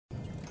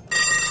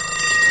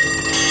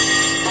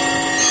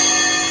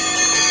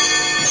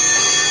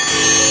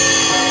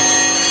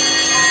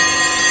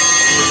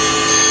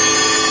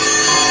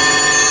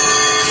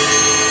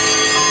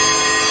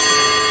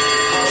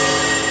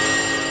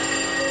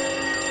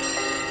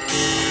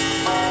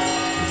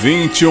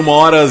21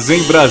 horas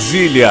em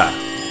Brasília.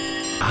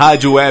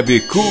 Rádio Web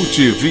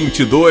Cult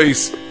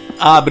 22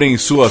 abrem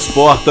suas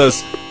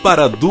portas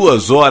para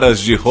 2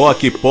 horas de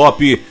rock e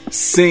pop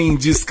sem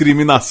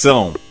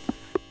discriminação.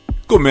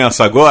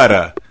 Começa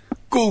agora,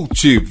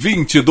 Cult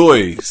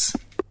 22.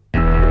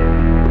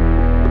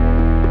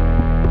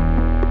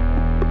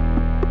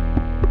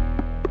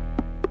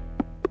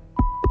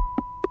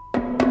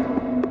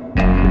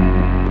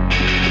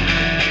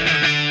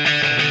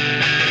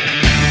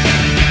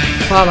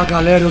 Fala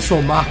galera, eu sou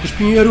o Marcos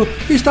Pinheiro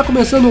e está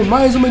começando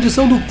mais uma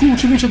edição do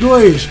Cult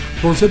 22.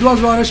 Vão ser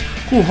 2 horas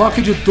com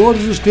rock de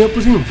todos os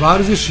tempos em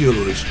vários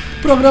estilos.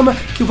 Programa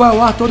que vai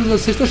ao ar todas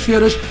as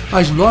sextas-feiras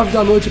às 9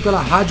 da noite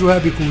pela Rádio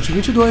Web Cult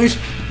 22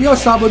 e aos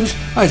sábados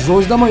às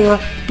 11 da manhã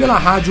pela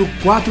Rádio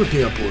 4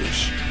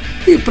 Tempos.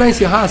 E para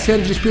encerrar a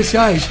série de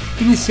especiais,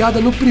 iniciada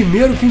no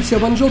primeiro fim de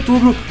semana de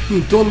outubro, em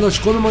torno das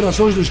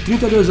comemorações dos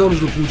 32 anos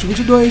do Cult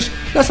 22,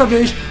 dessa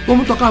vez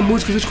vamos tocar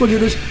músicas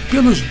escolhidas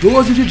pelos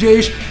 12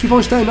 DJs que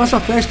vão estar em nossa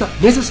festa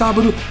nesse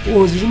sábado,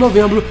 11 de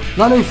novembro,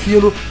 lá na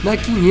Infino, na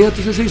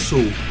 506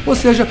 Sul. Ou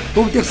seja,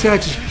 vamos ter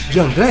sets de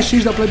André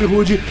X da Plebe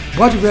Rude,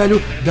 Bode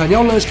Velho,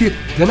 Daniel Lansky,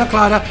 Dana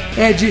Clara,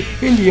 Ed,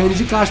 Eliane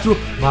de Castro,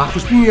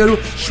 Marcos Pinheiro,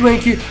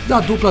 Schwenk, da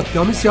dupla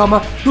Thelma e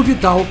Selma, do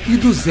Vital e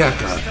do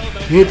Zeca.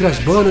 Entre as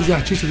bandas e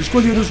artistas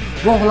escolhidos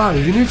vão rolar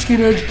Lynyrd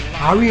Skynyrd,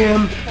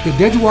 R.E.M., The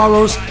Dead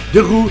Warriors,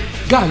 The Who,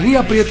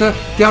 Galinha Preta,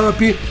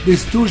 Therapy, The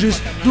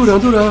Stooges, Duran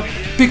Duran,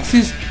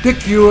 Pixies, The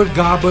Cure,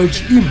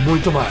 Garbage e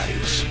muito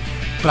mais.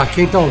 Para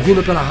quem está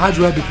ouvindo pela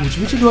Rádio Web Cult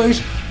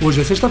 22,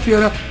 hoje é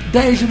sexta-feira,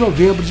 10 de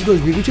novembro de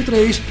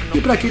 2023, e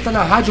para quem está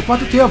na Rádio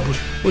 4 Tempos,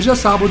 hoje é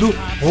sábado,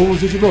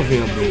 11 de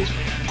novembro.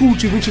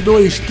 Cult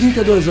 22,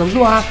 32 anos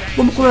no ar,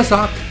 vamos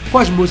começar com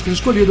as músicas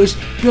escolhidas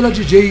pela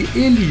DJ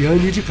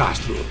Eliane de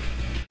Castro.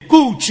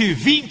 Cult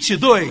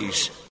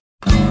 22.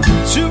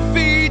 2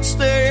 feet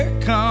they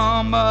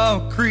come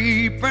a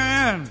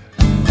creeping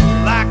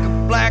like a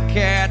black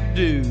cat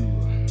do.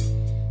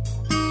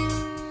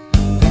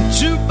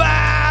 2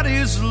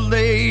 bodies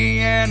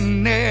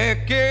laying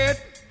naked.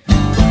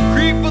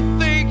 Creeper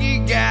think he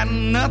got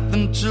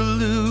nothing to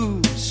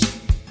lose,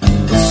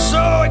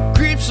 so it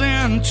creeps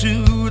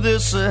into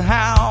this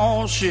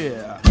house,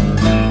 yeah,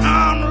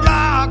 and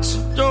unlocks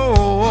the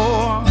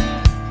door.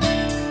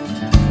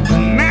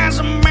 And as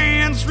a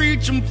man's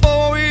reaching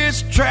for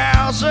his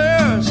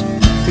trousers,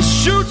 he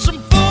shoots them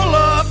full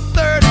of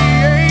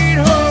 38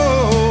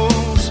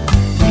 holes.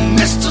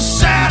 Mr.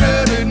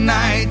 Saturday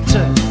Night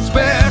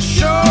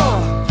Special,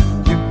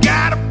 you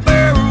got a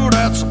barrel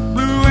that's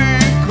blue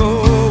and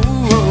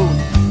cold,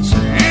 so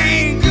it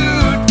ain't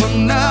good for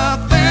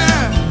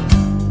nothing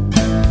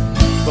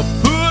but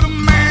put a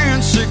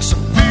man 6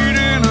 feet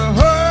in a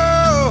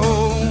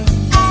hole.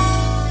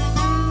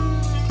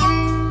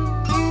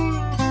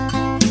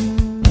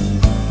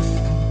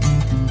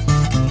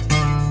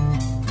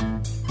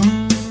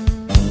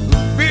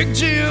 Big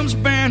Jim's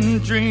been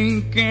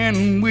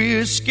drinking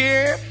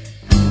whiskey,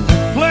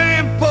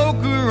 playing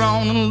poker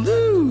on a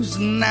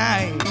losing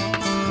night.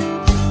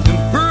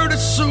 And pretty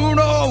soon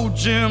old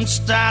Jim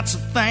starts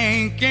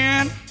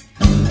thinking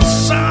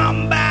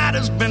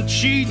somebody's been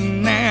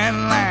cheating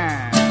and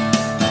lying.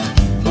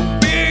 But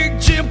Big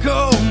Jim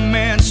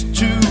commenced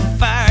to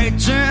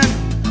fighting,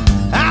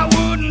 I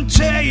wouldn't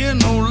tell you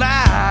no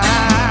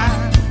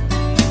lie.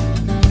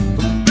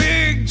 But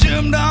Big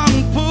Jim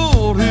done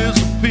pulled his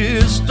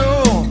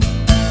pistol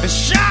and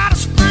shot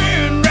his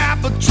friend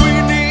right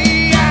between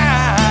the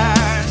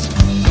eyes.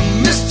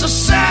 Mr.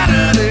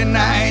 Saturday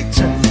Night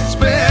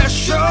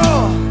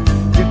Special,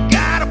 you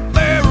got a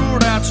barrel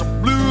that's a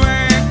blue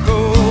and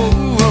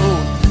gold,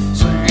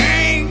 so it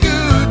ain't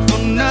good for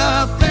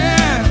nothing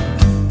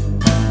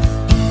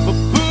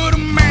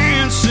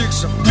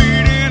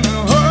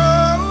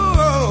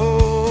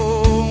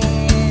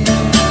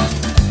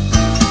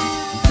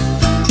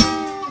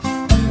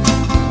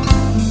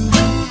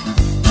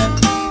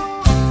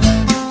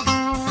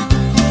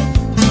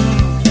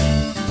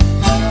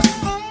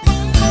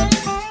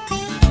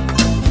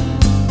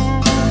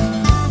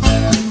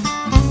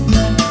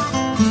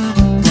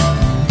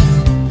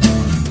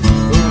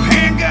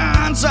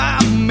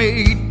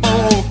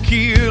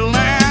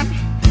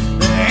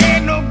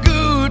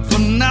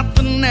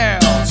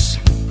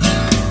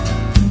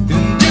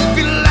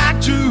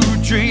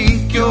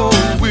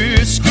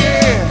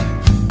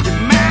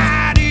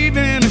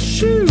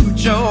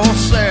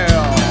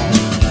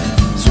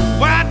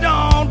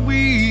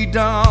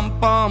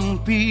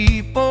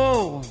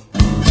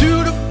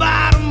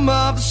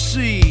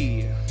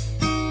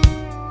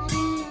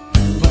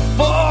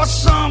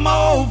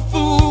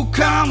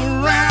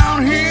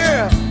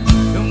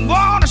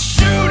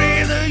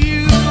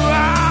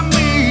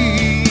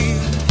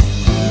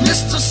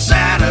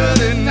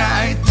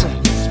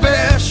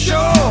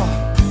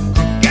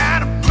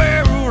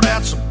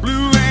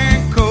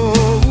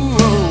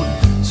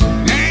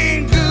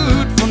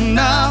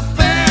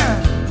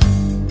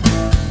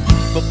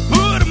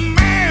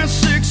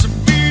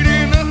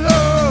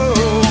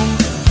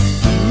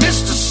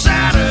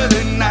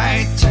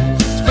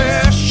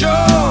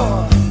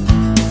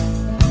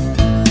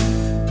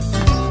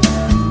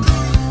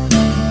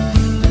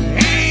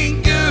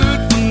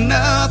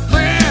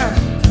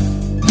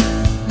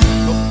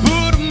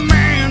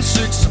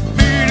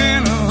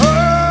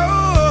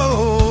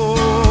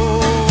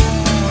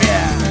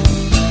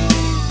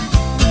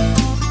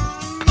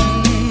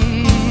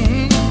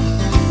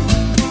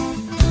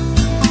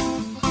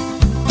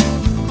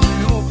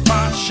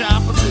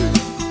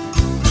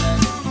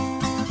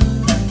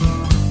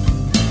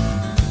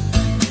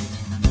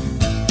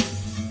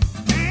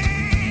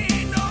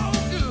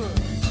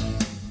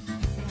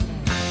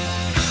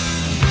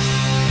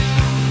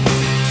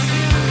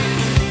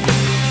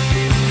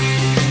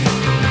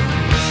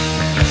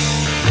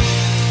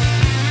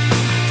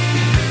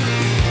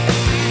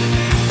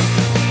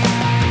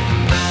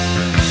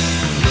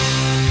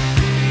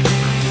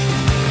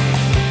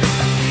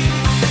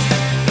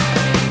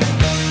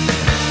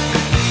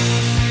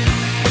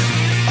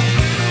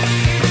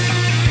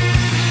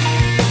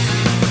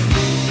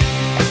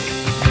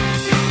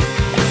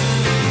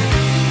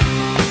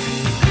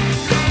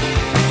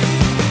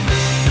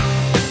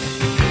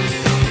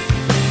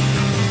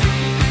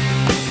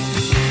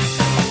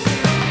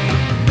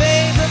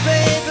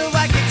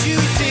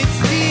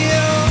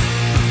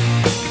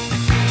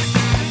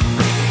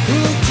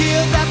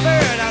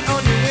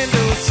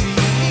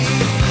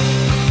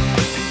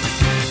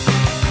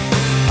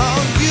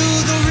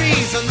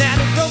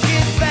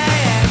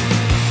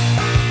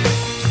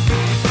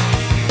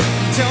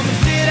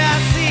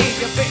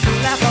you make me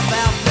laugh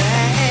about that.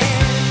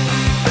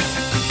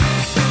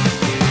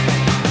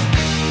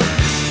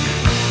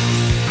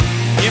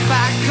 If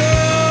I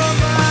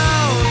come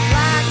on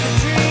like a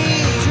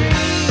dream,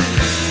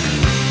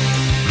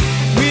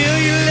 will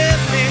you let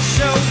me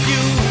show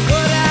you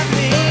what I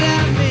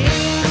mean?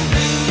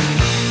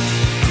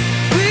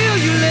 Will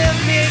you let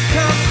me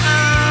come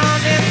on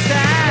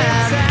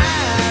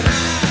inside?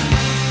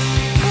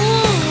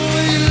 Ooh,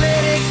 will you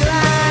let it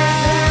glide?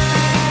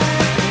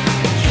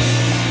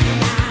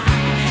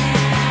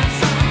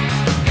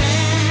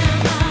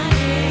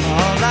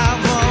 All I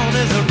want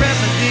is a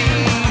remedy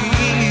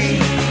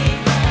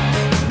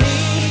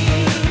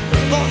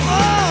for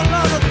all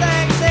of the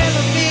things that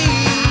are me.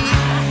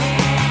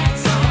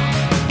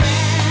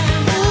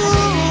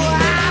 Ooh,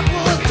 I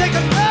will take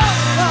a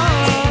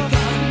look,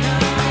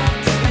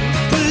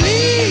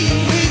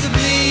 please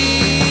me.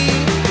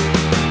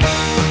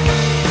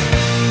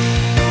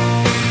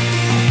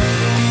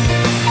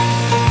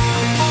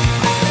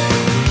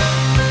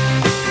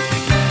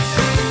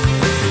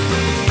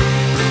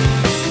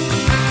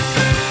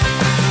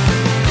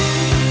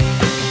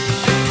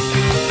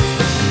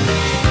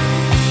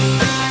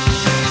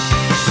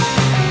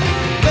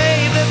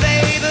 Baby,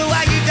 baby,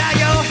 why you dye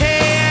your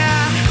hair?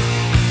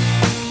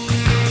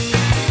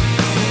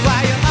 Why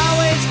you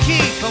always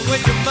keep up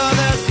with your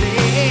mother's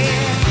hair?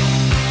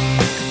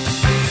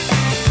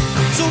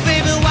 So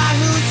baby, why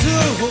who's who?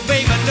 Well,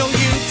 baby, I know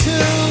you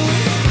too.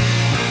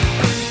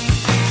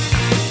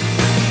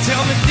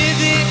 Tell me, did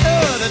the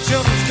other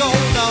children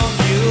scold on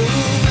you?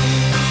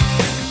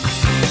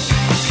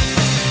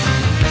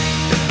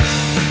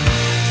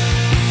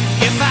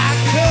 If I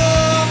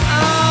come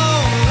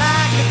on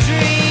like a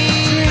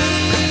dream,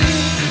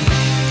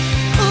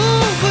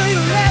 ooh, will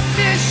you let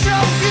me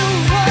show you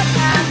what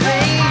I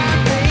mean?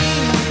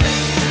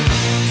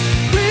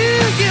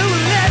 Will you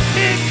let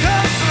me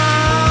come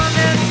on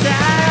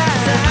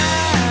inside?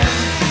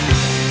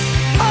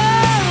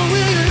 Oh,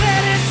 will you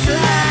let it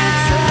slide?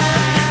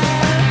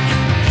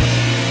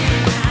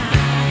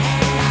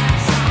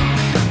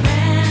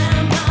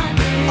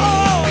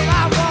 All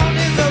I want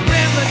is a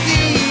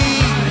remedy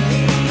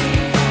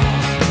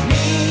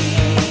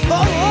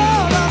for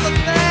all of the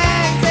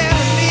things that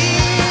I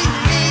need.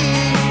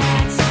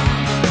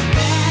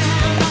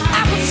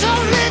 I would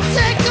surely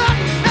take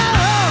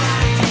enough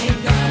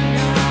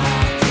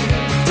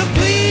to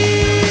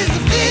please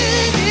me.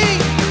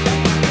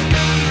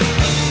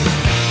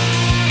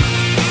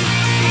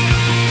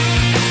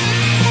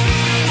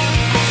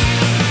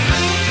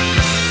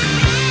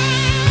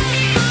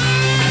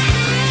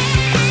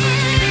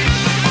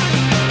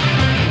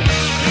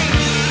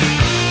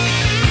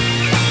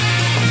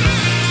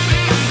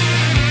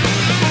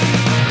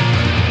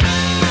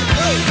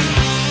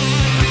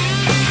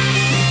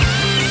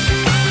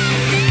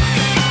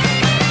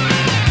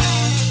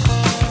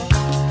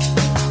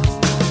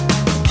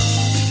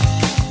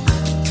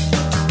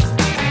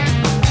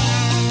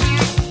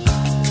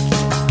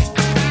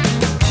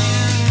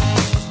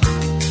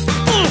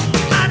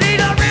 I need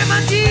a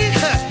remedy,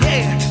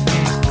 yeah,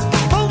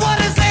 for what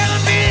is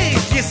ailing me.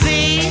 You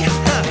see,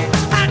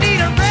 I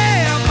need a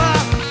remedy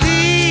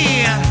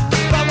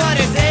for what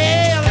is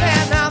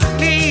ailing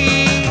me.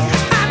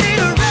 I need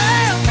a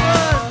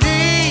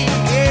remedy,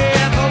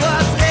 yeah, for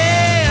what's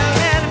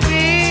ailing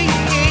me.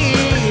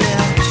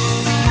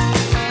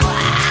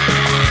 Wow,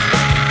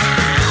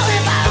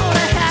 if I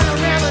only had a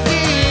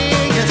remedy,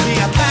 you see,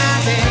 I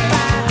find it.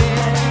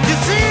 You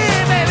see,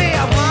 baby,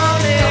 I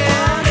want it.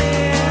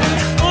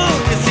 Oh,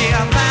 you see,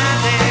 I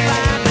find it.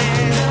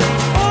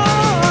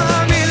 Oh,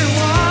 I really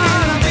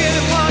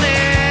want it.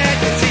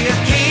 You see, I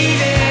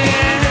keep it.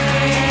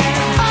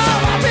 Oh,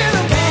 I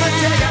really want to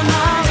tell you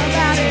all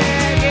about it.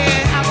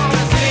 Yeah, I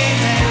wanna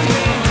sing it.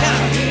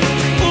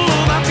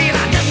 Oh, I feel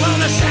I just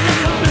wanna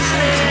shout.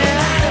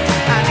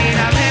 I need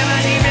a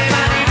remedy,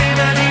 remedy,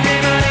 remedy,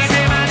 remedy,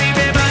 remedy,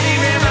 remedy,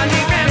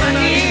 remedy,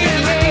 remedy,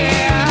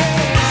 yeah.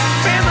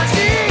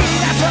 Remedy,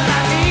 that's what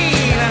I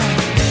need.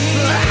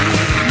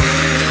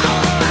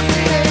 Oh, I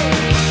see it.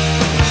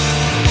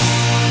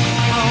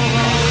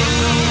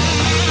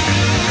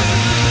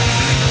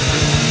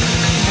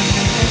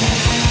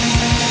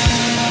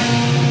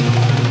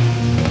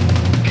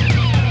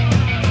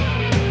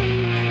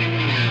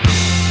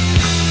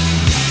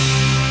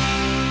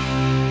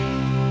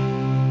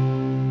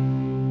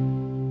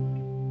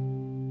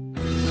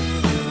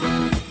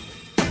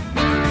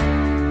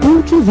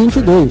 Cult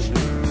 22.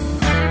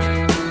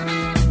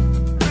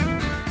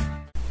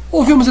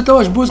 Ouvimos então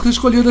as músicas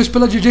escolhidas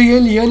pela DJ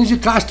Eliane de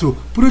Castro,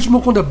 por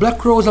último com The Black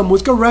Crowes a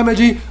música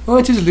Remedy,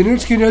 antes Lynyrd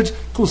Skynyrd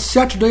com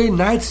Saturday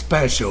Night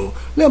Special.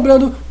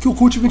 Lembrando que o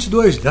Cult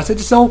 22 dessa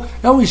edição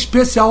é um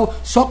especial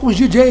só com os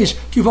DJs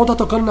que vão estar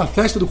tocando na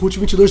festa do Cult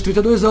 22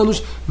 32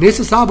 anos,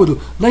 nesse sábado,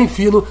 na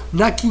Infino,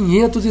 na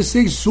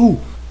 506 Sul.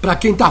 Para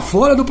quem tá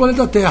fora do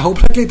planeta Terra ou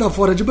para quem tá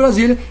fora de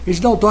Brasília, a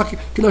gente dá um toque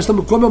que nós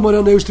estamos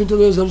comemorando aí os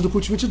 32 anos do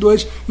Cult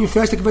 22 em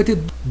festa que vai ter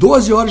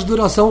 12 horas de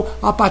duração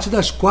a partir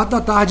das 4 da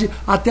tarde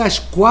até as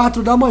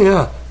 4 da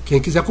manhã.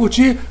 Quem quiser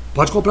curtir,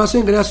 pode comprar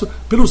seu ingresso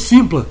pelo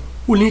Simpla.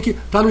 O link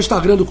está no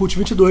Instagram do Cult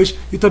 22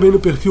 e também no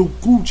perfil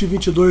Cult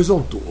 22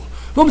 On Tour.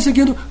 Vamos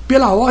seguindo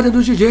pela ordem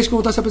dos DJs que vão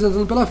estar se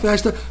apresentando pela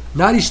festa,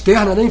 na área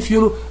externa da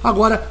Infino,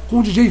 agora com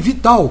o DJ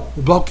Vital,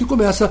 o bloco que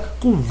começa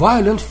com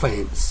Violent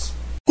Femmes.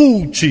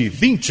 Cult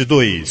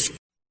 22.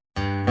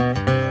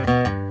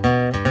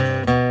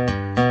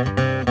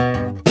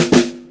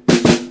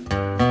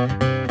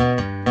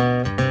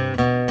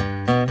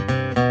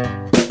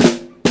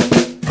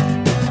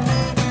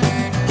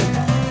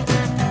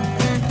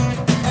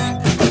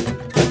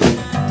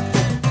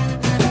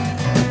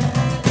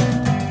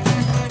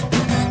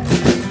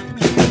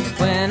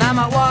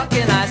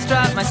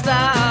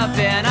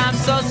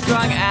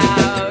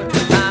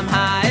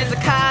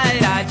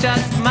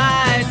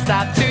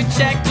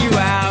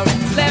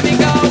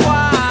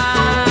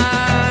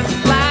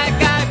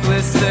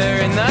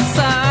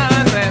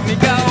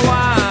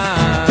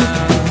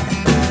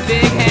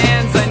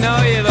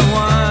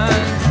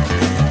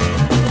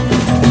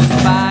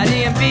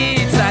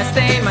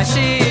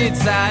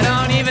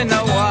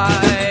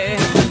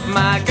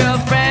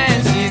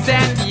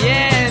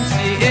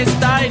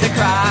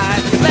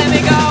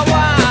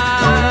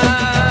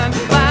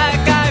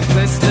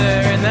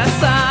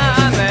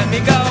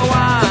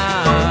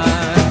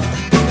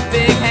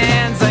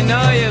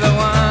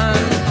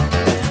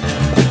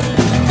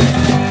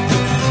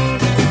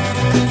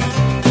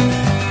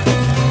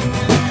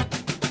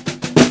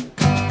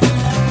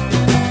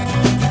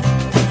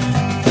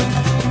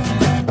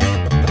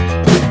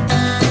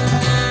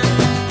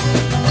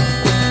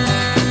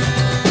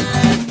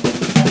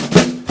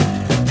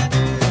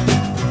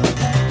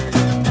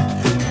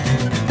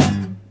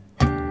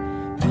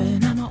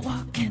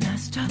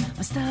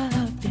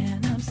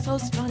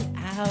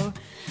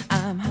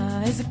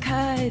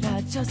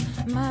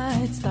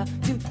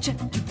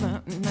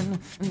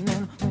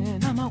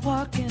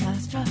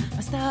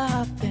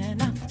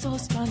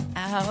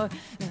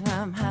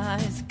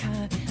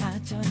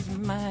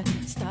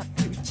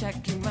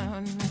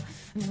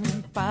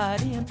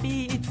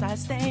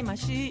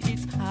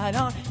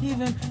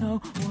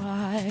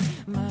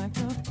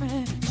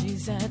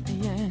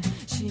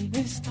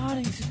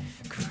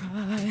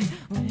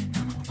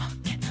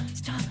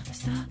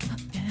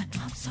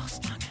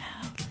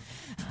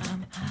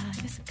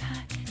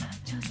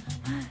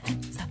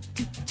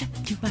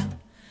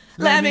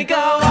 Let me go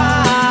on,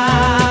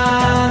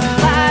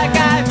 like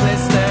I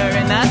blister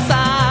in the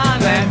sun.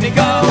 Let me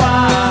go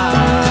on,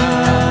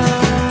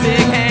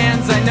 big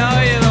hands, I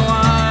know you're the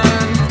one.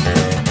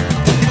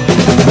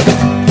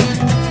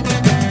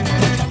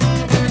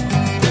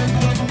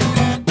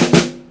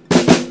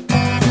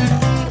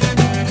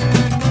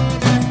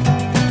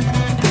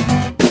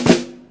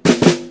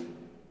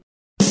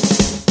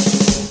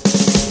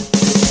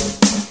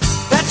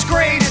 That's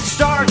great, it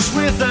starts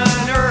with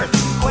an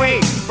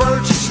earthquake,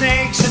 birds and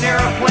snakes, an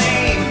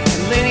airplane.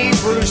 Lenny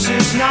Bruce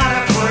is not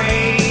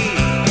afraid.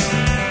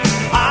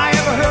 I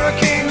have a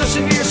hurricane,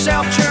 listen to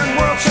yourself, churn.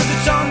 World serves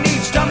its own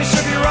needs, dummy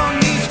serve your own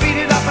needs.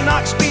 Beat it up and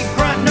not speak,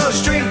 grunt, no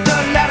strength. The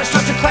ladder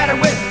starts to clatter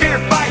with fear,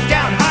 fight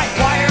down, high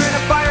wire and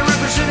a fire.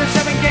 Represented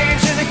 7 games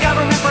in the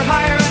government for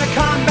hire and a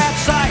combat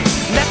site.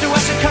 Left to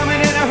us are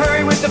coming in a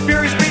hurry with the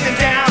furies breathing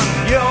down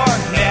your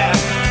neck.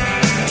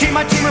 Team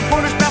by team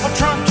reporters babble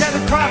Trump,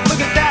 tethered crop,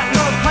 look at that,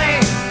 no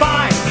plane,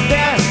 fine,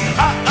 then,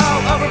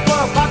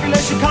 overflow,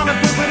 population, common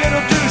food, but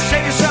it'll do.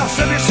 Save yourself,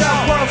 serve yourself,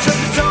 world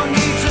serves its own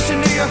needs. Listen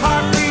to your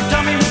heart, breathe,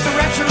 dummy with the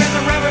rapture and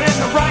the reverend and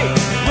the right.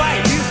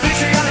 You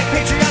patriotic,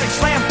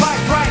 slam, fight,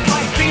 bright,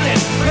 light,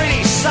 feeling,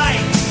 pretty sight.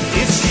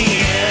 It's the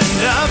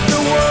end of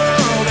the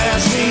world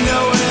as we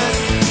know it.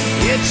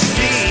 It's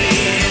the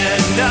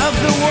end of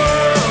the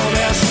world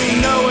as we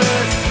know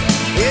it.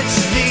 It's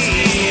the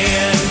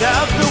end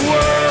of the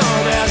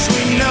world as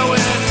we know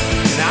it.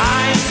 And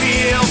I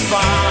feel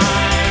fine.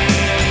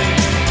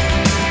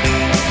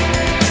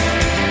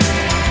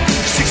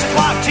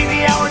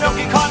 TV hour, don't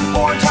get caught in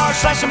foreign tower,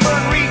 slash and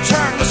burn,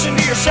 return, listen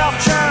to yourself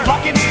churn,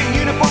 locking in,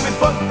 uniform and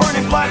book,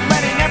 burning blood,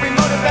 letting every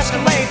motive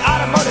escalate,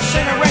 automotive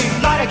incinerate,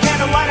 light a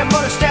candle, light a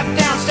motor, step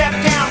down,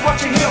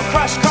 watching heel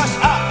crush,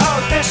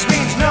 this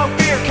means no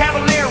fear,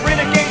 cavalier,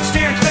 renegade,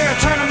 steering clear, a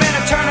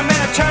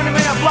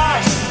tournament of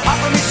lies,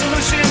 offer me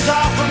solutions,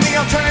 offer me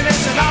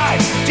alternatives, and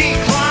I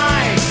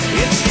decline.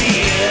 It's the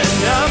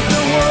end of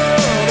the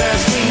world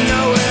as we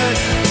know it.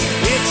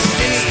 It's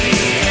the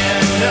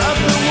end of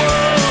the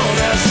world.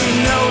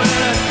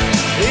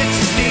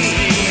 It's the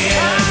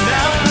end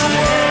of the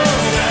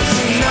world as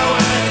we know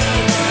it.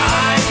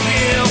 I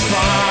feel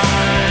fine.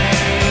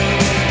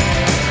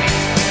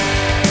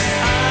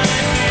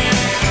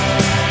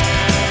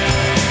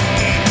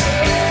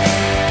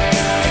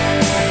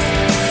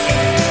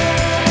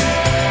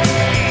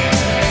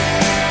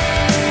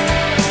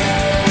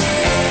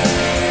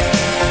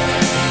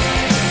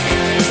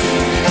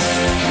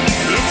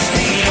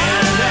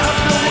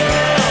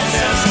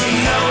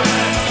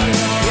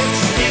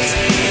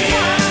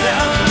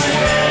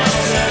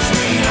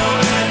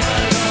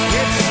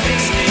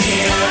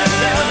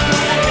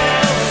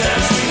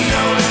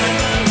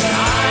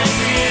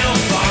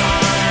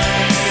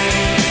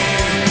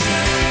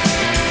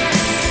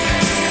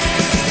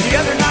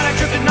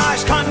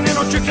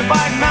 Richard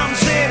Biden, Mountain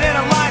Sid, and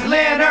a light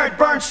Leonard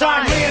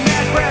Bernstein,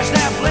 Leonard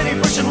Brezhnev, Lenny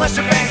Bruce, and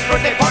Lester Banks,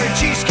 birthday party,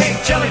 cheesecake,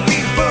 jelly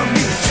bean, boom,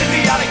 you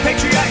symbiotic,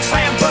 patriotic,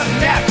 slam button,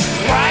 that,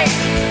 right?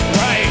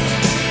 Right.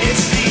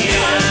 It's the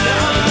end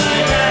of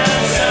the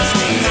world as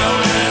we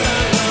know it.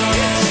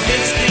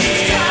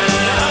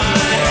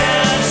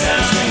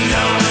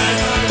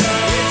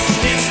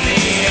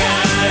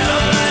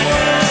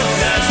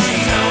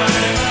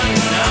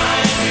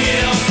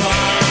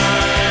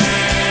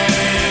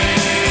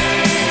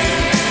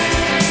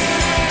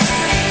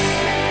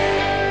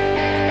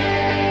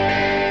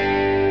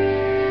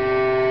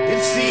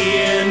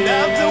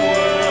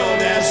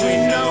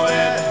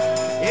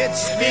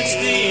 It's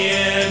the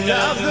end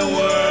of the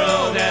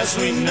world as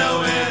we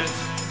know it.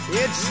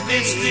 It's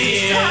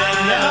the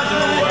end of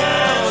the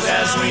world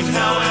as we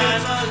know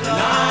it. And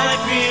I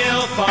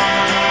feel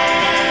fine.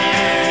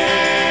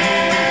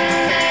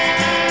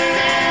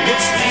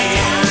 It's the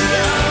end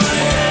of the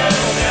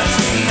world as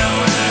we know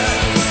it.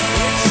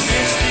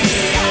 It's the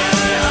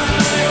end of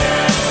the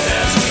world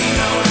as we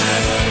know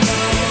it.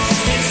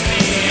 It's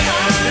the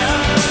end of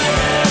the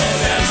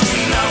world as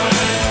we know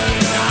it. And I feel fine. It's the end of the world as we know it. It's the end of the world as we know it. It's the end of the world as we know it.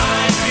 And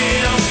I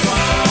feel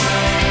fine.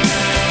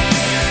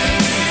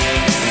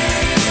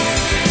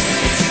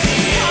 It's the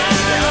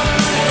end of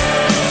the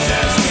world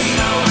as we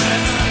know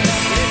it.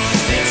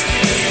 It's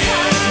the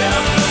end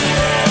of the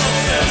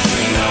world as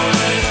we know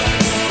it.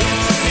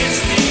 It's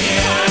the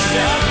end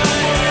of the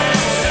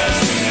world as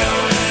we know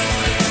it.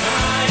 And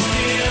I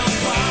feel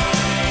fine.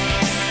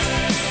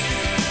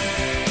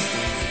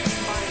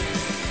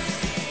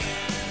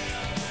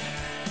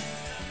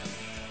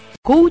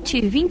 Cult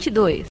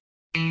 22.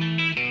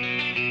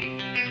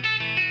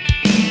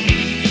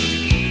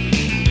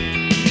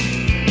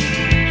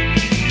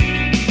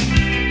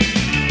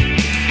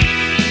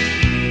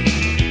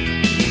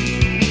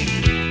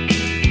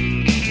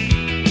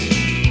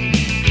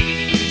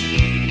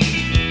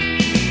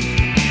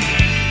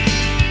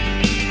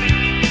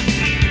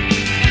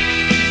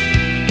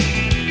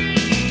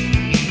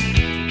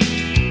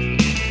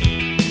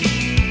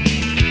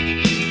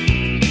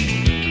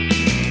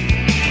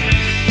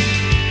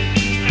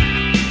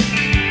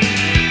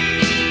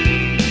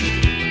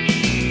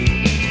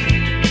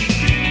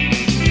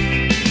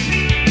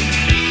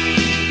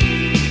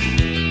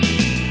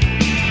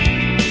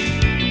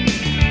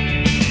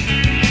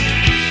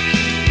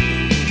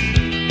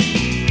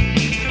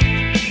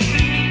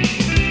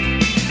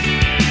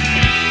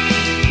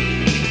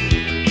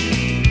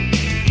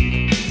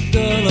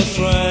 Still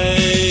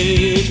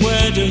afraid,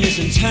 where do his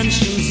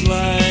intentions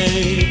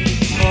lay?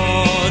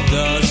 Or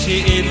does he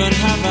even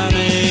have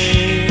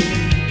any?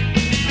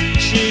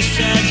 She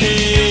said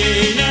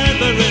he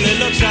never really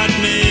looks at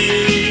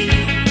me.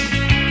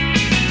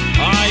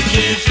 I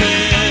give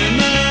him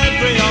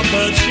every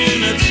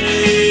opportunity.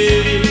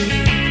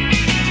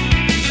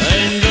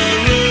 In the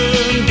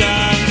room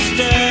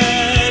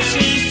downstairs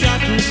he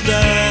sat and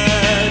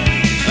stared.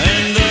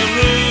 In the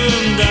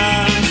room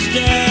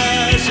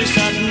downstairs he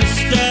sat and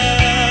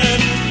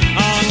stared.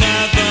 I'll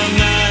never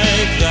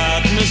make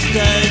that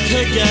mistake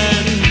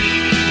again.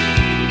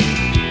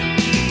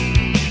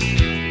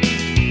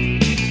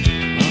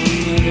 I'll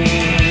never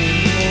make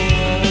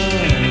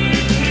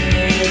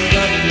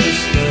that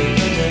mistake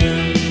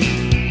again.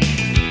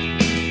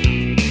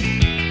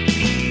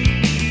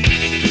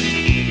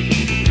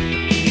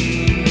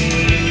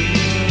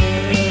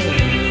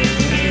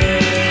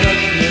 That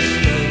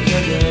mistake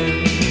again.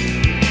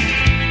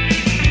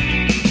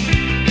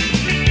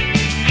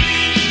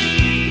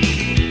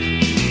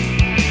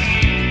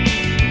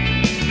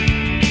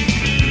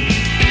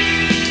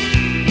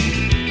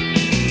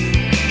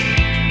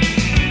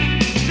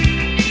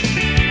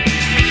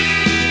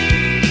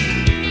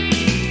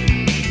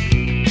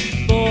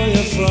 Boy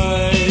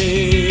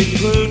afraid,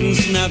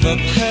 prudence never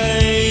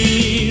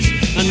pays,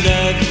 and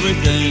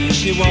everything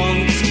she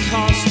wants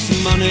costs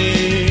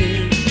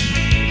money.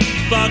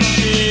 But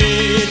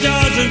she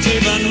doesn't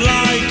even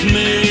like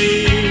me,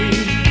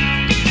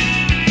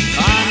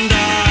 and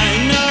I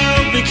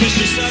know because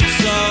she said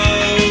so.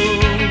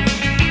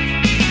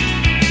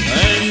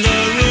 In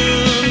the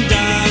room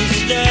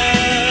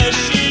downstairs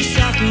she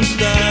sat and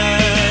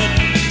stared.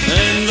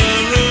 In the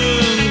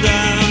room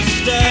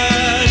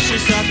downstairs she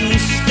sat and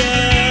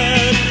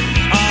stared.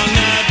 I'll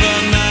never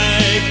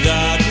make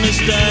that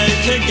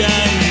mistake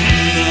again,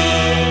 no.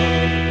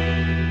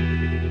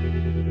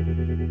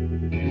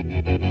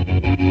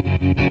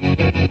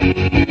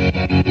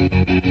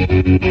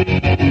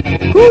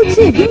 Cult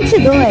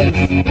 22.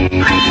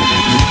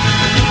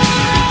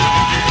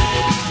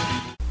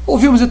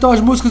 Ouvimos então as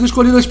músicas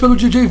escolhidas pelo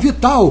DJ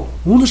Vital,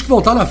 um dos que vão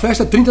estar na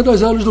festa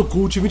 32 anos do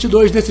Cult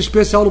 22, nesse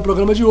especial no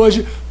programa de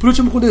hoje. Por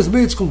último com The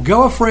Smiths com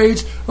Girl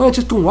Afraid,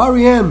 antes com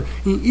R.E.M.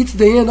 em It's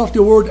the End of the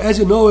World as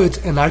You Know It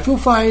and I Feel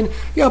Fine,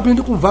 e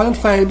abrindo com Violent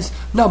Femmes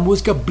na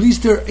música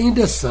Blister in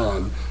the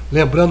Sun.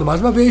 Lembrando mais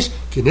uma vez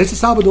que nesse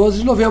sábado, 11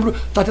 de novembro,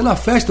 está tendo a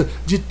festa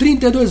de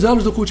 32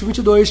 anos do Cult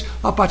 22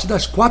 a partir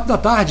das 4 da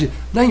tarde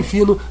na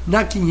Infino,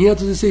 na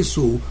 506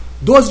 Sul.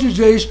 12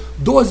 DJs,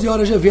 12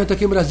 horas de evento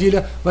aqui em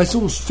Brasília. Vai ser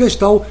um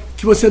festão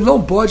que você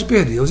não pode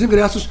perder. Os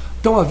ingressos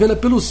estão à venda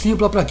pelo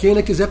Simpla para quem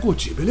ainda quiser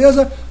curtir,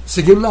 beleza?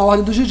 Seguindo na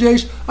ordem dos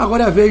DJs,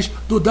 agora é a vez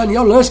do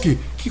Daniel Lansky,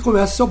 que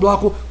começa seu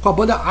bloco com a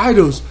banda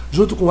Idols,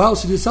 junto com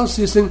LCD Sound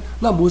System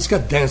na música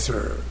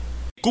Dancer.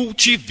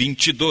 Cult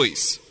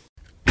 22.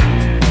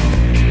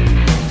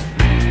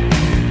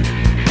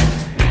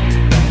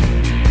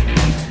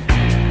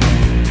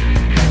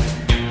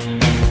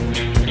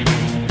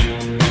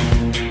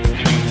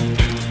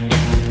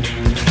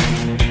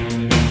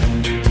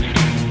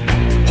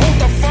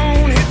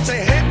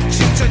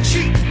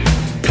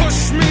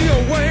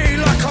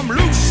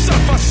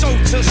 So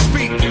to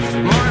speak,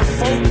 my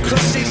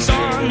focus is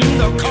on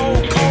the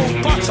cold,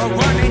 cold butter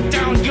running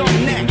down your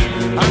neck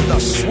and the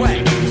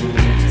sweat.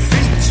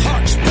 Feet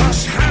touch,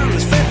 brush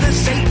hands,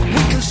 feathers ache.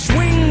 We can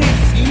swing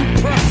if you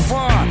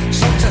prefer,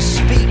 so to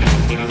speak.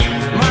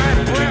 My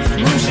breath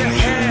moves your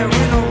hair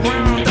in a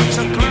round at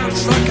a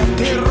glance like a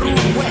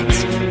pirouette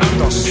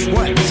and the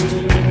sweat.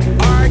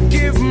 I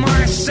give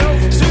myself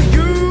to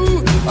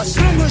you as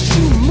long as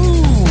you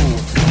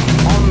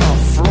move on the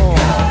floor.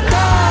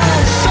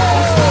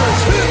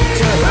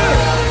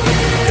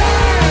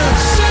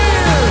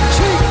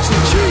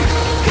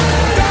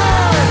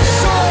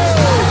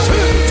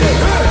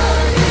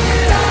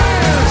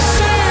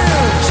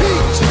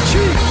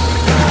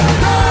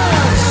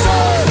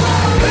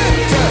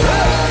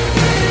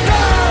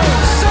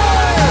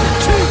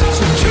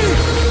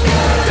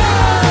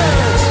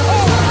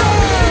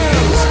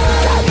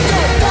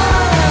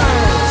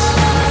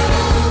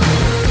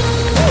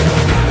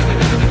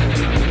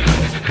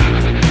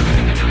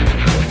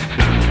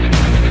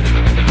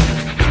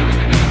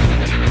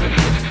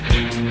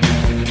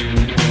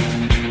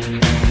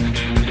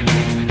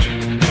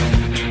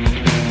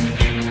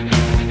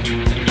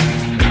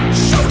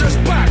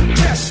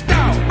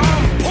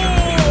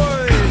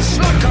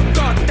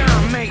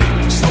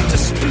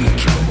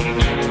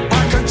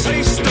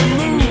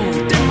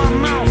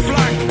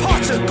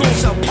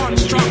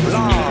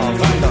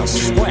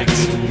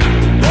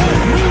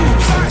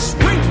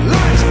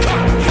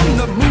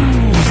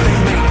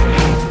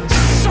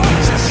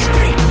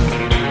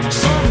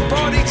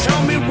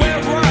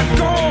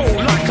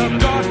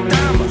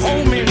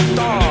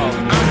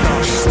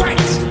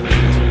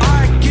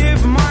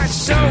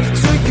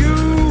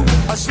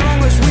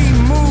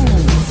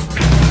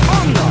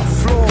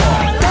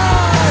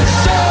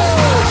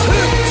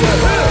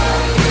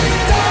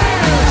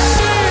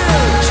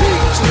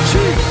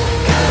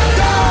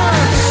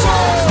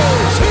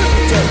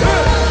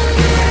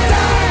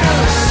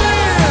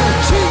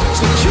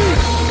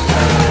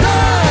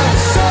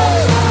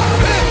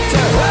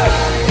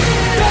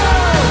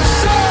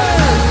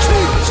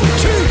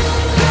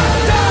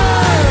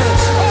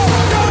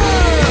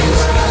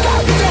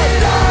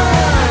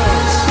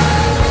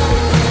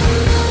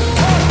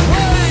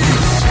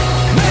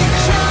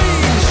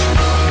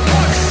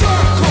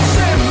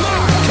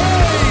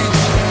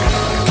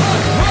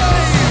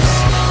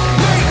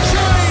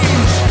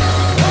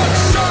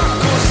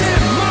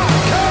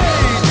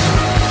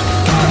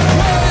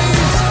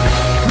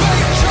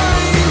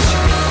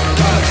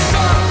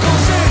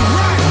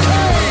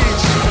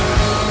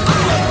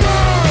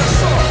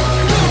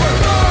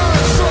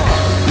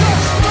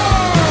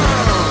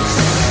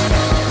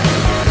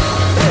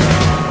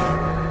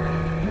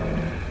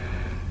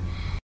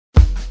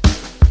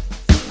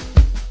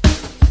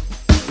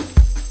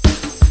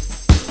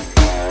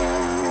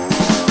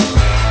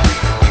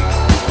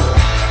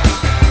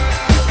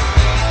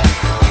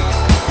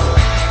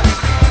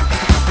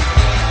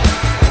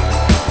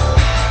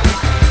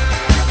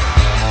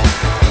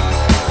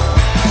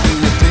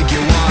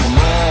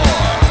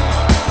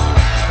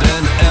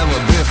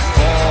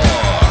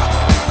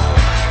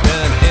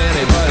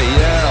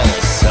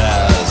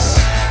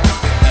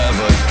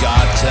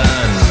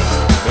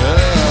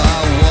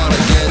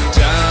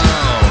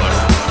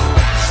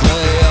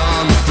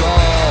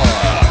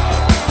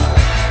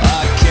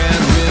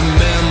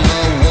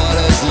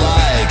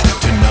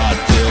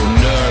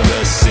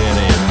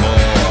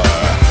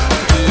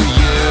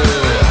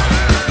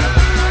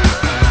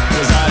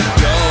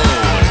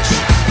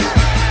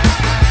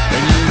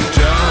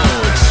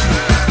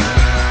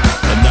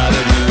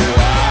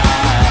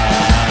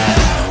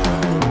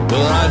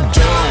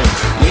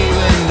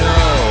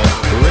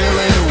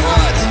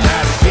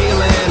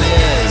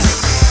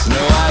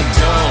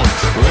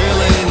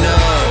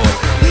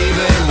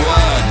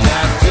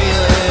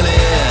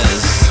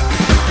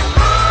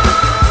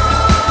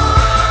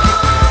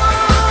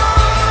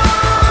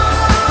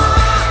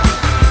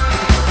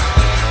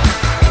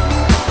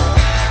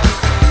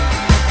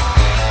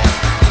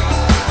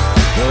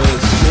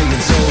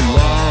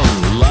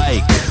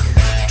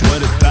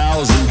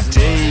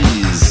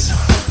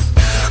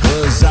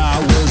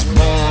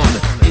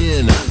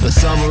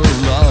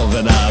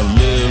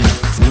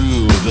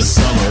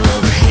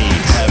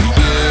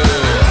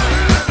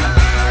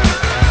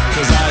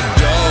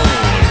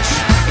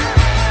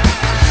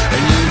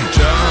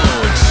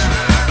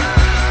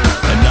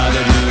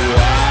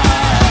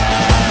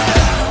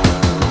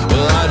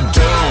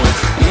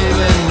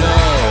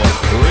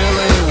 Really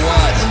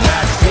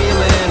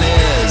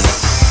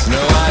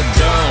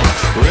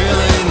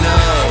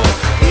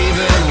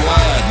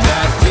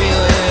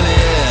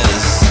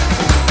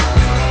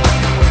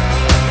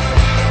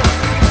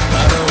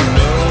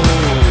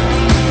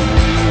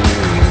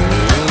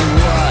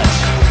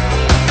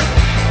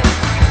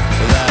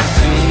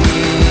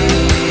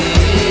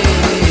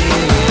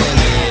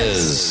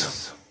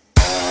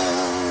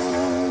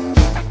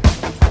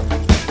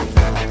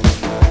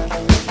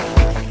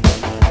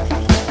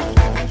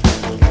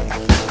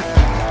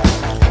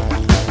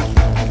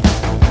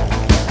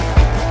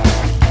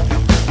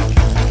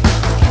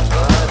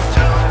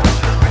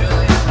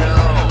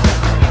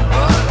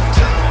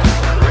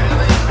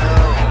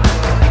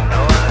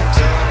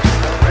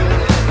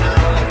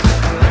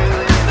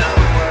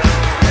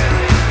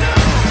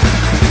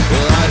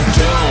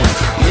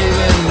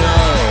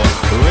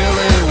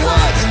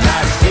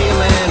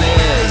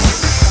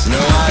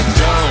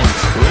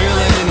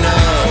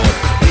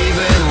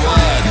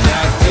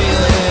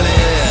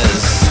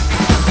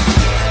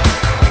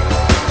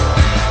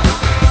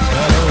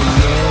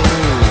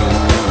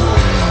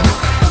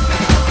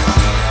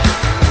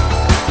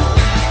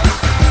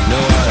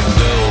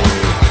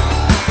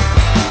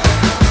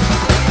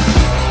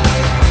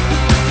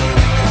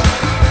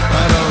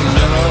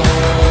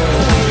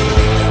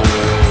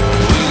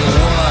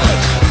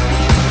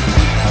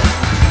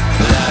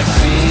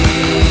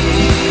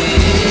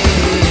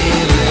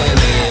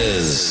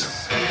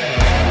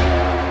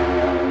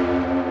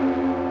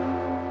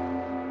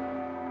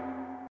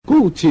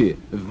Cult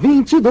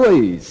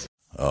 22.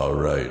 All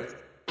right.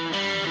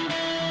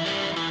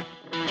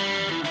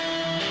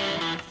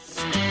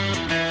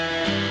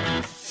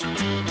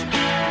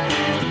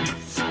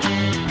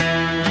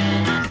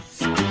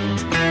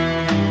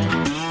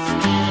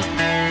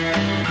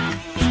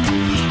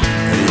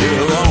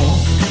 Your own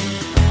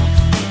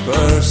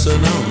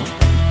personal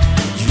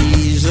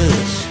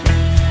Jesus,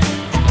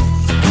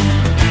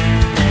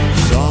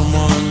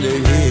 someone to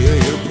hear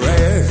your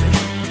prayers,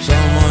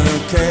 someone who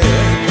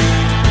cares.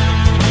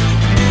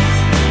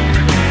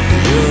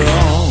 Your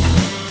own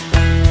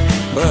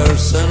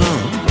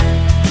personal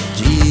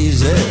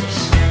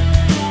Jesus,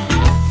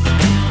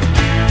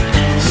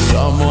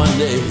 someone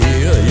to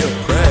hear your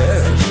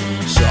prayers,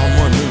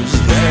 someone who's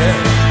there.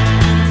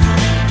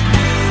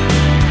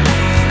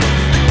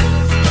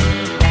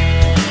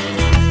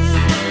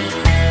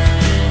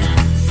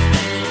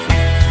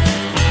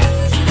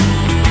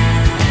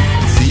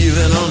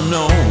 Feeling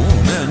unknown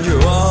and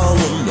you're all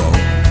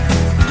alone,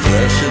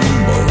 flesh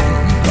and bone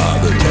by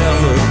the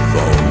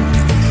telephone.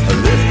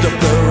 Lift up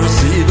the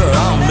receiver,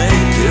 I'll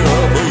make you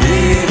a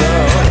believer.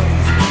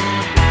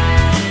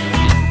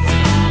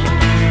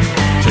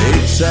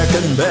 Take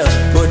second best,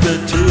 put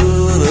it to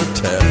the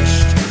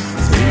test.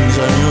 Things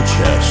on your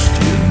chest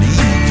you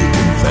need to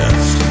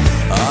confess.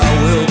 I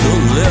will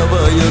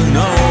deliver, you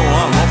know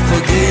I'm a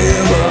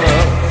forgiver.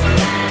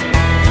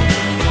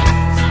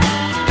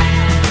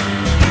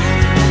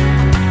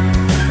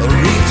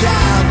 Reach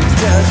out and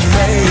touch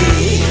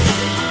faith.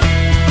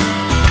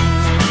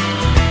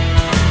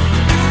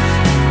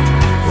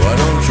 Why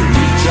don't you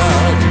reach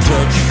out and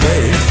touch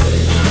faith?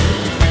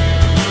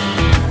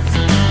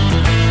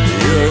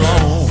 Your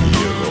own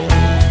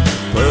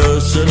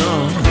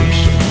personal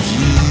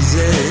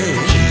Jesus.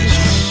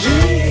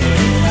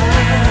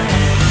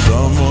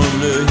 Someone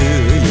to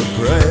hear your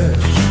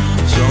prayers,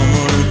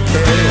 someone who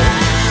cares.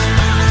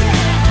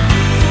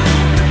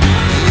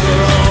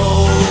 Your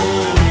own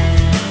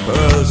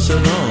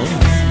personal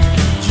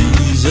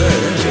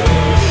Jesus,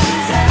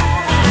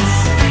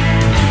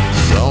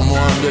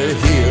 someone to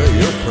hear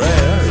your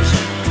prayers,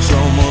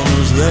 someone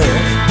who's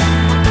there.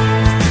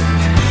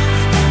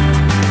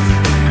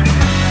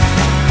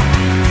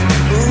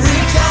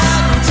 Reach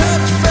out and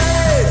touch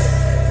faith.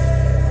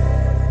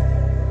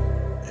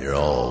 You're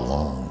all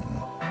alone.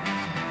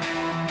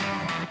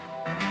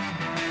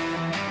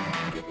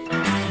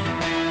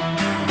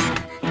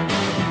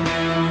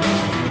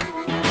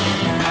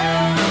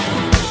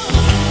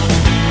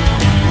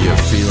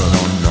 You're feeling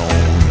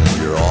unknown,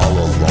 you're all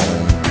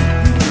alone,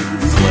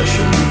 flesh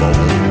and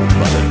bone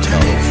by the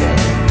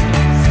telephone.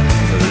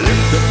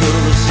 Lift up the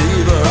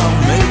receiver, I'll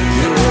make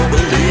you a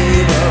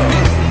believer.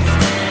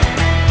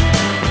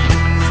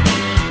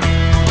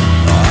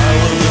 I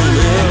will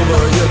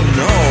deliver, you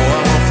know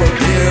I'm a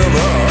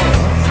forgiver.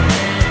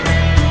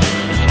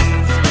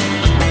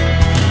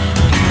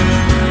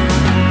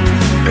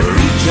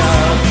 Reach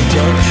out and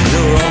touch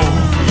your own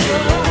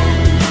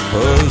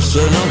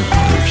personal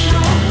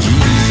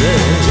Jesus.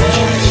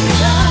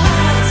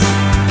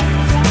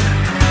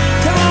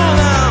 Come on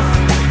now,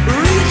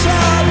 reach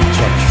out and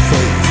touch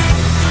faith.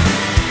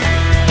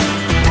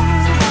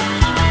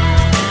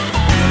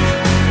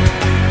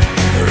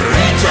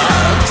 Reach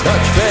out and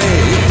touch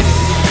faith.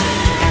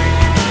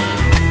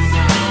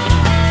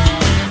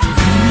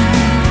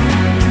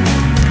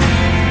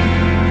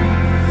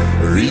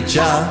 Reach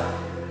out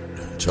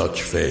and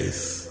touch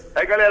faith.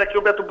 Aí galera, aqui é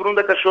o Beto Bruno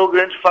da Cachorro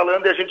Grande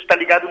falando e a gente tá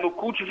ligado no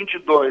Cult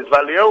 22.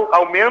 Valeu,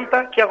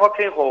 aumenta que é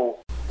rock and roll.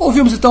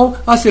 Ouvimos então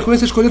a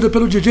sequência escolhida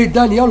pelo DJ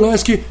Daniel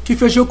Lansky, que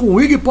fechou com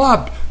Iggy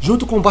Pop,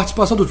 junto com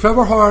participação do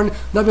Trevor Horn,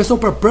 na versão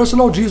para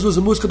Personal Jesus,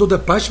 música do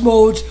Depeche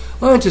Mode.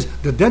 Antes,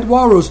 The Dead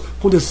Warriors,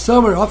 com The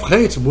Summer of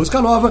Hate, música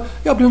nova,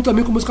 e abrindo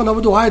também com música nova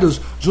do Idols,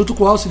 junto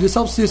com LCD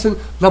Sound System,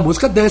 na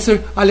música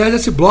Dancer. Aliás,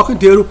 esse bloco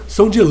inteiro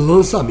são de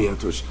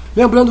lançamentos.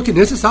 Lembrando que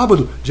nesse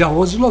sábado, dia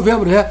 11 de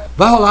novembro,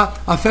 vai rolar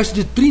a festa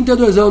de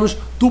 32 anos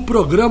do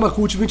programa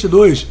Cult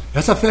 22.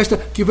 Essa festa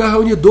que vai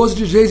reunir 12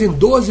 DJs em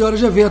 12 horas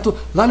de evento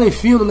lá na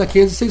Enfino, na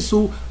 506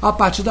 Sul, a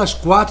partir das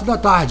 4 da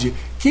tarde.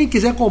 Quem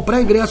quiser comprar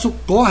ingresso,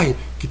 corre,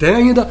 que tem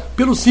ainda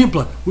pelo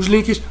Simpla. Os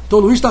links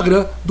estão no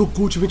Instagram do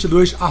Cult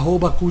 22,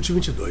 @Cult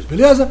 22,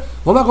 beleza?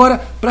 Vamos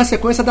agora para a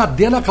sequência da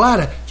Dena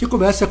Clara, que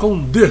começa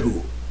com The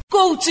Who.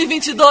 Cult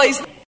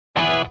 22.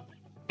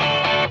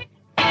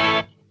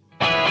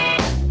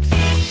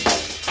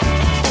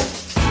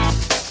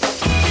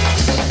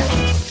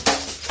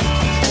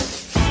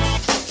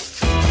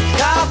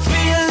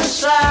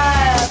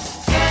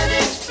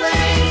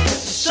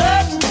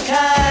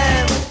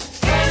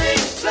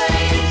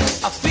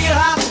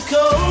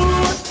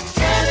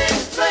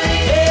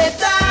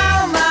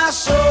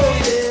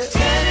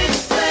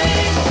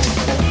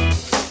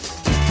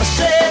 I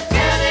said,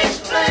 can't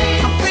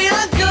explain. I'm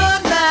feeling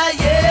good now,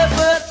 yeah,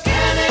 but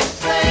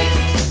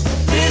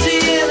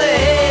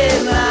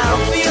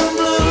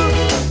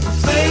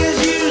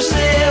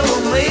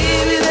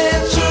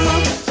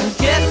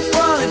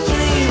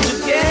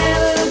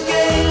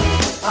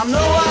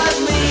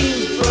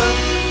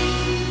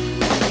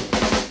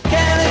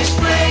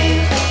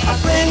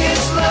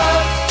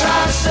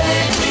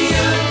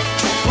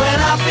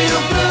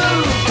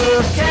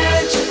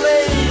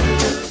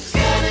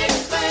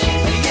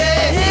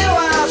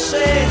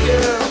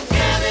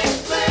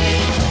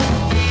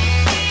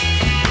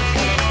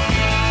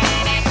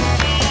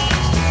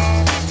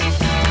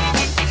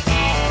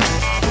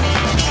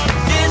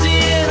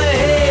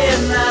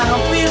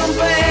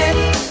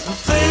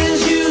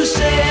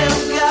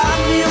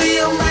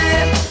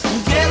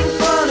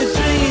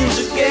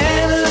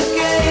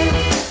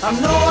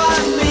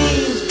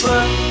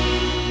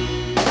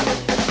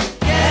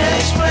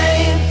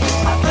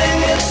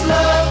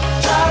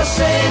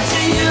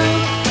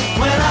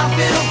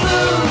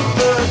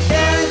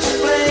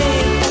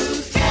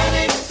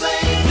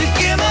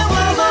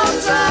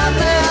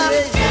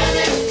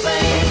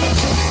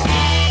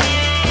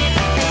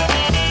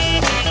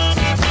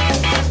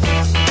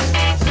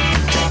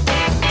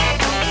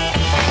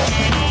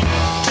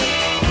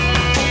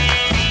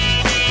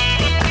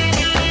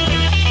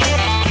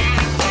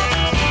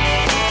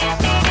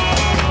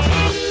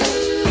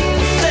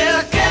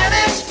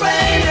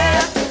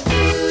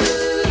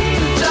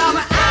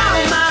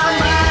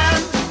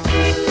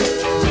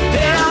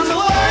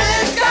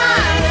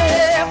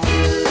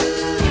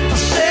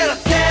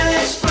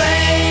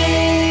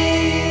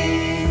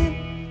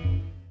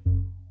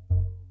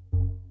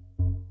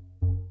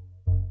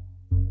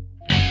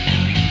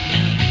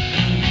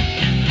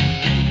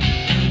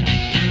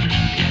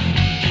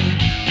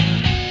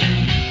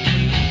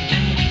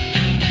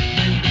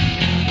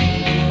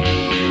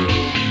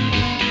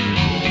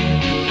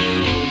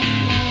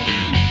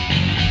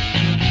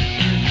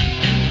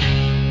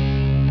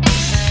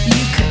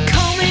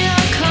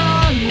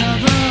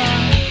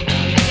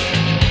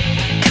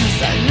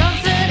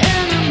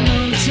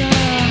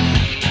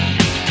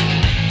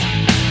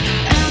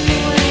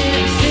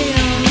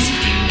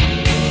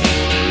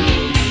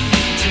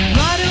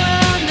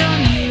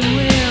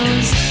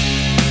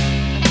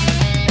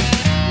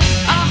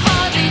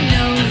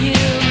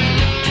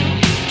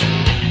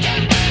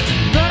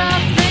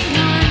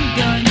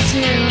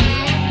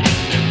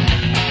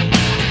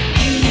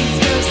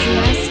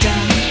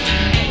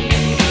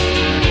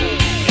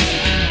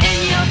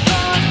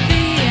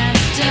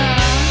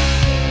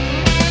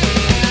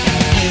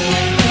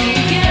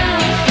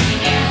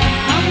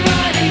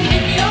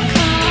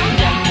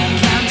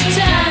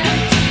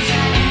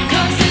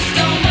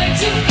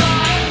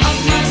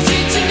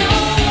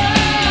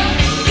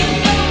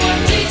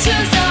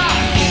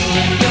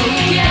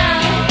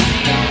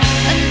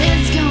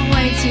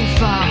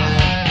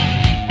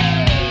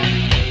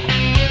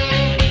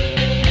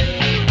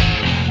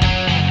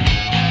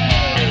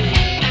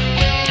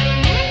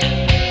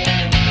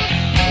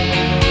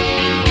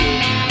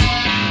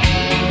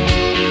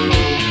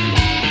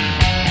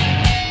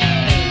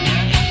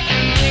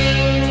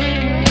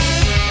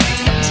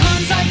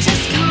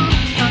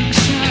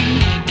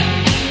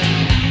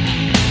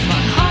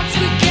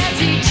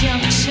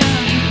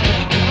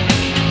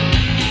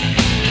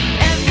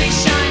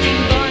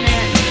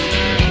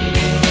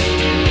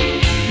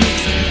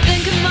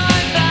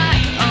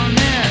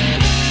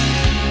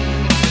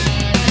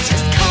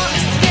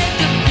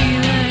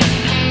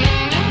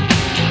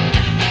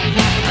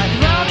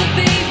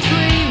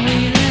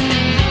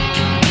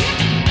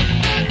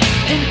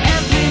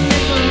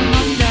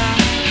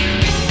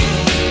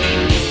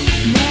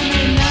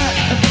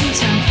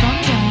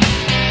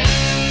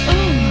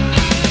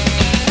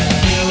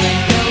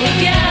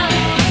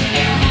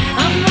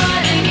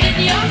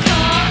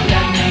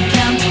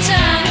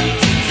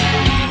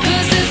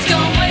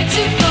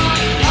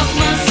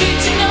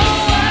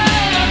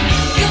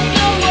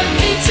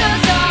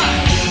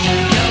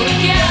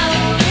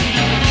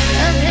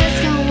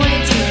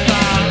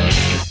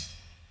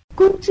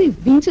Cult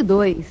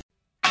 22.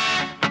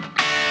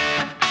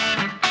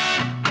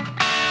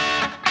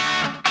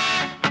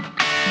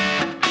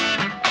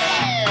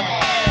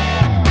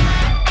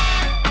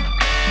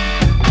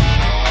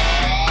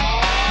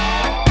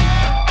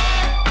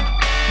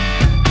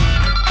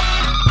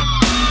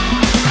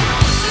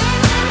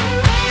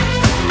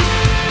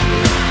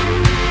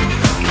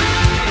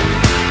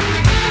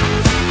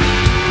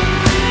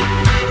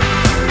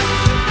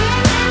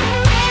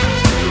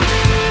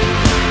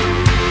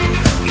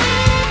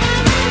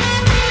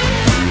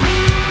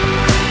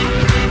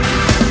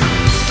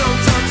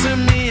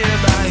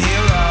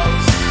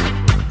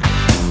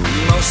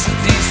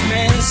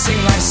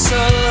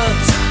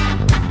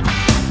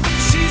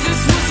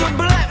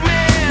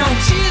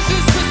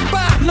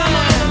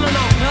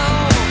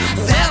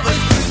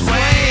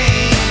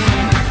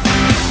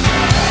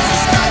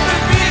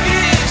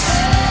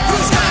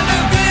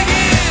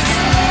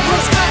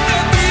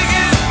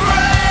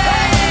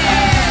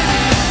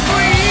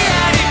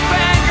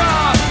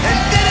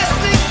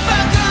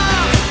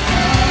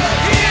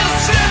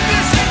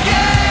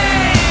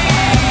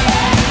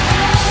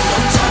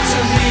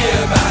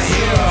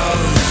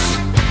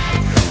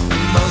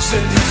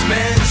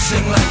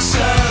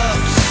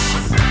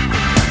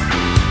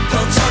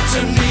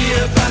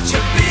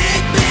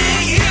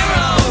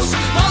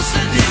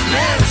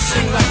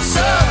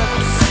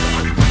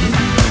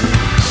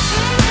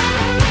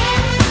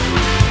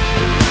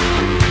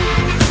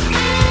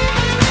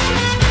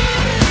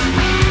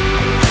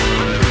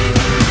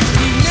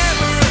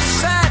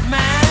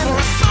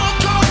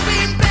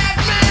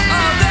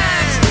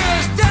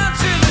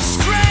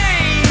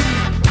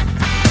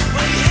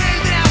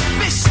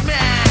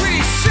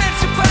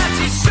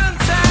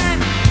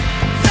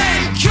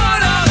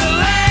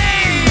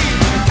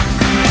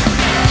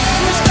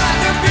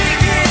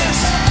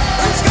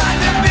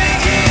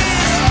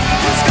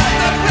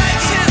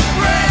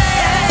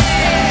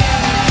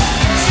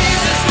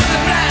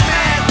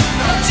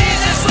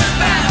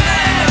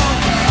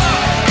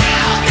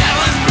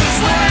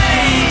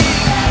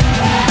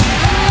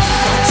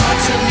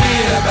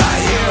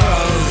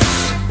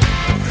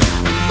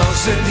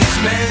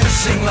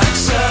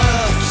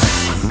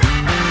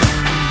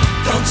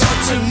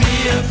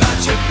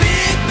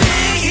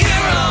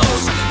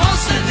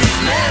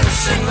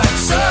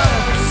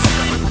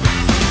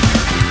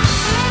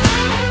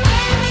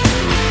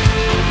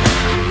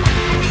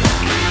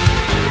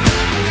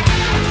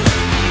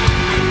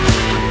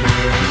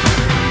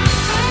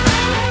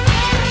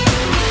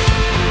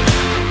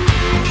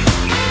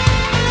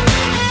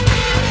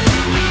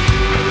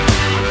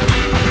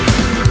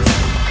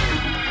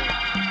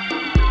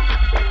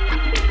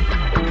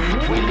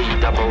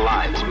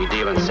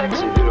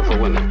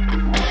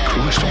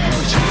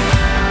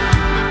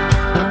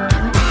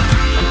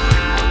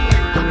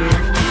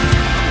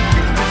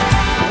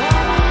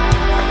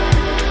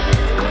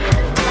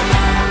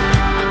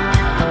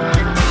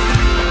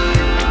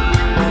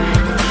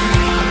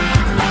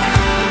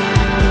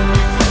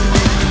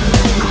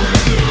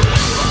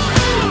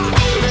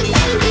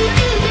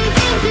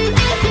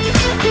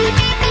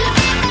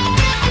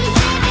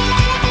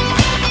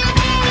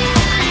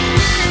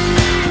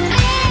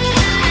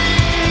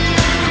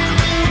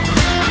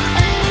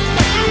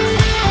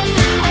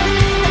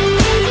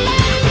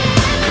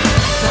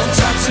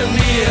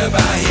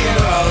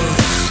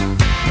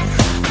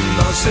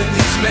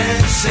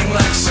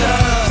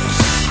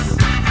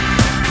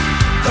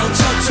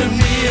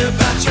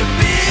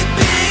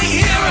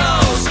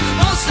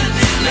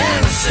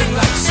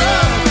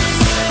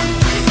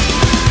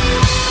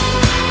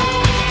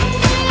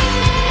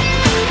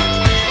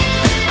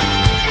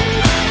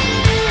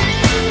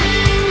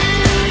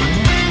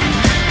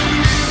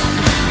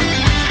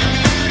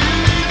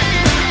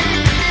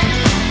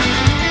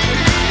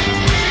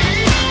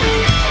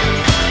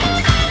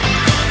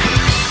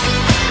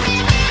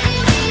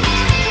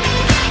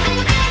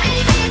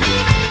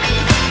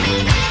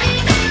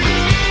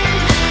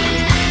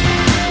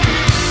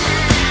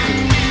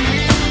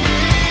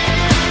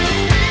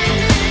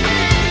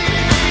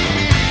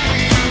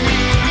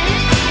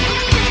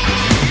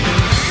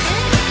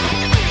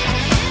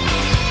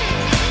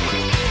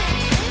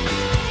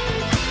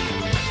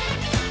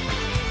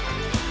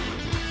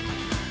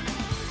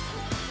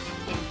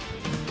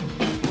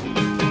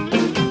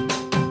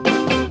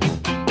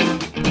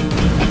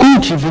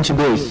 Cult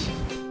 22.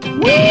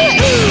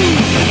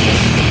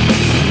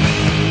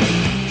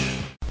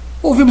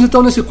 Ouvimos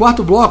então nesse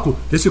quarto bloco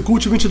desse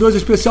Cult 22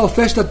 especial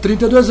Festa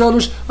 32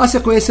 anos, a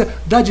sequência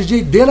da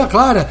DJ Dana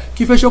Clara,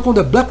 que fechou com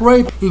The Black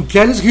Rape em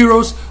Kelly's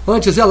Heroes,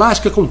 antes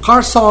Alaska com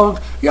Car Song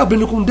e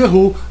abrindo com The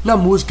Who na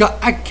música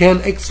I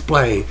Can't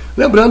Explain.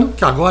 Lembrando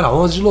que agora,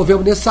 11 de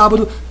novembro, nesse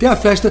sábado, tem a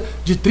festa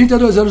de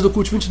 32 anos do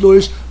Cult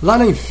 22 lá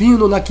na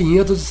Infino, na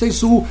 506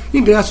 Sul.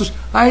 Ingressos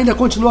ainda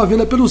continuam à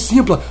venda pelo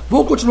Simpla,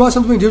 vão continuar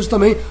sendo vendidos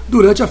também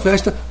durante a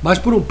festa, mas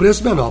por um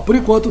preço menor. Por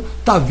enquanto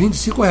está R$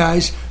 25,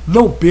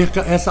 não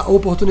perca essa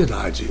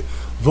oportunidade.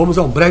 Vamos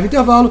a um breve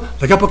intervalo,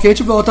 daqui a pouquinho a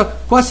gente volta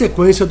com a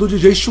sequência do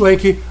DJ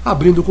Schwenk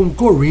abrindo com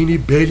Corinne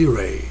Bailey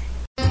Ray.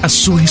 A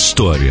sua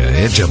história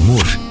é de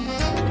amor,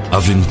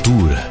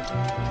 aventura,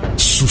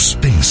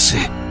 suspense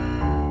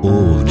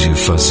ou de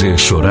fazer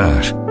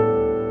chorar?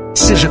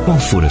 Seja qual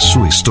for a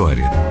sua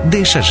história,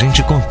 deixa a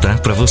gente contar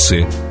pra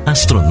você.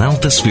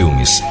 Astronautas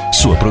Filmes,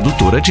 sua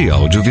produtora de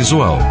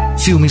audiovisual.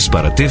 Filmes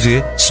para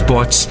TV,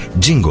 spots,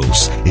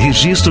 jingles,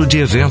 registro de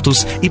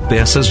eventos e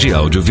peças de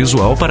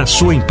audiovisual para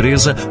sua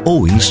empresa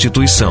ou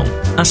instituição.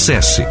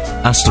 Acesse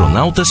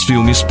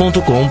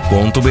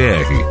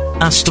astronautasfilmes.com.br.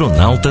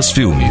 Astronautas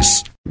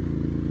Filmes.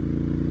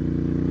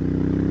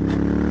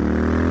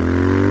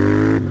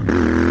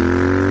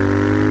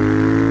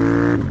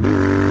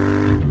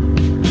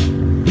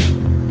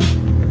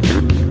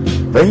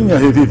 Venha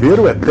reviver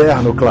o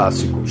eterno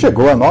clássico.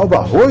 Chegou a nova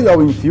Royal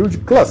Enfield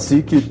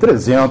Classic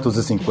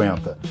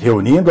 350,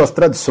 reunindo as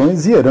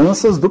tradições e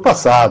heranças do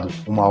passado,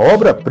 uma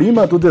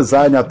obra-prima do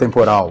design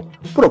atemporal,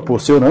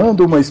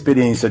 proporcionando uma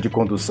experiência de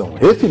condução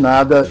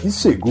refinada e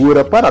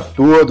segura para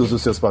todos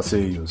os seus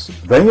passeios.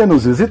 Venha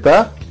nos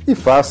visitar e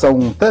faça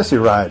um test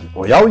ride.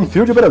 Royal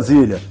Enfield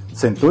Brasília,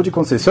 Centro de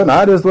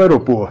Concessionárias do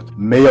Aeroporto,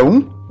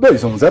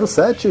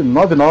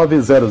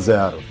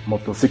 61-2107-9900.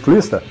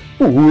 Motociclista,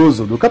 o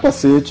uso do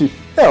capacete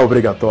é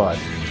obrigatório.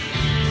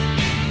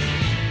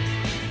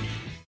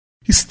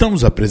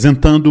 Estamos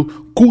apresentando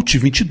Cult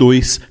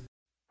 22.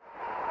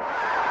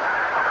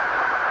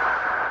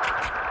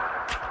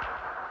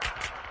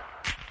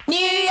 New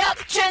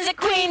York Transit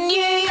Queen,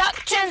 New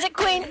York Transit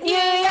Queen,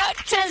 New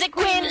York Transit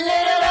Queen,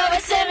 little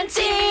over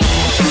 17.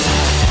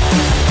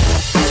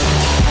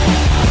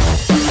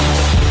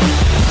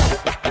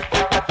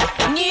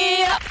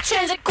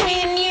 Transit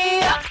Queen, New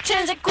York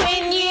Transit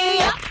Queen, New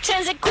York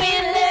Transit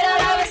Queen,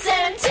 little over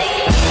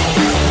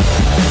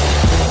 17.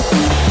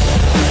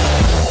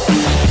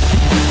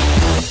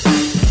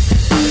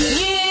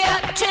 New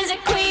York Transit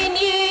Queen,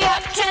 New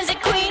York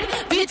Transit Queen,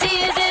 beauty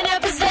is in her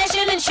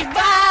possession and she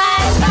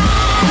rides by.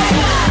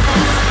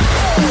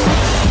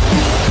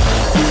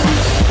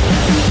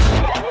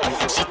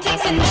 She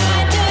takes a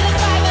night to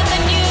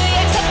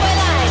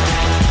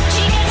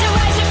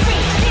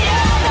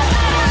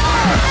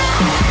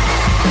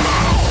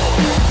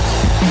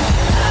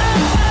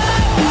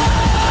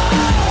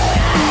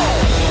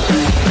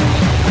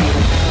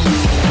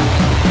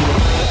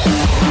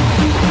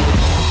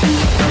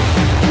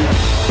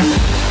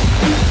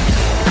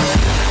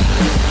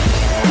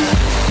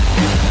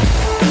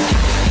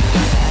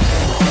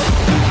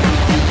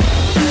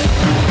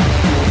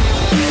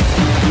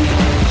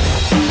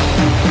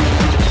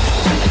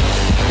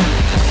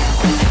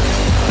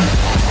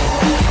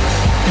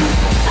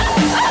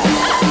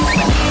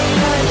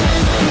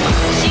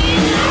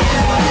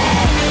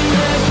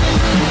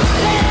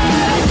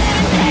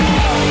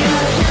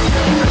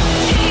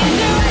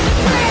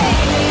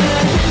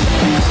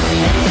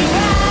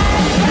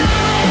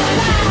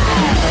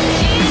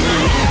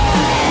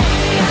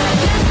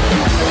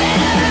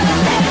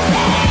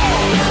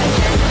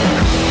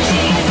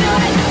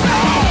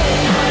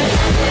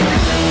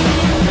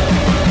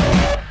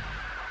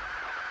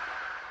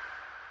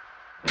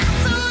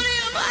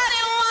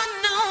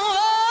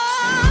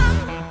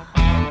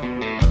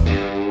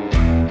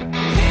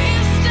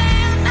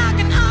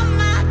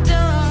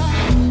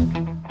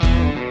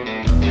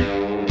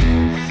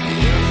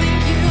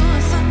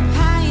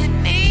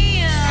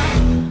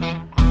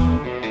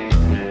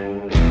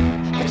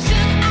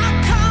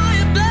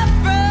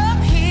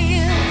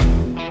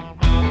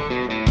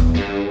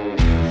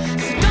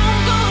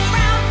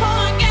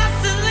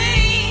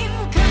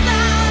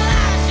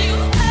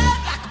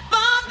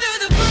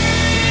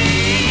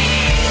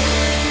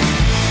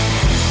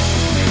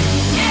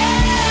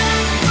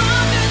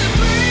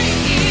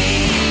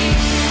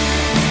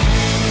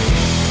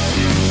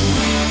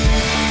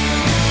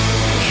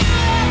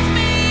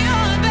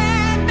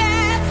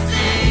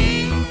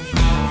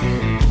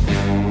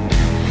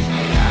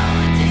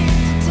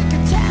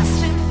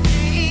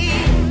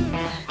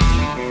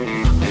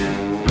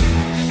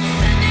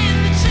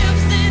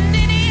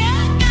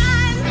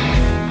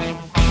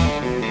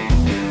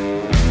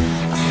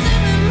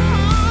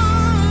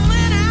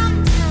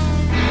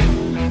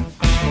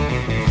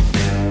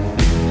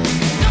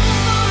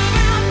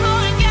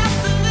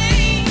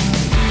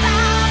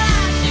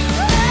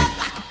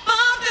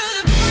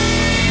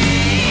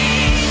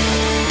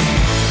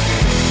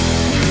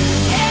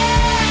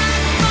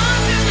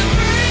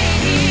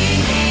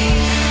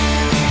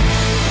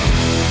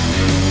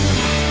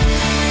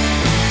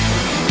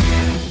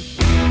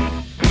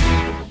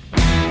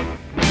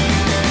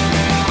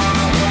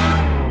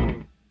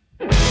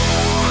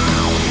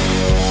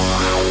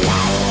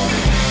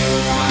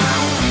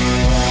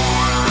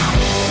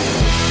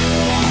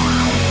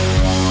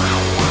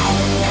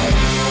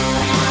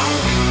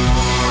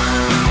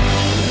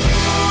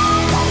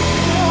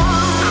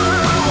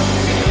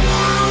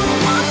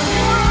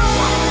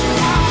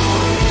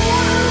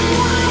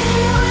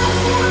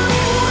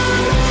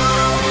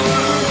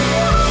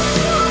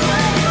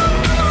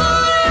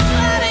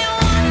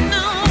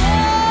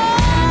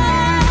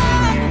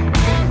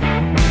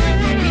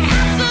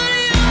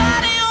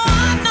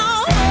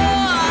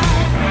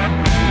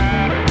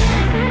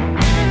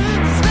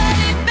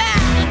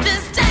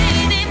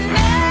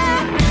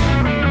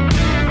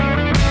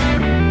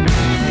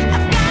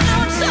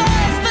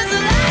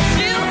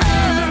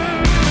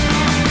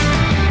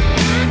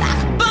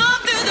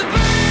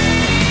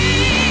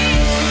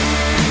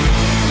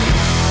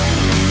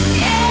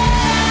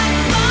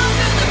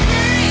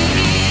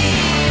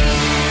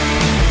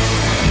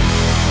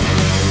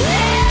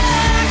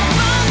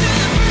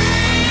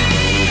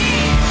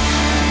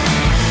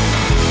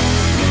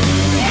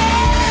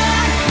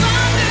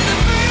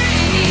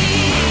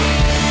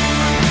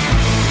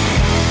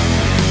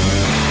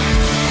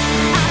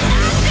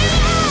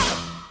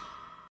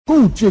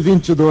Cult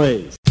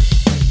 22.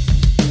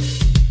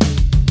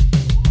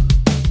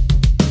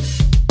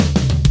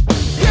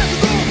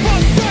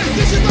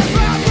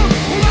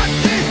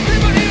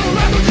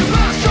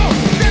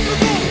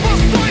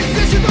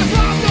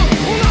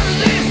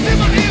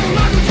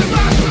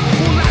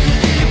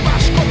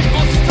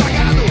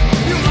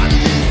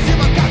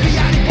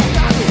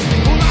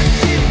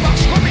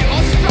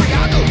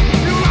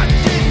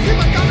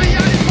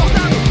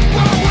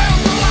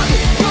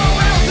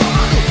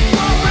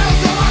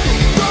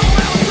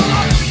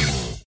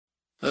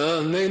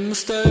 Made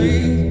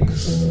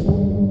mistakes,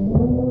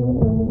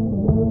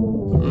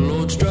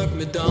 Lord struck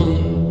me down,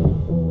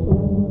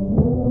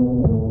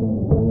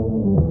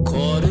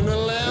 caught in a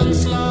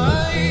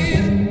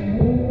landslide,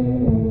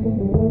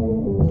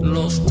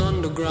 lost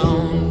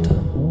underground.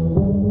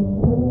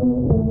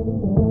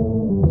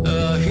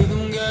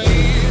 Hidden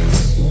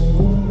gates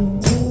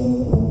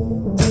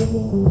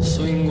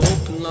swing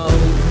open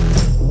loud,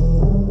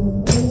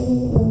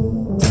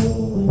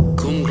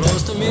 come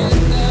close to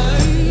midnight.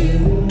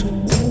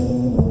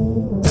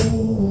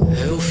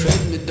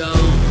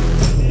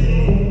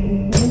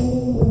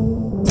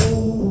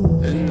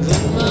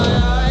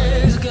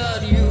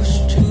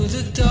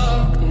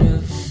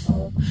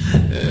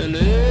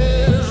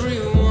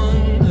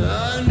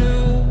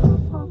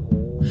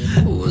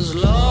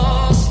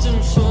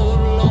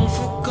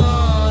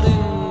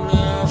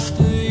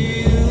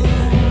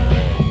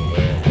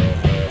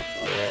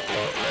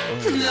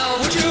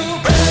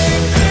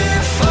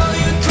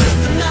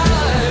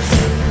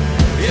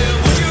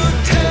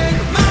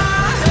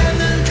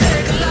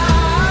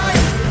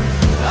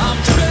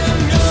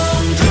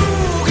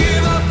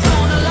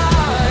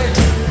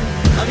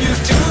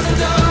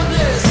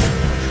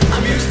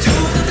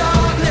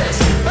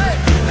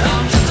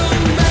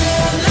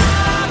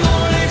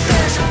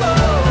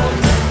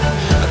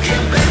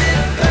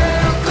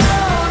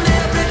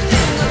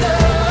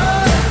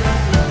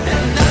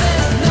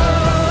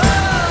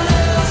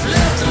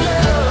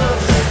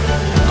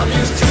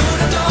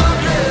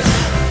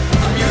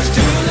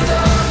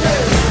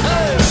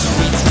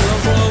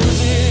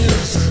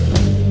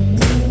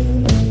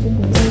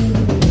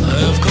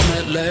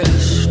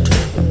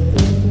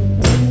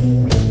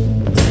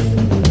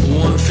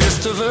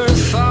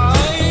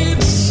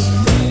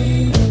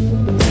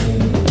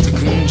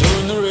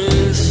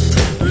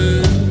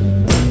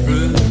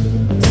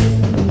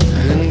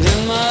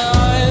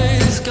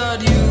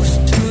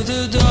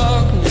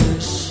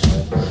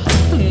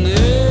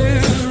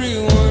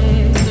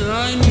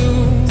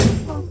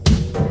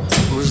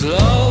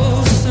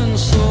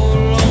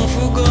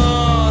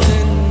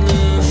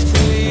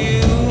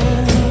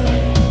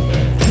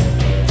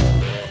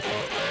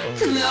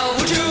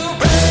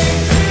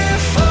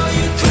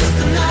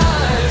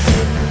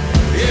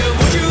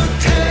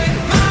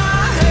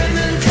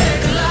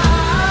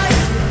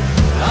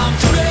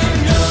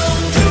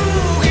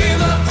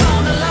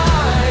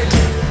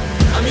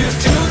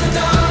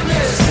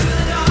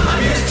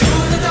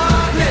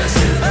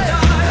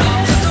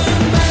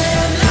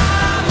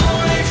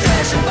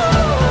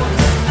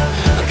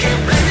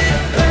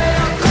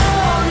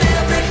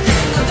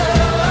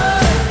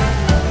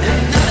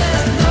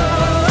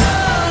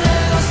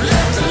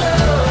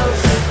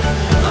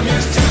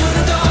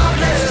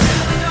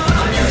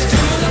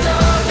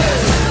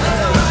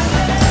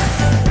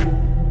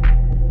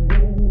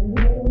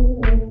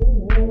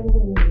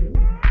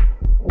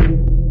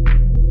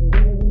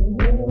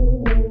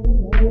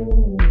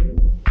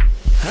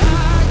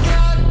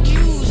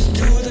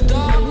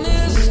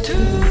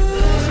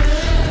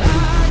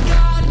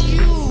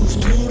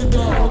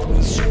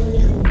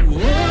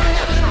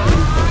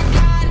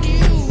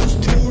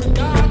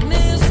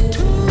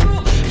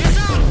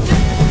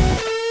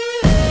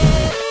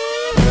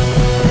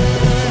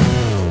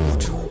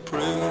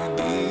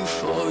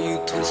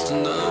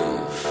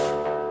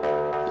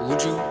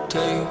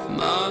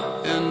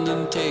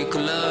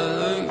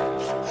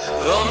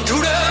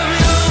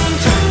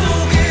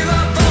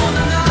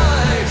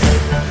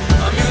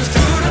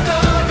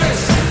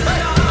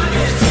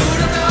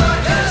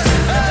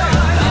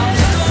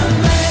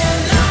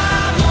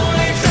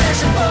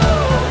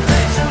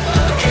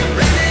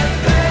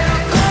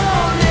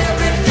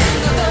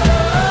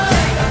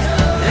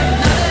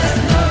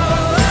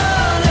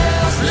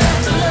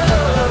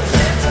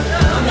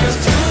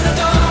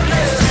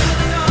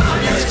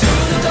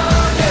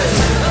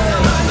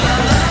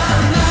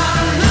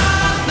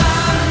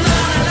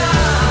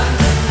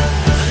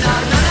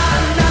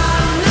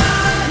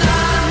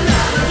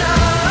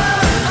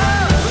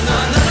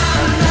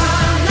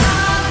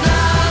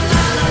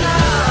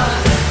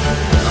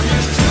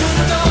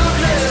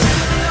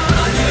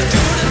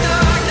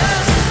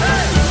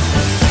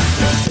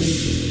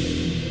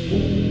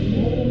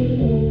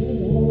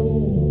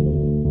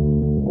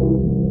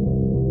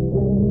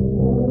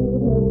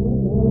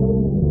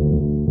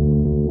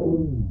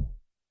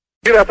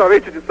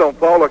 Diretamente de São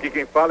Paulo, aqui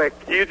quem fala é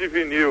Kid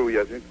Vinil e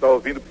a gente está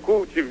ouvindo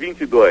Cult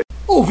 22.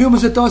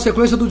 Ouvimos então a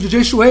sequência do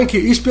DJ Schwenk,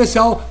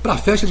 especial para a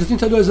festa de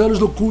 32 anos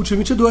do Cult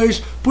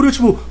 22. Por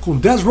último, com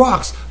Death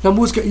Rocks, na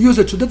música Use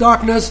It to the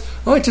Darkness.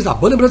 Antes, a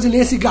banda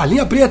brasileira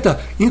Galinha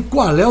Preta, em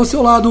Qual é o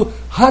Seu Lado,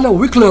 Hannah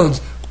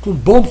Wickland, com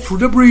Bomb Through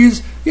the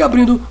Breeze. E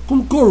abrindo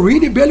com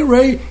Corinne Bailey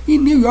Rae e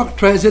New York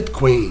Transit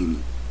Queen.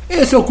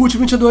 Esse é o Cult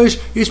 22,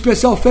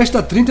 especial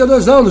Festa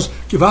 32 anos,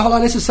 que vai rolar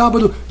nesse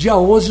sábado, dia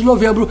 11 de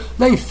novembro,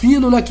 na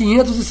Infino, na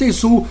 506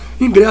 Sul.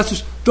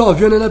 Ingressos estão à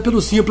venda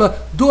pelo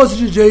Simpla, 12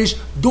 DJs,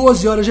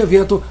 12 horas de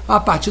evento, a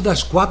partir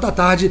das 4 da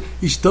tarde.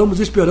 Estamos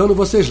esperando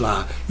vocês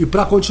lá. E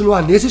para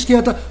continuar nesse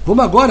esquenta,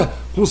 vamos agora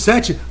com o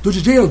set do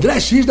DJ André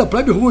X da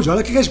Plebe Rude.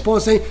 Olha que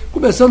responsa, hein?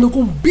 Começando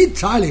com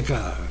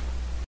Beatálica.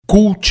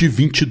 Cult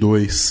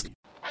 22.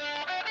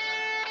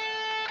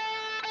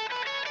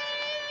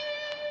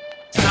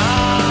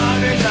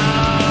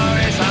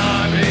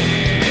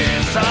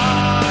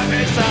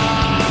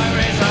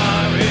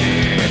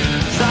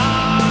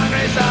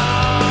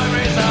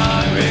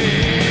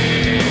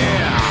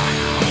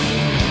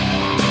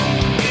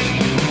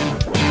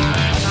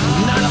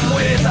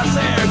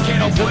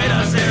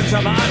 Pueda ser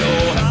llamado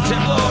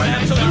temblor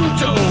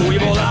absoluto y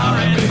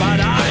volar en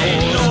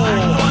paraíso.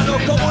 Cuando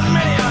como un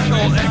maniaco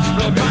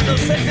explotando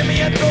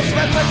sentimientos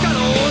más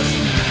cercanos,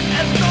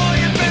 estoy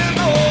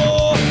enfermo.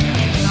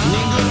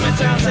 Ningún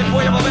metal se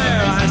puede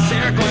volver a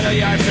ser cuando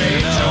ya se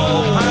hecho.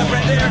 Para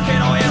aprender que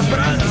no hay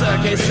esperanza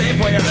que se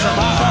pueda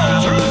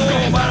salvar. Truco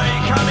para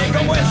hincarme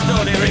como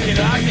esto de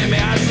original que me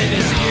hace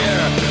decir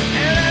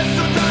eres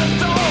tu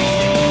tanto.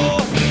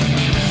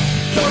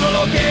 Todo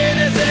lo que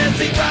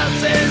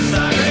necesitas es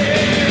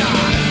sangre.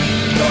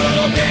 Todo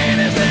lo que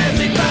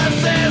necesitas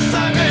es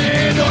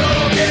sangre. Todo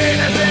lo que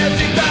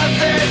necesitas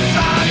es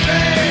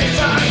sangre.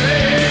 Sangre.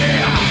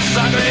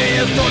 Sangre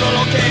es todo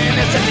lo que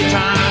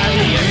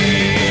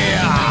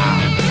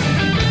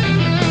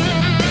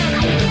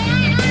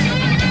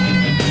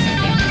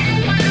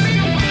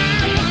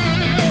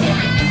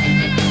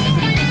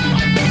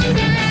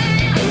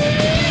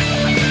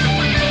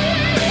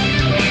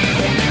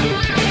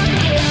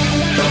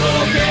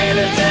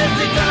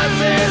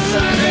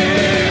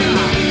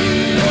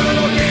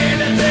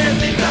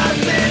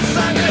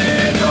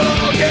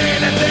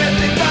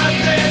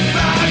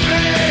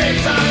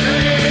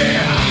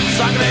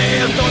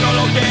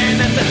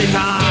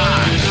necesitas.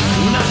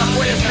 Nada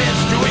puedes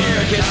destruir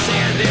que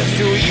sea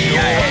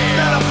destruido.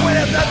 Nada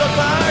puedes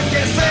derrotar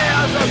que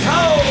sea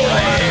azotado.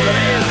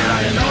 La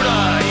llenura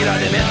y la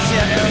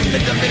demencia, el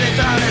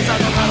militar es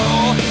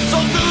azotado,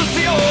 son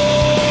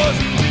sucios.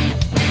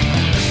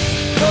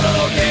 Todo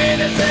lo que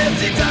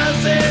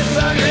necesitas es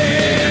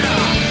sangre.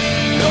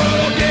 Todo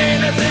lo que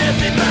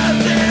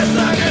necesitas es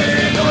sangre.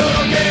 Todo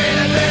lo que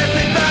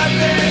necesitas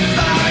es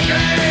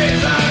sangre.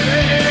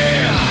 Sangre.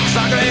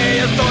 Sangre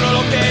es todo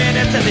lo que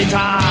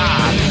necesitas.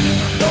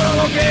 Todo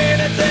lo que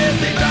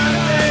necesitas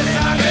es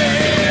sangre.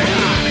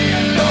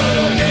 Todo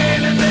lo que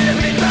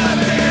necesitas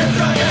es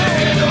sangre.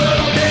 Todo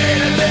lo que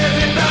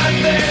necesitas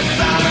es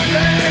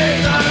sangre.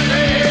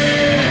 Sangre.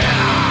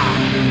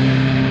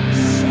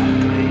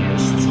 Sangre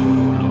es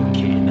todo lo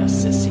que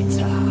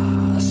necesitas.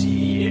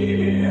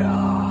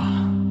 Yeah.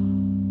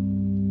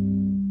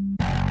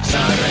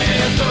 Sangre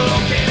es todo lo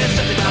que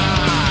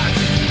necesitas.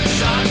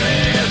 Sangre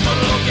es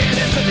todo lo que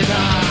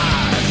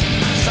necesitas.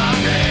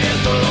 Sangre es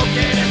todo lo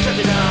que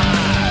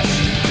necesitas.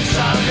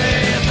 Sangre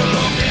es todo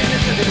lo que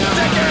necesitas.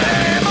 Te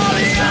queremos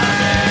morir.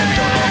 Sangre es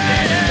todo lo que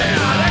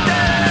necesitas. Te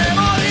queremos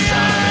morir.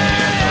 Sangre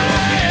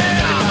es todo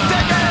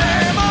lo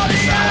que necesitas. Te queremos morir.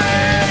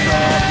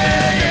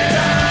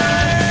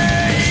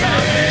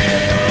 Sangre es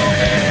todo lo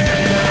que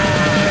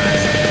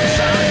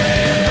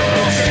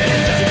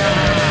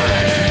necesitas.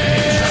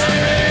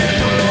 Sangre es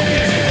todo lo que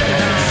necesitas.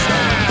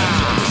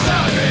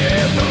 Sangre es todo lo que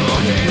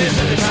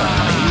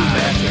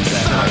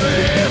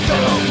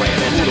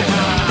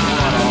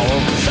necesitas.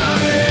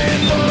 Sangre es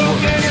todo lo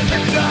que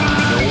necesitas. Sangre es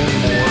todo lo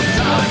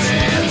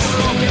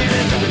que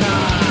necesitas.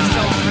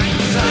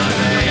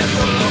 Sangre es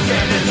todo lo que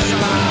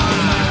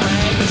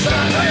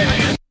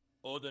necesitas.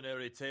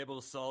 Ordinary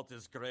table salt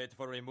is great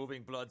for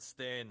removing blood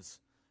stains.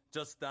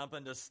 Just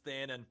dampen the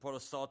stain and pour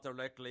salt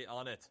directly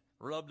on it.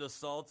 Rub the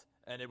salt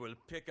and it will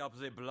pick up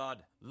the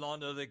blood.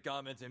 Launder the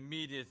garment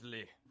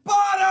immediately.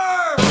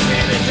 Butter!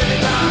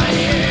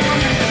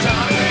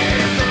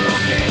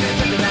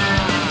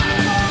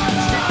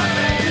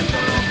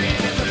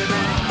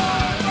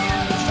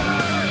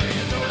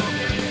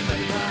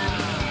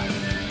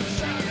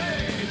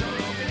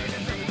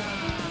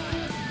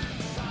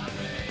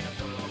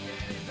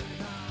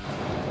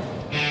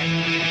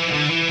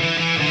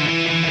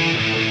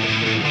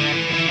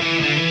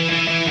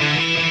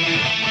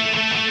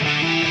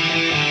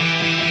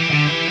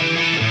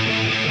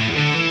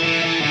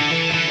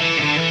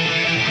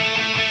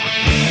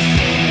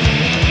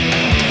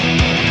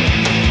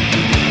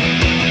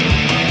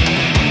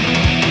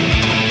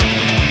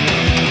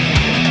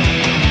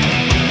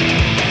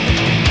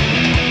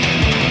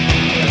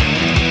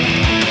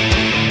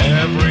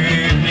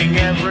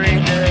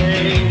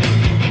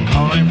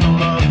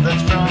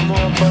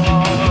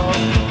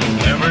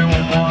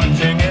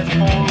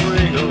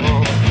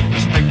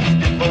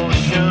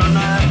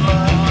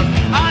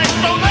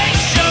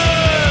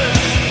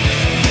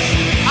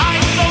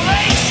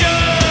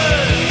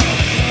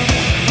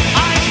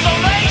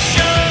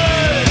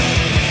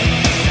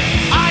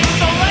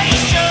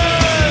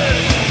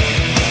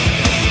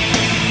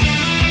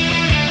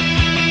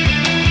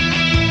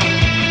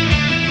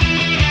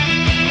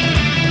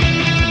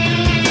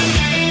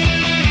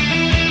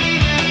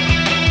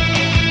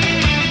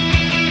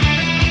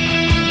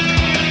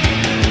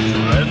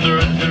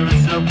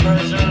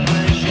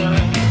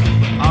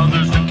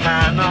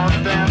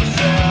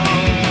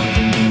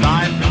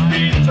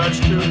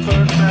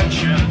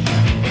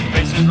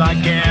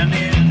 like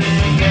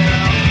anything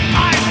else.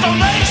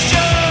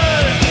 Isolation,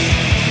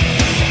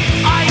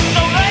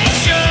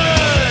 isolation,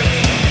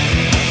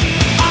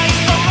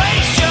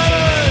 isolation,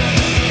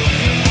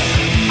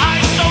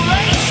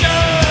 isolation.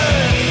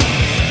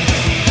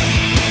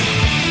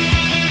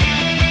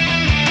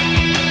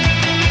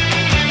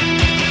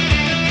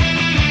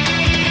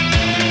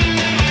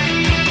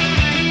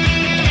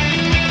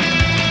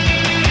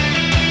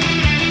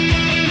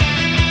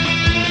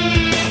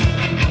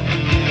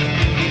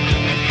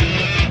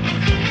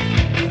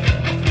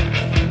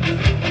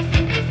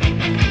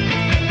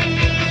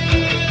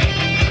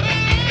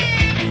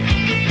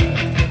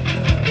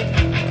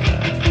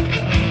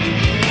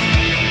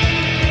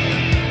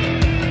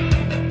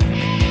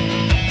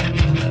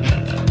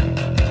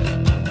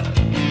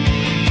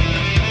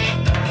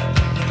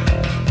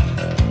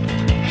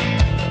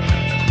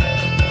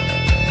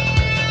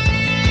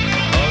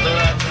 Although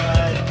I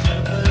tried to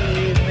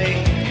believe me,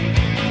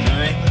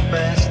 doing the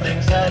best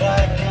things that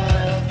I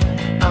can,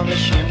 I'm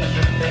ashamed of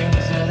the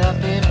things that I've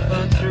been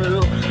put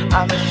through.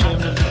 I'm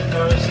ashamed of the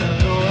person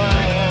who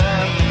I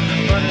am.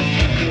 But if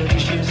you could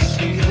just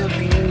see the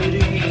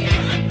beauty,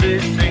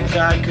 these things I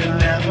could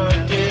never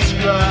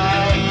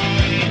describe.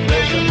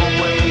 Pleasurable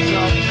ways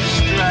of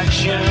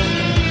distraction.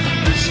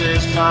 This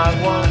is my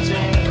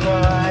wanting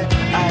cry.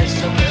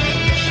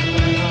 Isolation,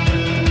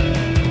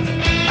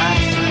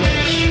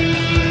 isolation,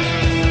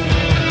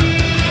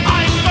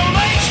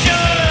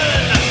 isolation,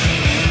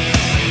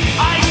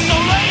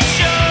 isolation,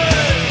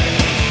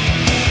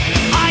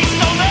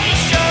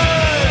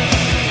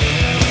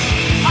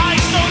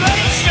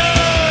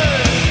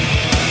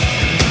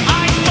 isolation,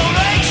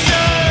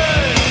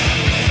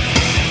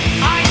 isolation,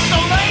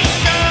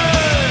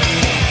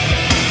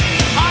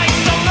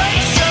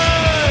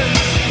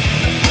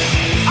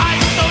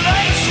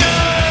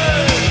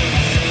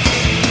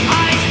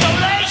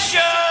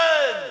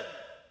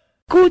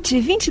 Cult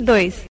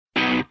 22.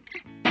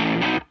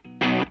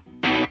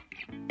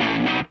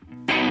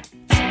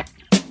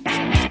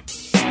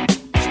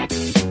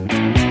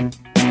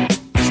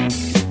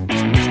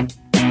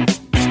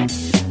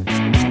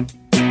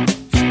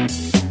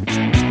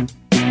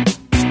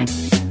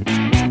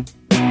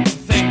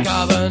 Think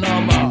of a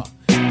number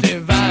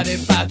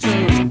divided by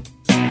 2.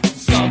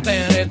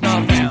 Something is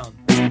not found.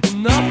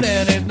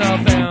 Nothing is not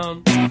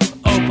found.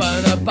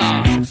 Open a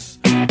box.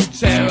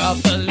 Tear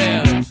off the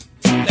lid.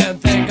 Then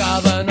think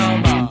of a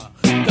number.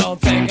 Don't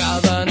think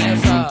of an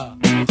answer.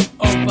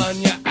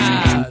 Open your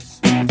eyes.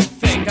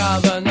 Think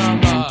of a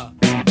number.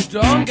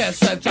 Don't get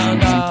swept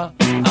under.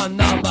 A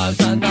number's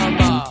a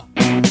number.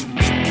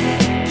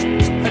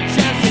 A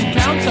chance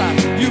encounter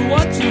you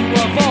want to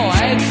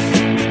avoid.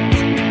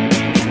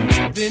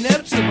 The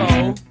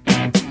inevitable.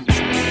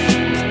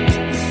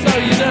 So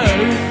you know.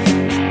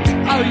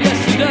 Oh yes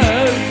you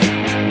know.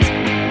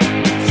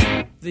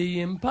 The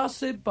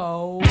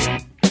impossible.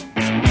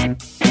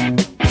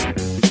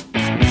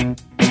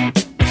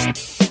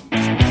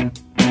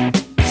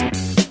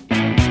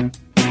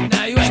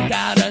 Now you ain't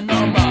got a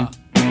number.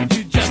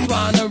 You just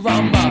wanna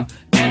rumba.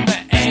 And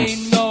there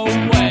ain't no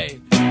way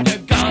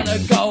you're gonna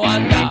go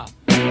under.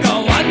 Go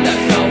under,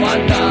 go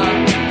under.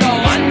 Go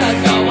under,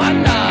 go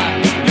under.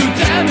 You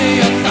tell me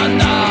you're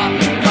thunder.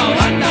 Go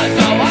under,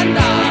 go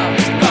under.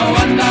 Go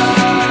under.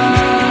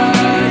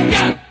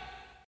 Yeah.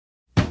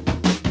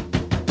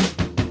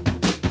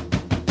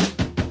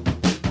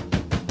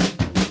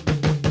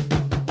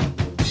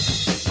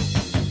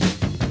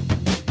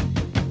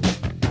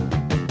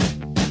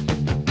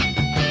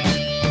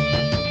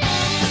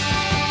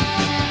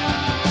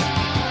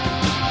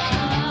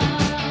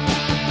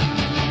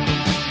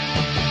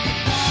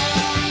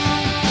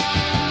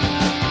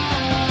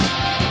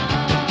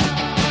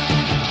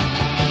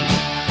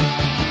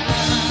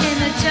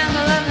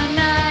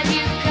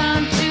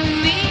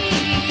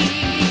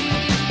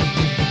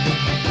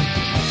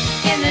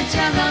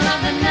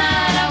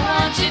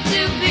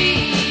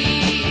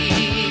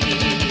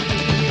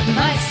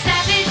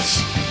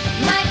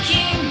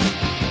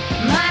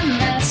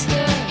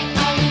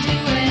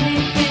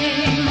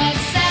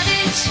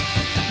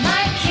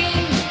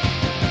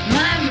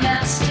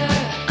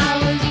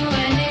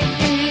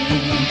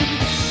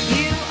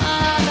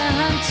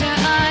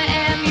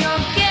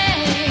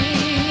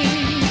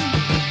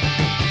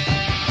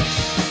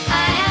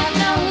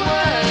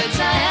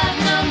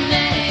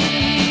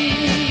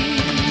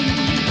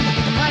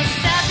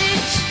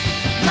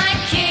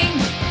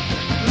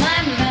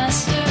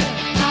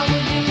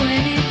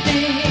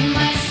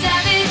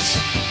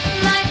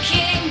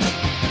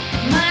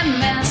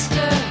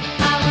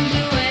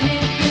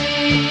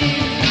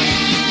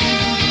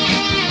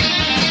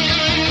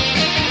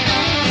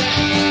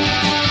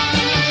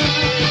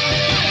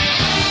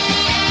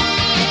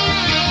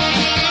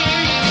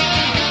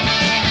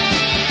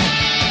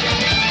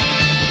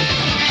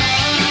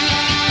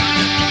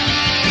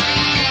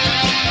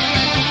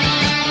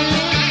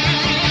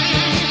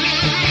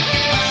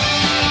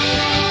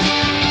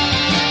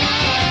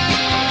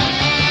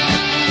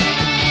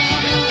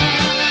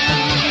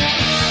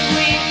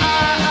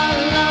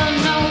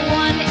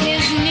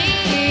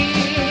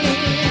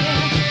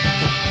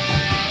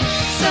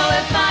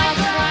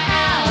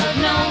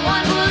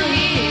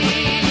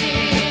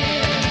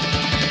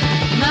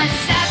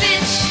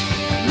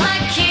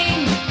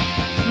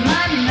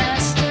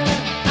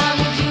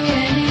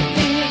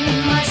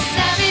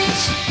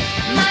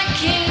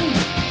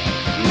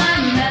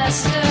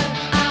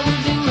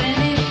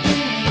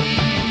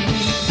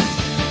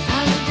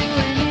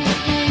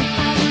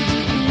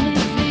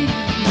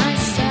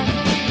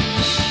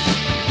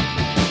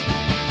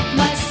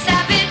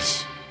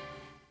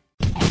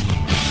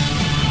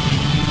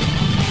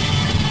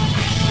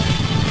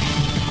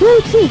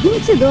 Cult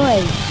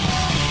 22.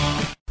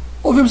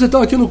 Ouvimos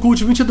então aqui no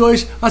Cult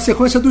 22 a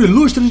sequência do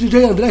ilustre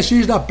DJ André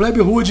X da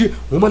Plebe Hood,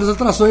 uma das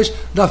atrações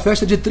da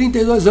festa de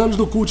 32 anos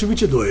do Cult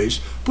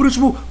 22. Por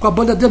último, com a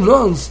banda The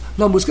Nuns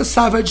na música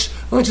Savage,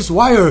 antes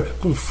Wire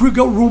com Free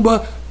Girl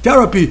Rumba,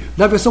 Therapy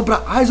na versão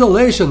para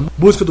Isolation,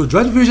 música do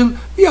Joy Division,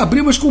 e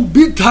abrimos com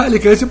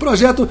Metallica, esse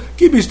projeto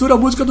que mistura a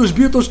música dos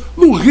Beatles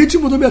no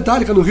ritmo do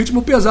Metallica, no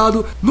ritmo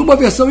pesado, numa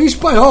versão em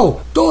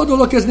espanhol. Todo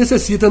lo que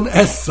necessitam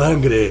é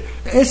sangre.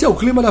 Esse é o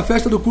clima da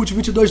festa do Cult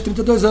 22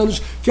 32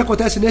 anos, que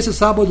acontece nesse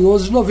sábado,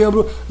 11 de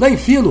novembro, na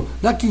Infino,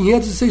 na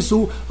 506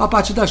 Sul, a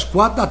partir das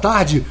 4 da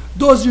tarde.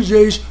 12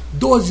 DJs,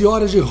 12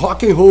 horas de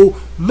rock and roll.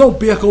 Não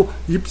percam,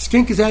 e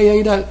quem quiser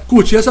ainda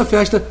curtir essa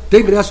festa, tem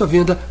ingresso à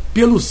venda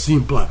pelo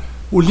Simpla.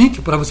 O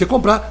link para você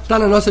comprar está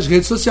nas nossas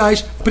redes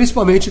sociais,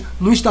 principalmente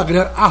no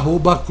Instagram,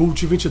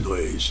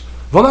 @Cult22.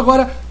 Vamos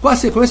agora com a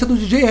sequência do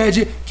DJ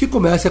Ed, que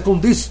começa com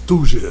The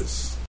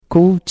Stooges.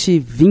 Cult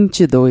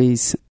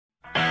 22.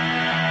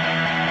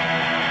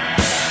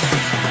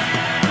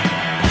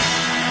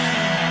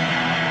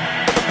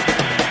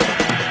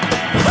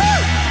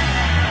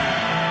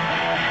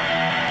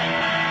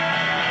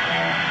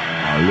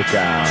 Look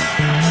out.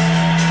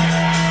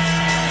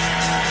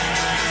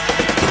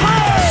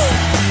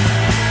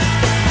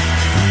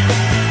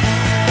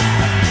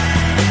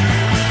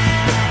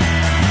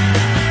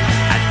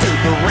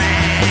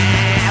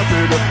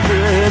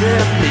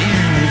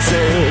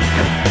 Music.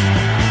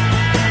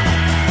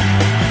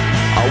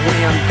 I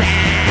went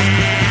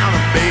down,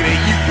 baby,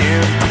 you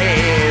can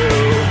tell.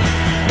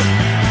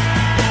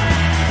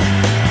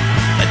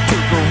 I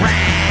took a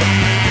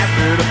ride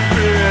with the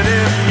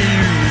pretty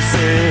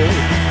music.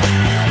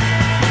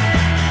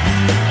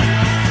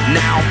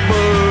 Now I'm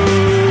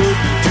moving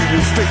to the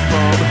straight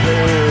from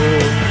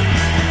hell.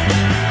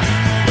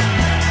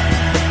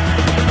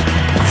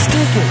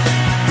 Stick it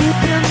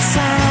deep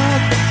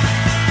inside.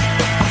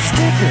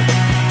 Stick it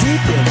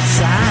deep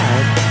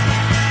inside,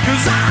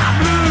 'cause I'm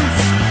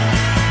loose,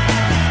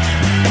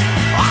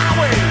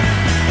 always.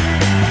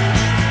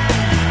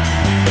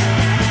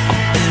 I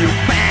feel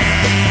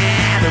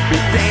bad to be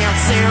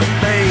dancing,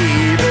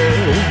 baby.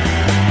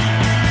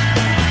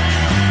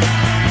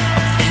 I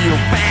feel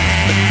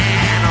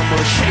bad, I'm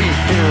gonna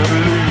shake and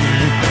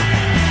leave.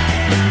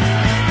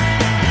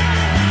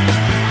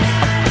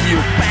 I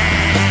feel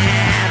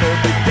bad to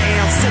be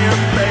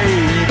dancing,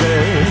 baby.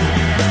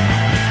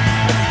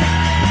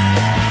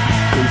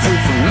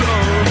 It's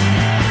love,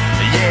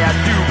 yeah, I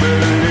do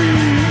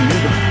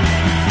believe.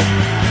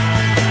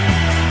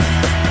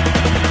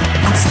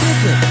 I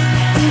stick it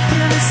deep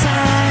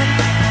inside.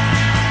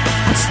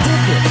 I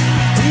stick it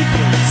deep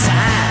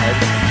inside,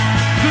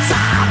 'cause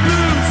I'm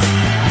loose.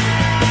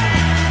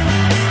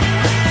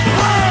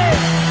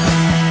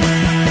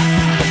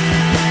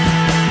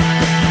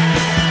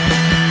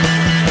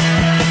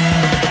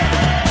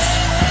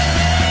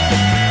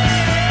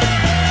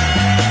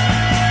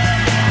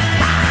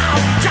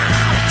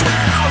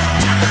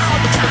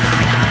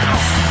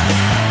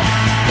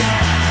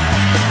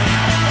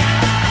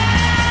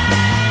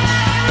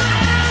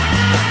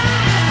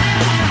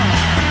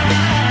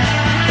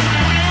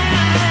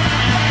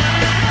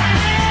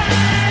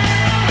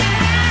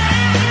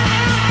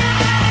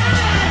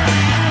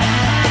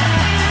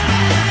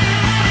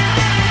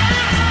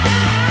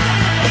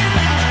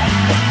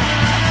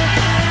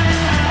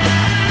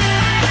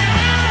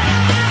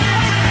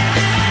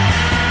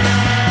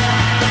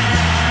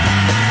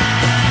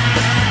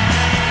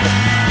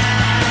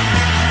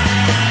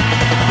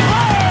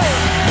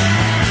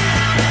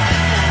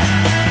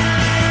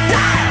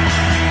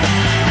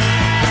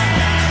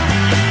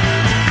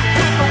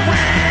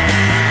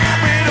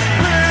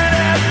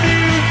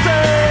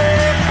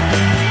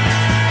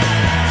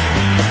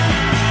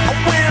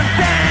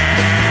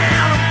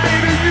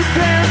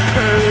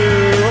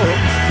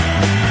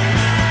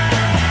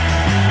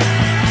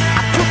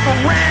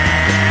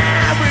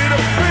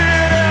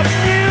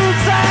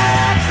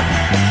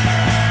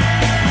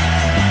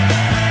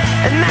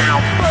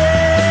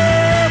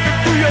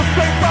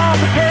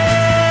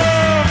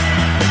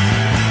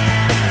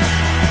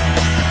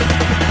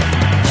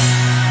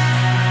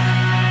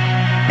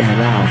 And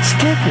I'll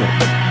stick it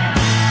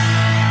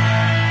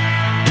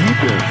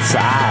deep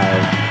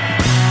inside,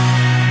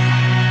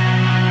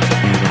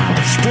 and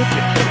I'll stick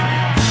it.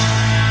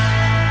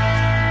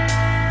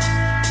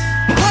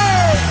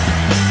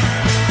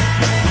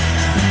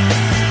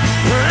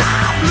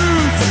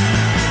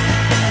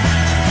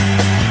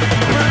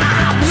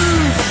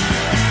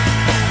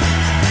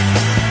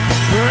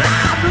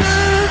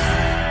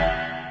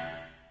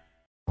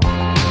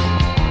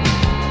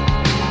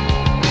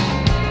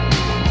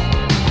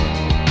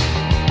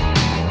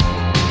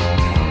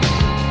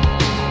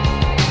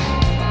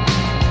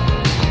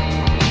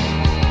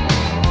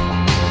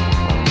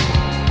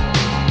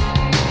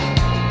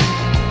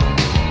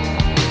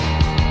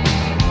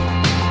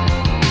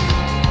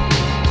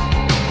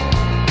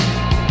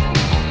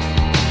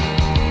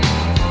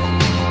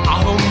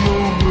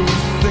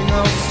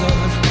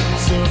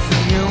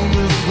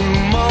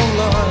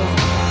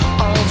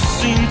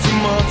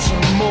 much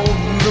I'm all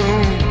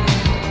alone.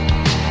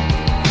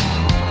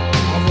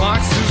 I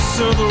like to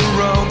sit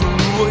around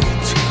and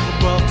wait,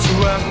 but to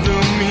have the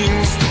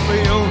means to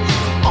fail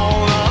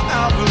all I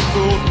ever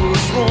thought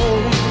was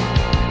wrong.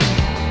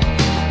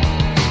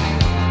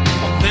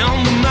 Down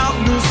the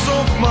madness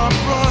of my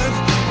pride,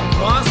 the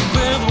price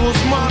paid was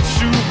much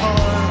too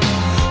high.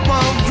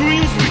 My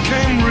dreams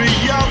became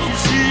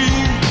reality.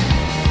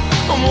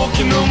 I'm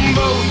walking on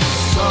both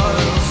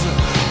sides.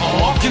 I'm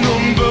walking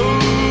on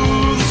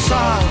both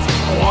sides.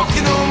 I'm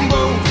walking on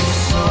both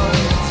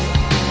sides.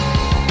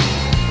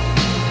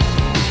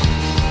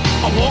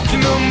 I'm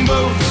walking on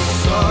both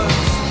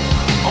sides.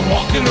 I'm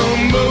walking on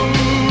both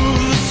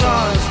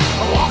sides.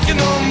 I'm walking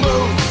on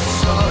both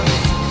sides.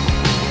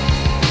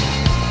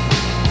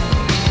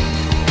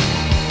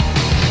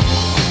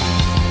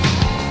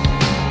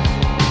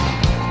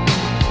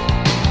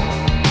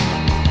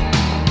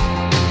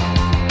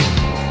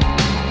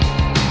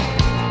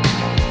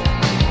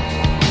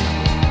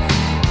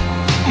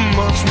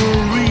 Much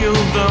more real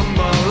than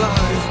my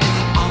life.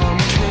 I'm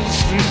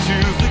caged into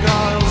the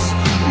guiles,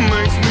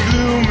 makes me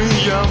gloomy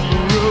and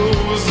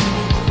morose.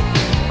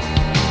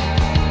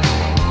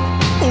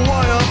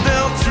 Why I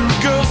dare to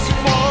go so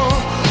far?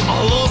 I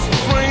lost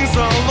friends, I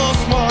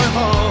lost my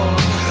heart.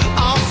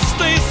 I'll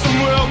stay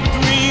somewhere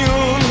between.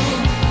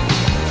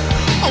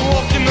 I'm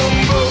walking on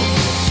both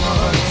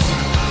sides.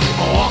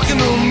 I'm walking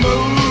on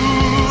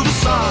both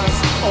sides.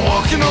 I'm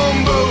walking on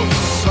both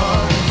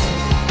sides.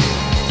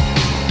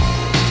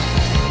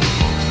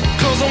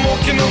 I'm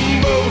walking on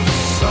both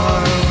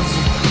sides.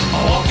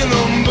 I'm walking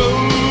on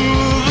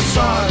both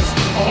sides.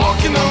 I'm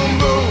walking on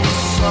both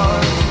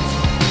sides.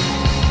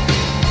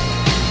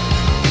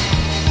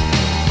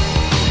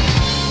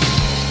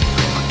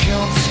 I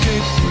can't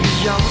escape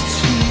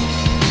reality.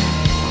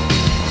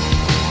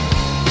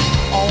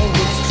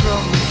 Always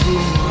traveling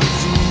through my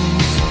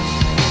dreams.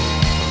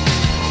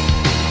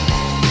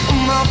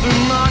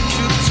 Nothing I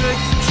could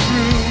take for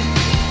true.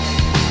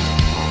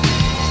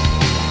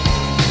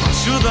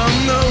 Should I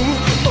know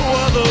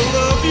what I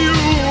love you,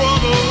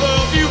 what I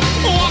love you,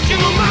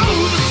 walking on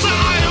both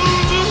sides.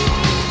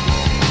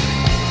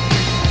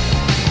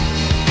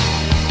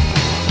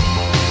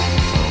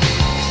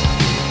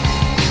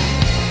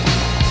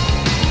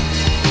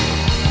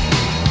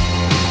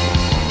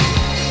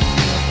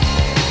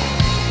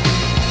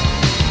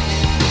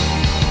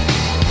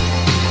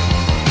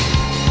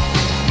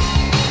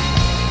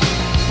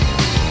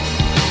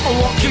 I'm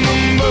walking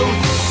on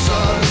both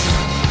sides.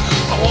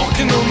 I'm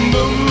walking on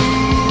both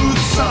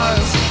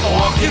sides. I'm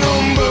walking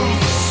on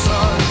both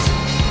sides.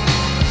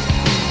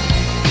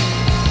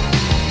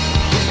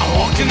 I'm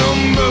walking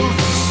on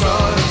both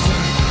sides.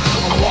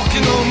 I'm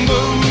walking on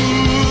both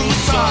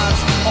sides.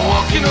 I'm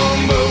walking on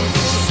both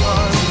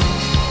sides.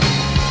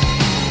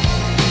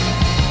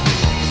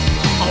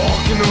 I'm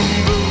walking on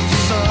both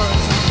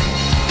sides.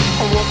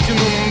 I'm walking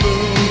on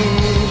both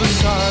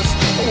sides.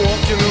 I'm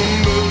walking on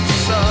both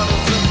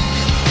sides.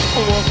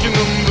 I'm walking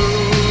on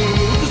both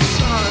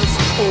sides.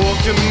 I'm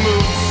walking on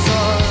both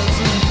sides.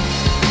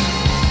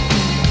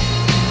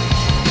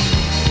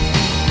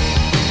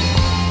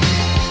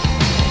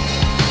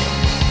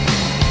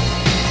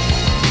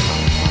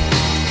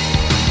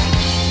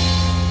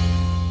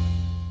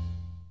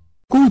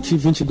 Cult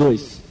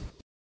 22.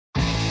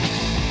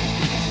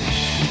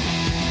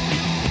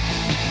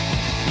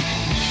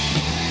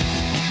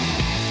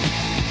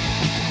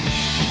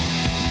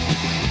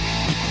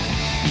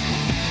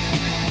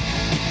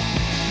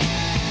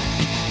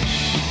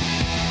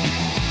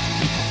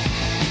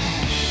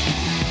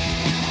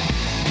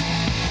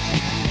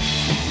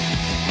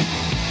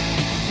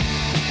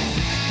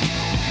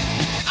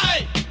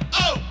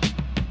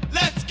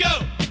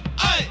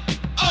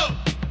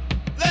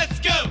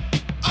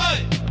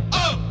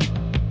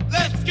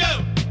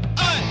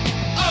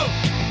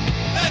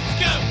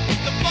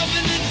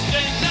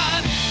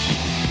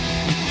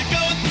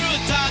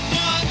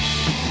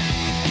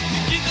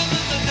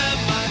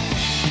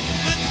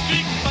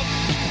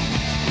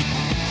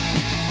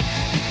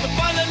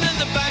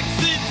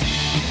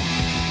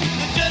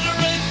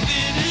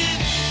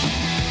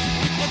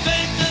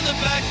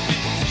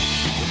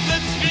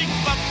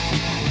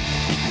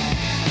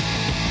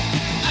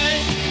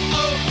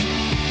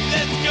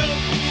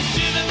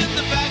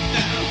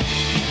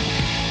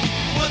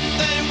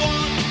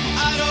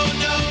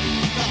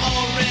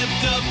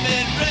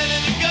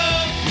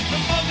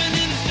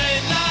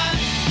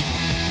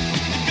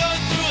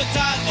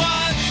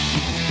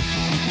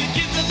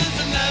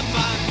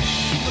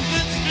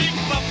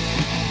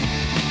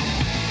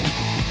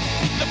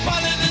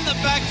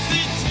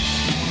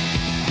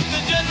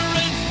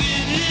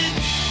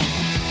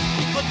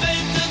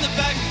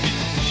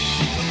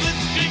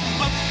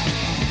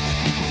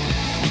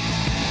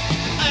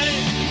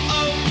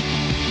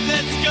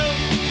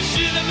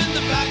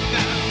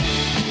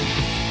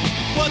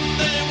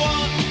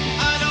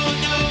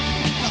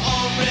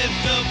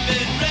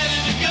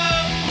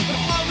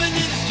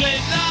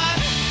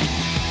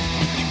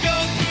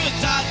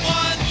 Tight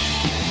one,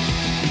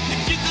 the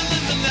kids are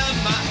listening to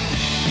my,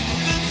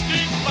 let's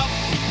drink up.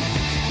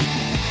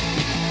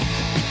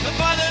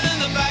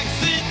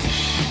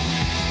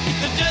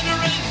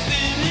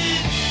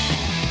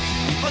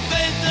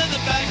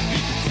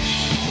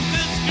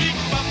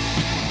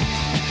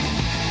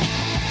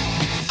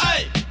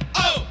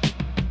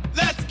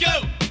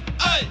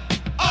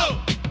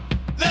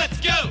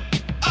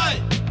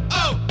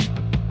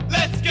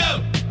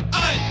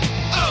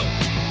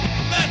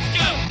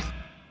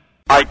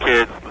 Hi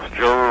kids, it's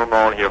Joe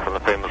Ramone here from the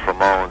famous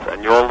Ramones,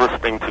 and you're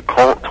listening to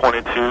Colt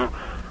 22.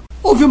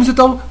 Ouvimos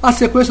então a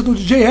sequência do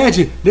DJ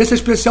Ed nesse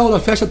especial da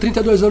festa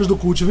 32 anos do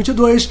Cult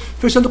 22,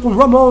 fechando com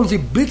Ramones e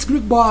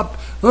Blitzkrieg Bop,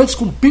 antes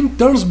com Pink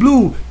Turns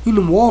Blue e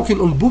Walking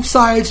on Both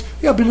Sides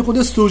e abrindo com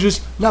The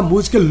Stooges na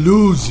música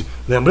Lose.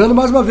 Lembrando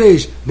mais uma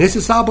vez,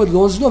 nesse sábado,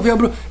 11 de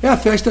novembro, é a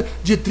festa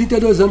de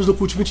 32 anos do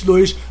Cult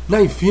 22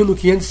 na Infino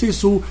 506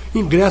 Sul,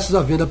 ingressos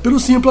à venda pelo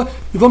Simpla.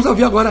 E vamos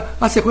ouvir agora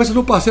a sequência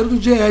do parceiro do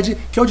DJ Ed,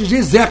 que é o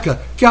DJ Zeca,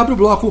 que abre o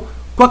bloco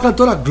com a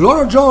cantora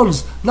Gloria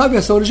Jones na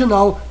versão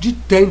original de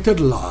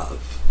Tainted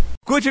Love.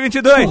 Cult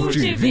 22. Cult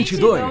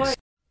 22.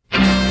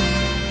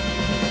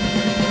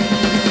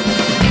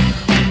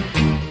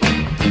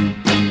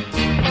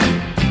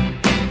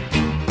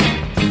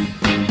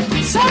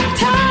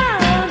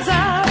 Sometimes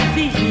I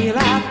feel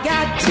I've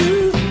got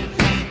to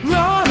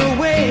run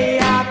away.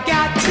 I've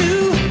got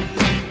to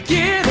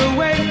get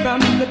away from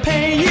the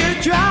pain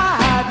you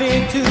drive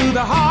into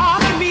the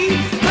heart of me.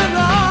 The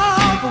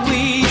love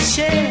we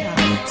share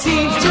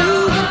seems to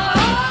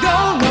go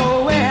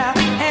nowhere,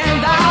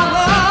 and our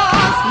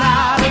love's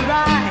not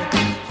right.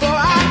 For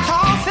I talk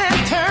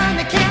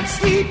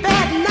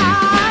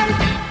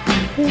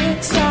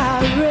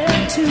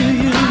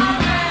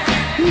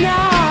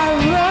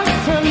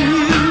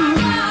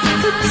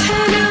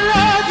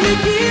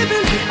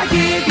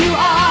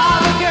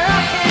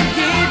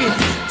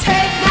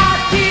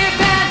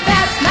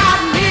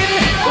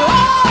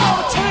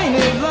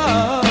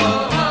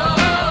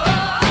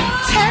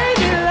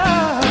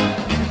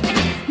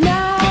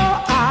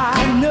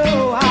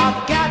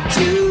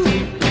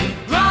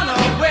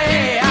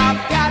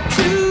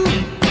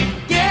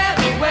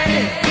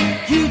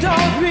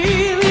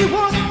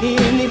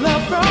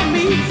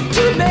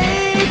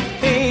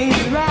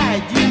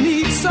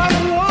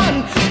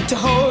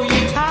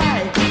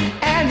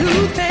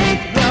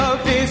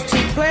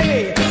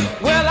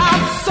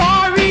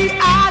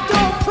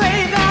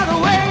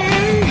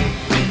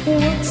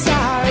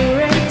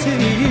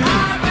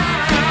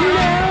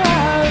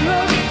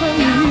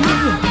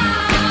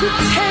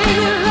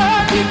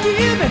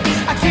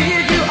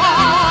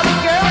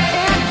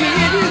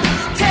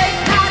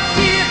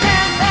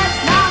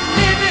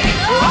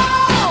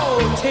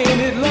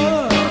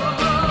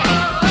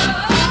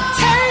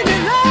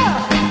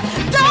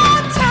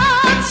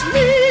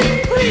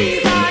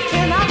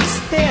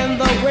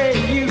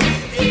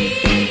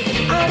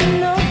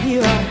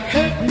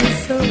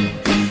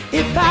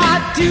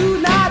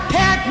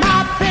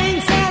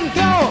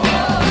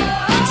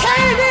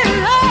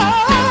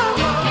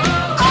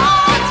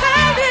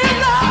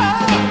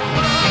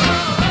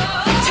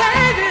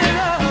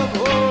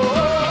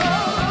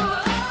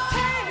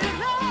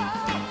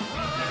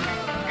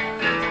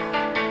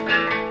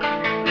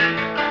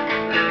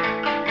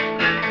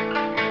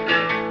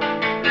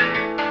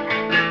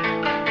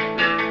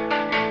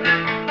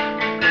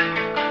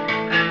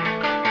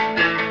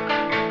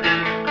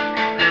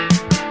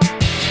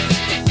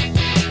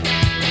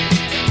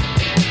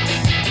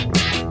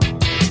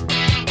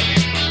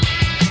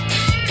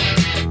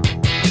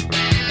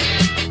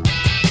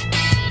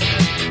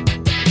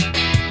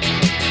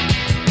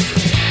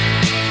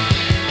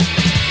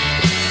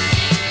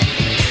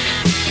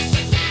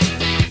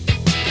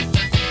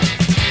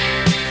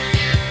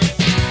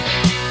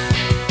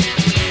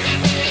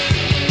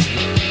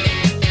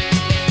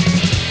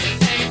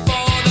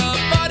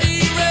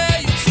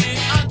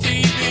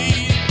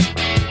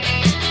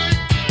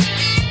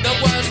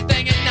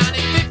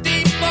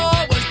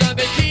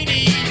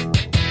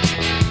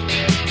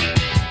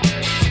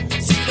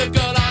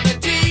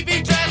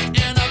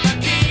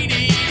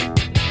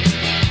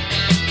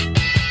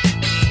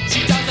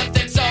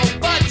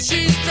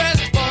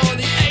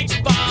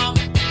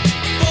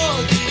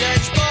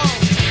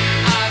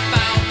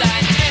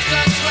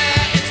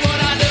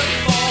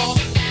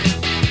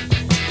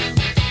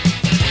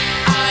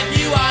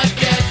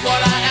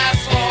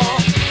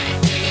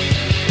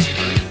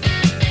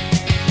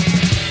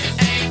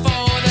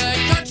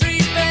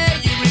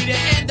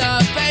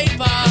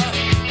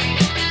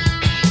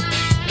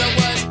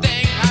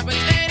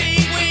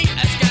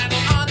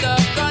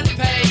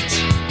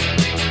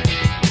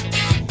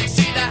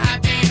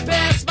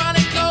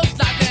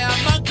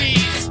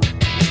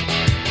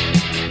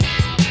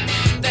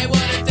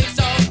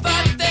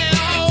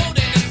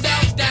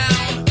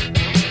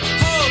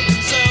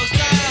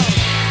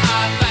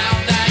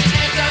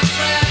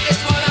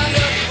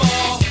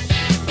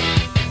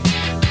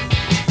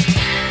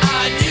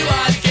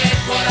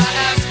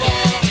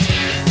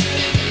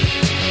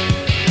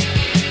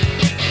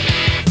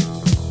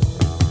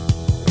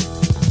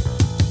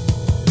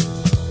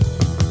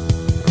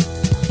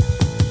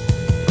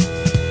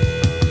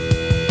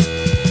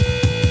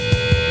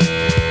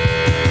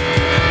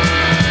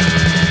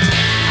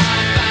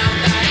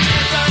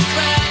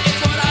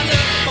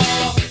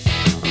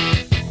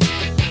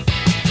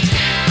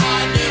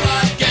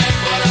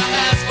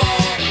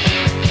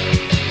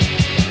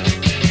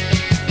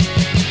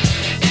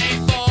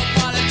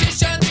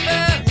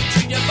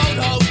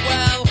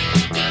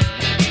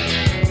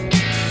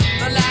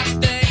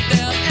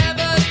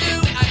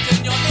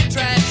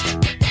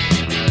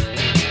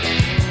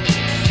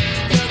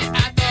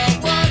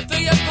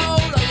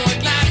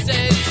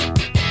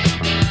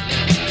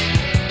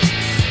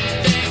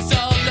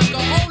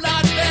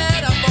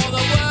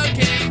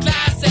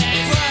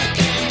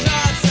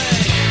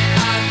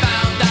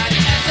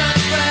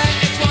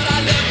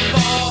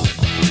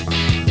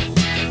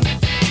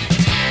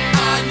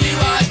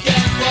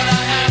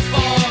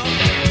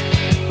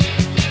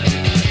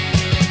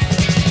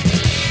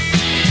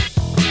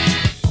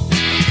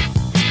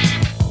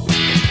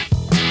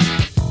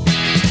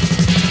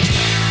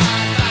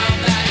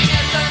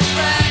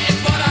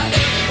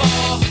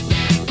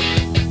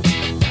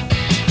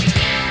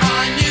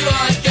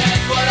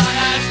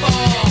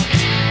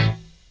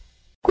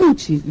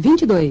Cult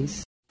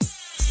 22.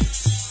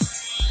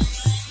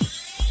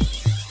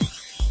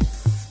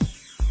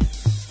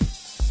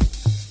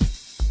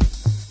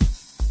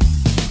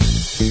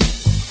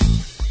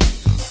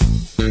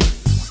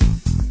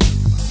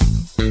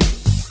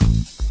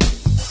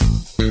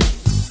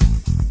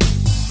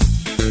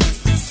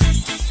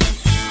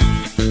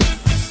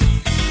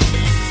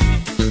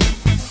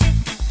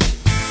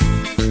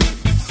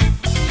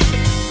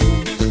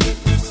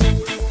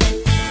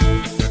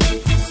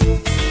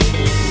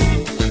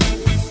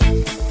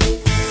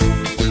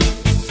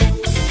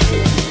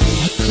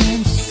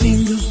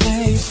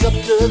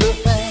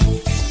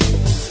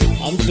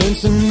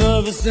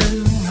 nervous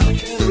and I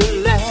can't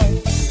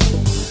relax.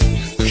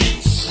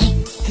 Can't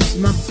sleep 'cause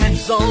my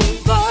bed's on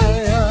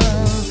fire.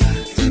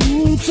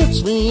 Don't touch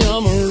me,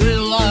 I'm a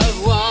real live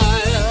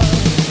wire.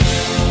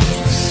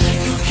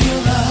 Psycho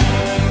killer,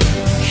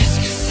 qu'est-ce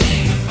que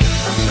c'est?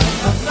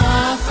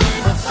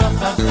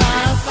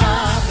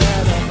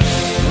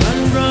 Run,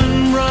 run,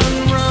 run,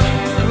 run,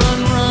 run,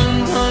 run,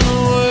 run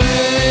away.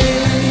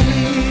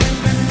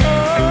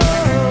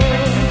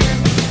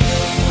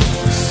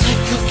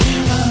 Psycho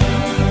killer,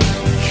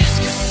 qu'est-ce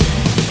que c'est?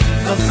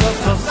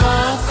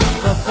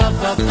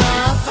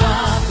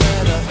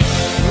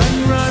 Run,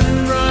 run,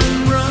 run,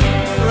 run,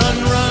 run,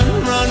 run,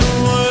 run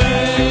away.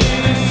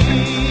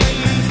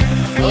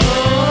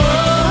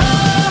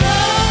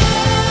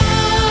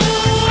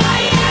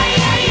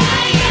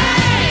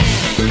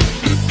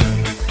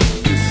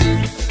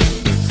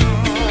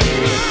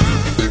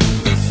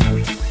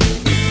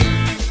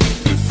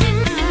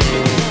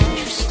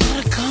 You start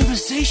a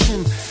conversation,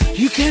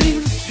 you can't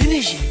even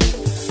finish it.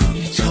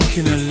 You're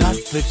talking a lot,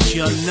 but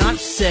you're not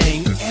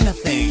saying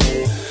anything.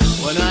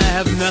 When I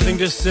have nothing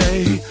to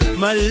say,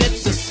 my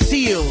lips are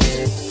sealed.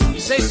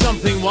 Say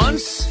something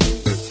once,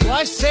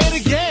 why say it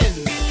again?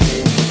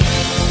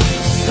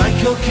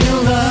 Psycho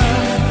killer,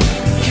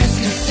 qu'est-ce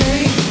que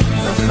c'est?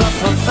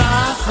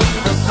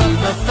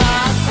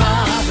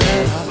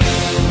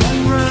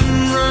 Run,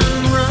 run,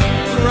 run,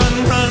 run,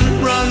 run,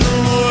 run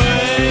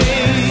away.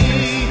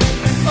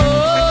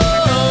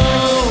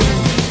 Oh,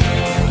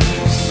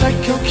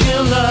 psycho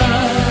killer,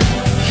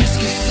 qu'est-ce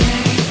que c'est?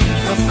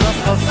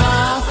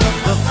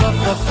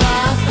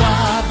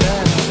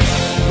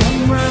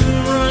 Run, run,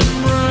 run,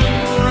 run,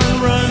 run,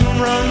 run,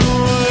 run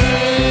away.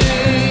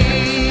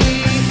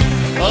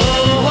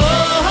 Oh,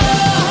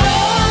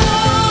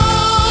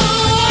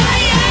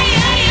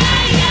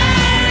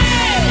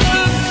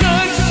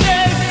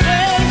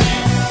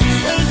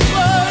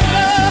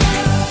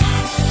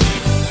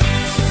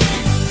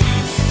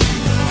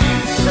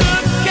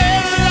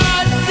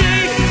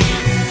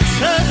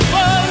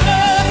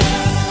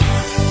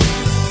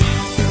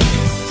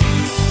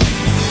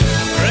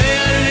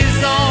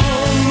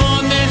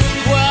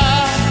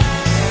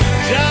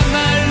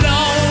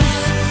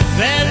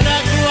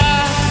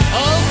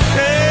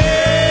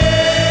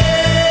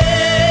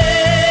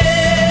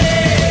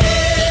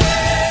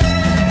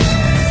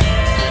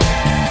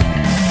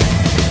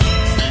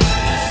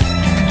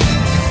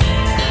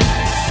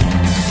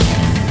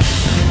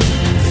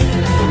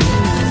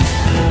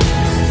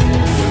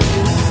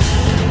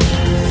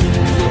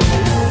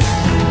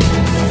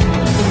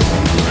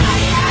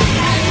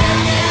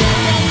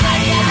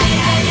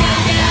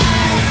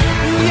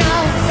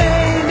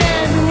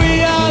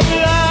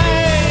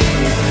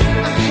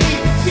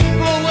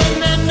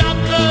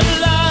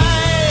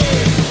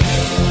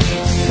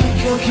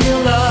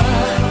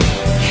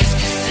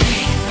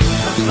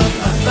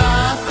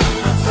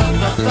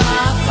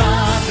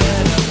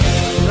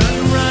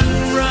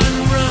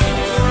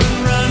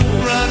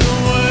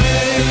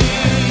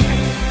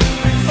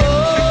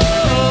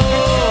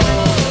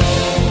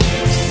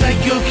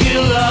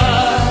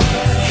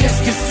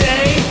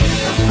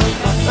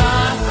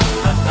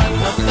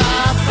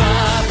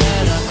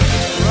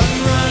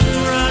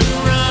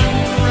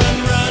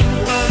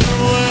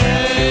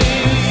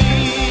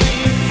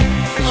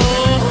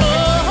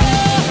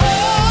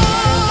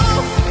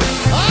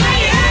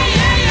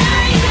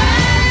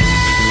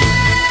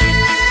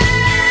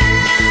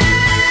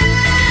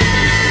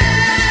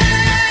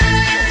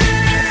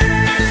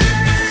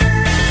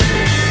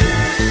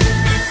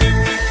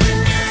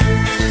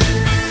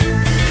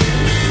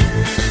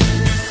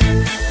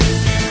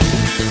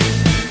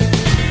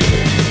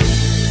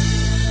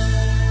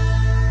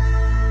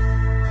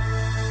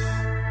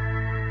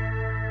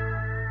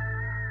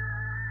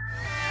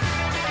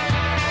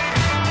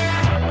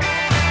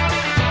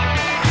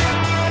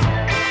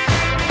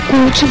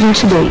 Cult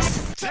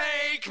 22.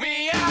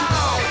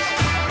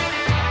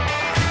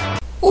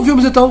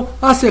 Ouvimos então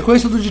a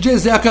sequência do DJ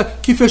Zeca,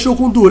 que fechou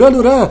com Duran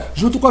Duran,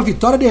 junto com a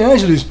Vitória De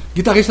Angelis,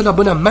 guitarrista da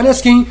banda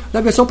Maneskin,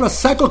 na versão para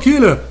Psycho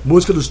Killer,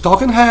 música dos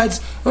Talking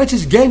Heads,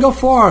 antes Gang of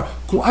Four,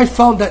 com I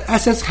Found That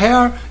Essence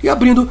Hair, e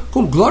abrindo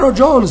com Gloria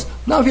Jones,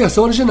 na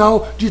versão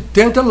original de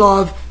Tender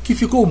Love, que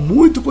ficou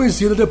muito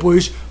conhecida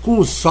depois com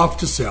o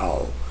Soft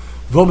Cell.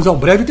 Vamos a um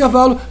breve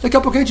intervalo, daqui a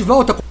pouco a gente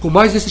volta com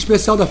mais desse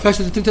especial da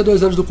festa de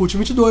 32 anos do Cult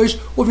 22,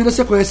 ouvindo a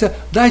sequência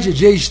das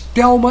DJs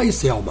Thelma e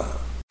Selma.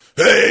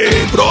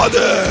 Hey,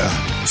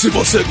 brother! Se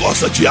você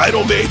gosta de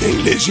Iron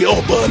Maiden, Legião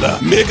Urbana,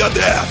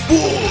 Megadeth,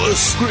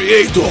 Puss,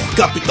 Creator,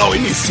 Capital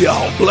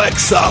Inicial, Black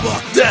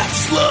Sabbath, Death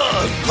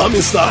Slam,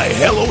 Rammstein,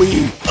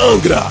 Halloween,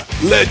 Angra,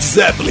 Led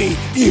Zeppelin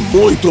e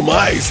muito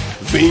mais,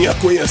 venha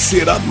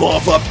conhecer a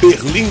nova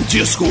Berlim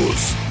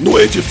Discos. No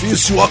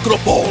edifício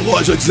Acropol,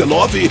 loja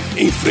 19,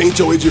 em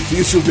frente ao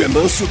edifício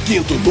Venâncio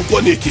Quinto, no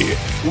Conic.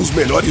 Os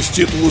melhores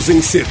títulos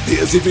em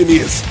CDs e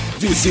vinis.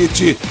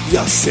 Visite e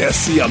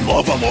acesse a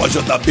nova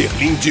loja da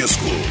Berlim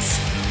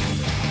Discos.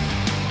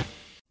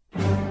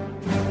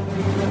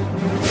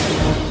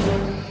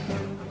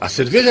 A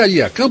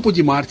cervejaria Campo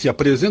de Marte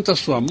apresenta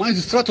sua mais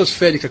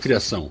estratosférica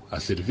criação, a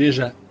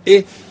cerveja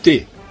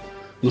ET,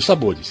 nos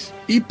sabores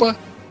IPA,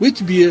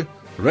 Wheat Beer,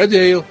 Red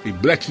Ale e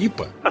Black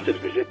IPA. A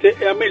cerveja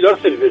ET é a melhor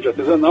cerveja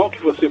artesanal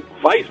que você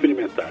vai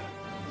experimentar.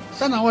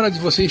 Está na hora de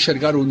você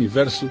enxergar o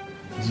universo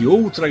de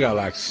outra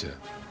galáxia.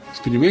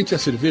 Experimente a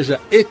cerveja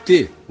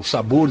ET, o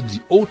sabor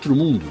de outro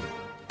mundo.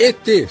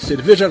 ET,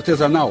 cerveja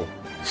artesanal.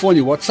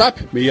 Fone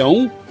WhatsApp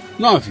 61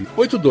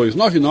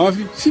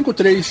 98299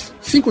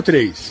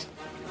 5353.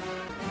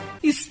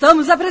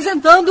 Estamos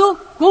apresentando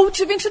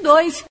Cult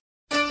 22.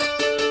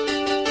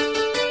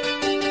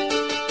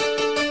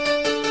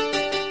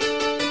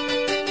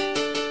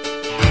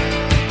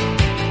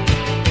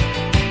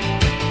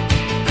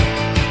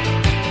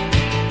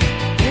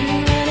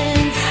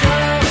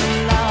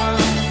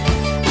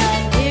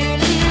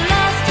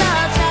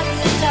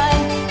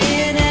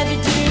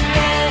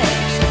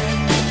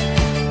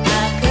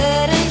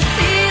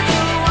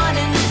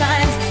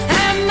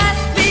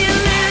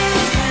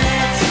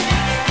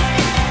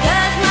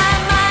 Cause my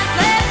mind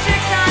plays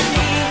tricks on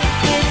me.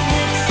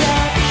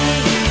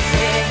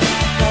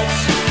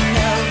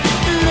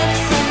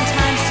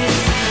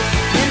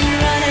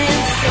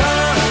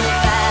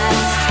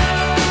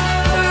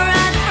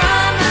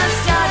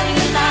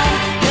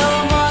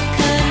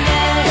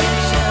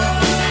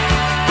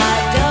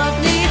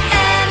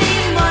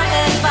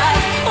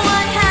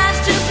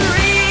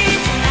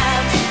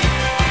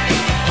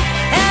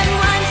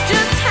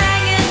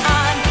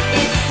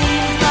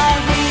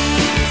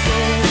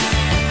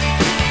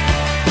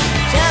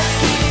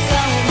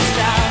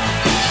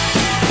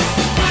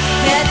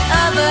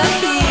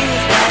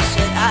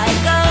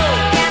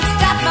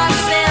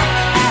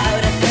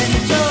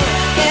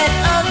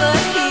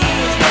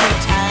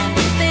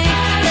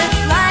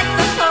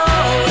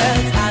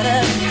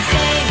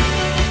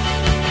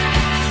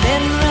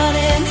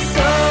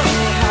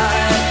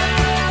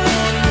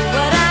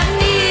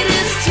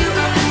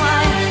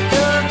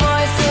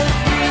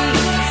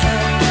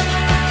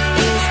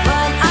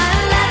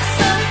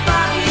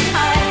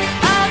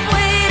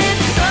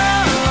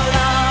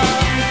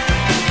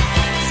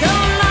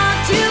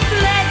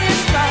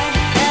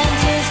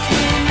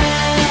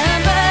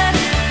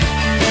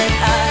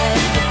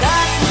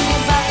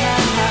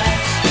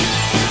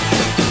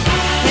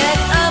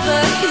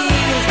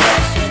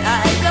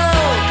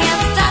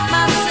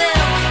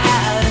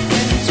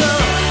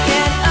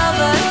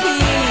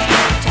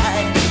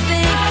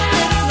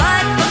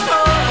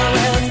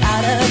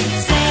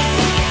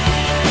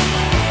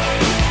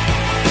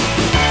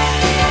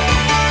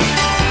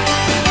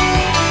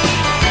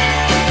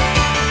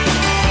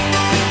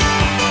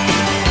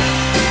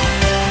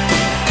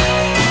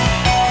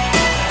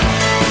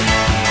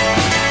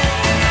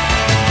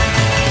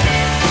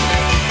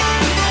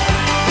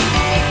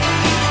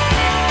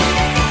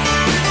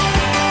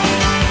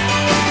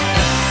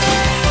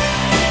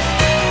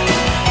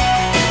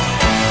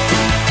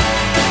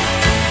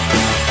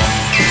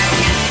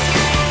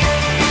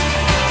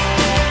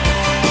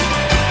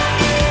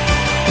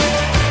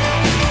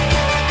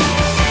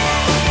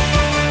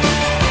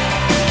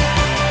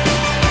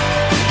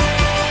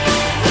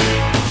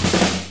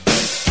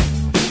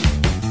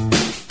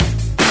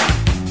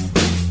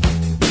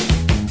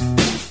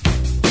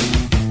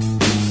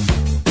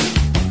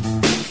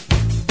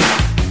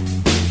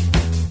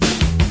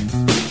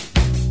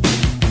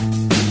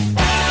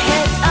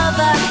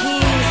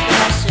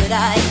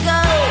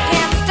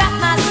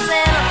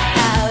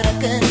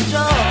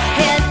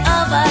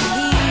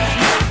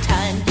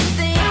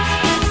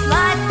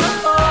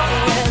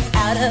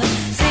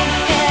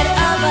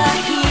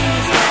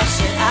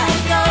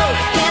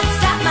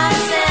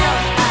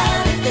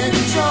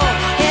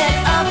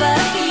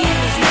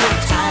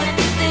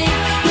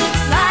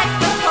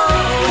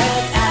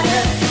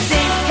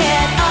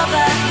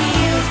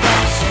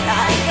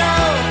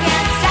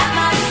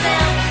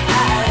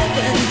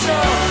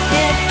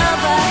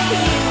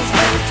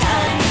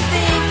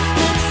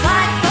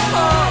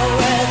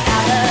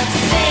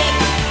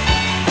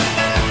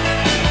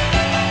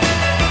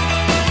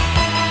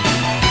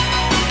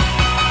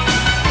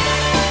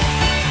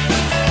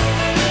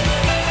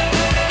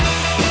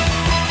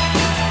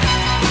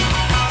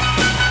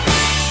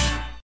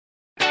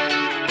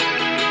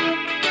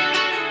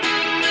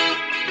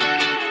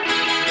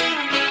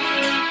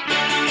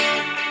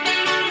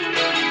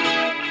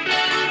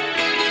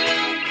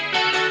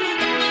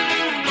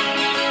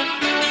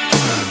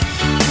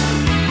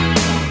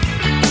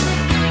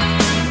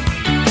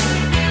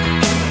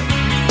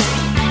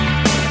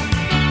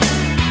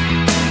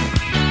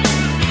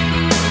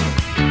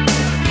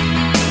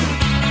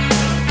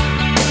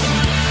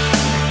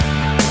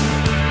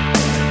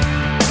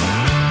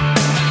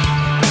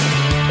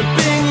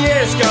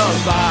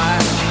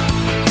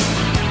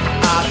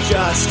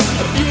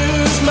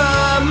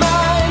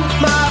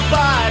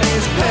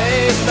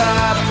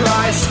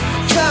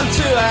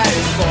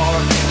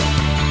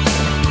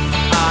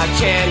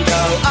 can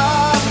go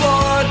up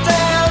or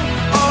down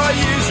or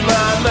use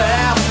my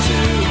mouth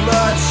too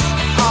much.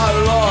 Our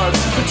Lord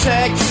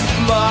protects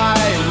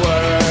my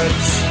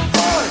words.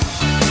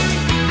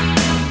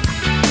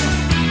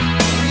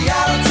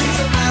 Reality's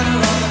a matter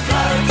of the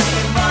clarity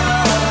of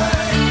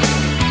mind.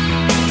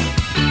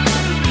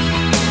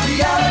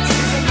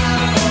 Reality's a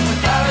matter of the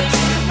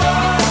clarity of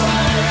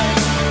mind.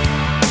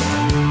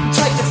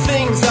 Take the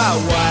things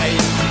away.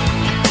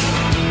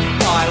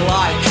 I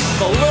like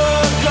the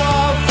look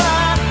of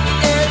that.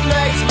 It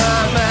makes my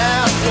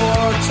mouth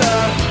water.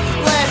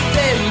 Left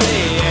in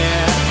the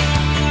air.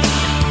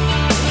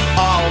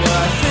 All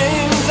the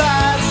things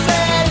I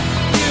said,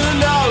 you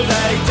know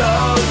they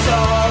don't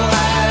all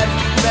add.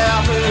 Now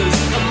who's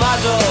a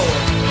muddle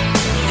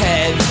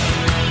head?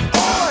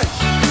 Oi!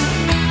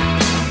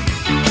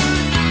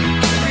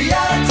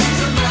 Reality's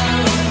a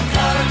matter of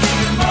clarity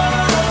of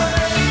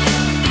mind.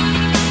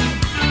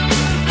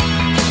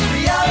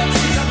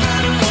 Reality's a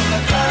matter of the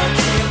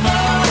clarity of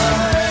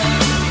mind.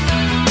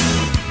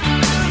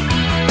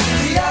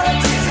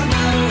 Reality's a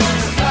matter of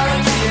the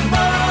clarity of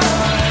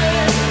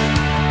mind.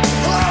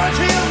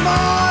 Clarity of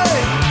mind.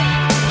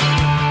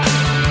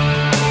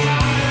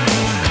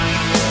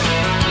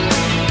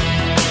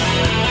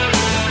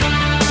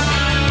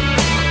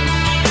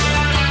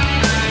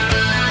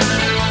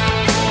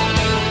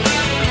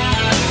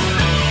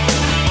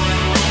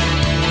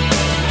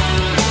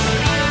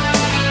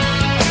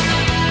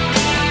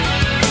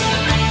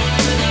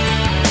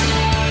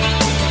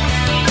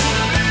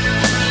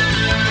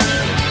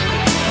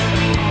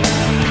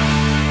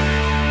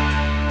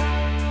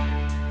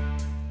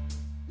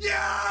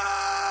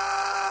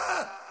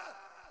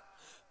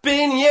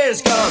 Been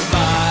years gone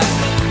by.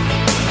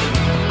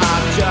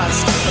 I've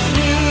just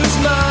abused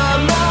my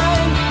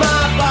mind.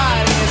 My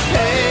body's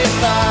paid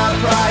the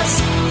price.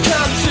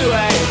 Come to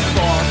a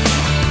fork.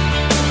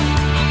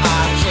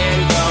 I can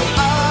go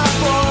up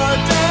or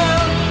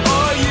down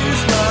or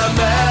use my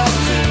mouth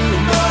too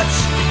much.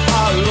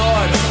 Our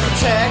Lord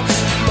protects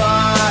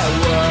my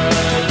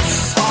words.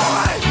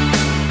 Alright.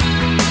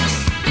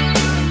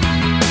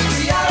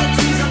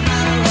 Reality's a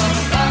matter of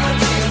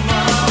clarity of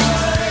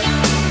mind.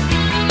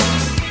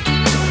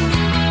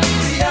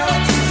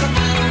 Reality's a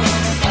matter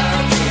of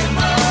clarity of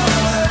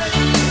mind.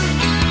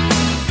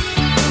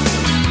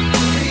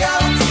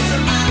 Reality's a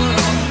matter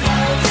of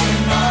clarity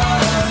of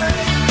mind.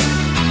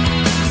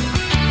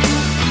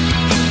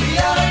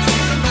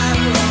 Reality's a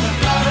matter of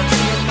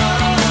clarity of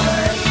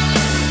mind.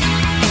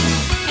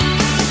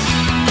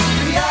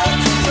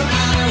 Reality's a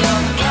matter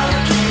of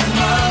clarity of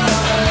mind.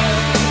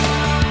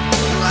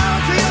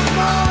 Clarity of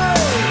mind.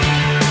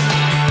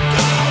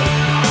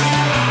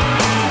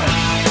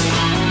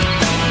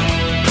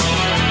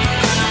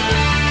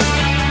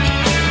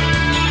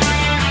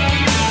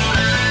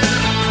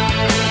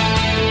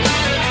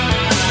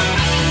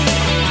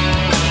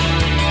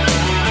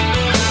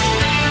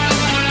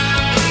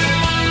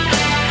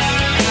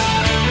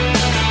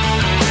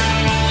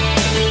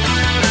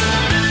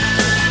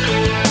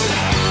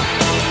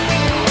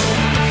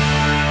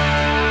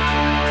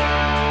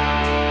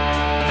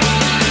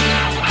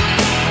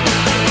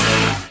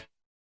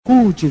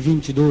 Cult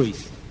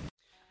 22.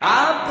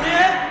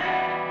 Abre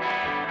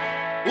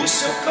o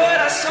seu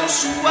coração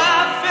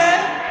suave.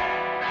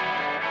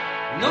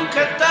 Nunca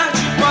é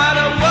tarde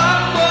para o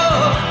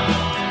amor.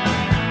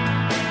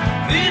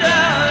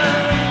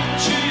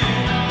 Virante,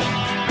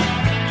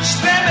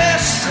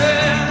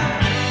 estremecer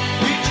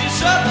e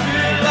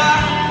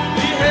desafiar e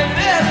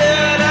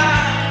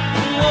reverberar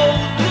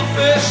outro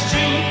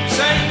festim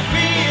sem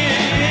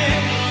fim.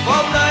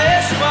 Volta a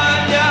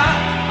espalhar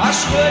as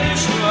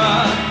cores do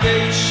ar.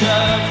 Deixa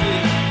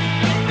vir,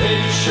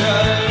 deixa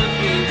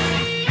vir.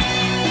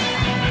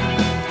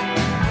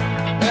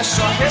 É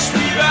só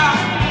respirar.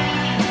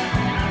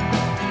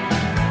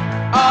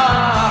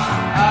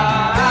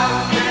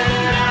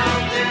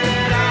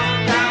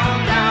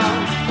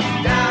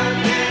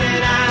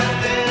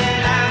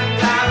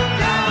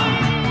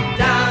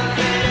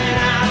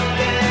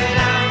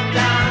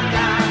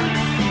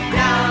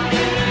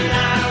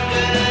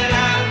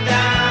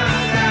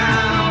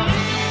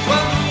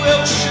 Quando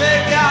eu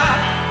chegar,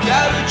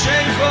 quero te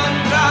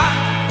encontrar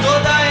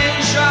toda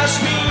em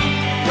jasmim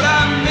pra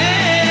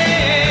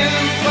mim.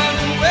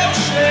 Quando eu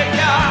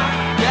chegar,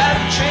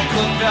 quero te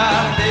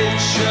encontrar.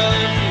 Deixa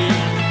vir,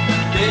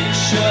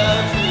 deixa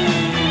vir.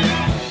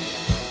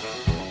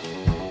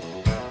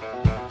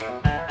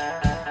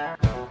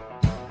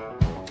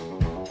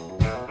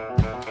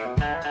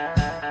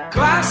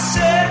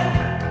 Classe,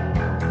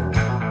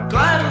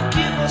 claro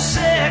que você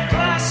é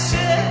classe.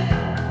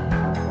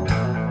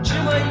 De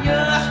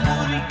manhã,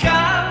 puro e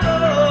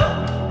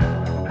calor.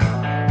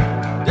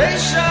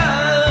 Deixa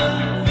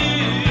vir.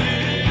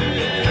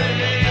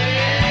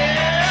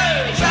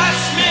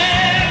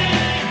 Jasmine,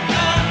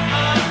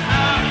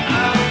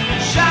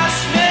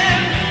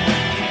 Jasmine,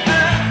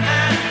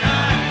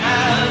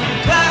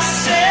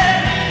 classe,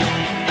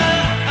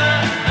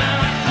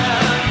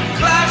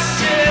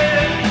 classe.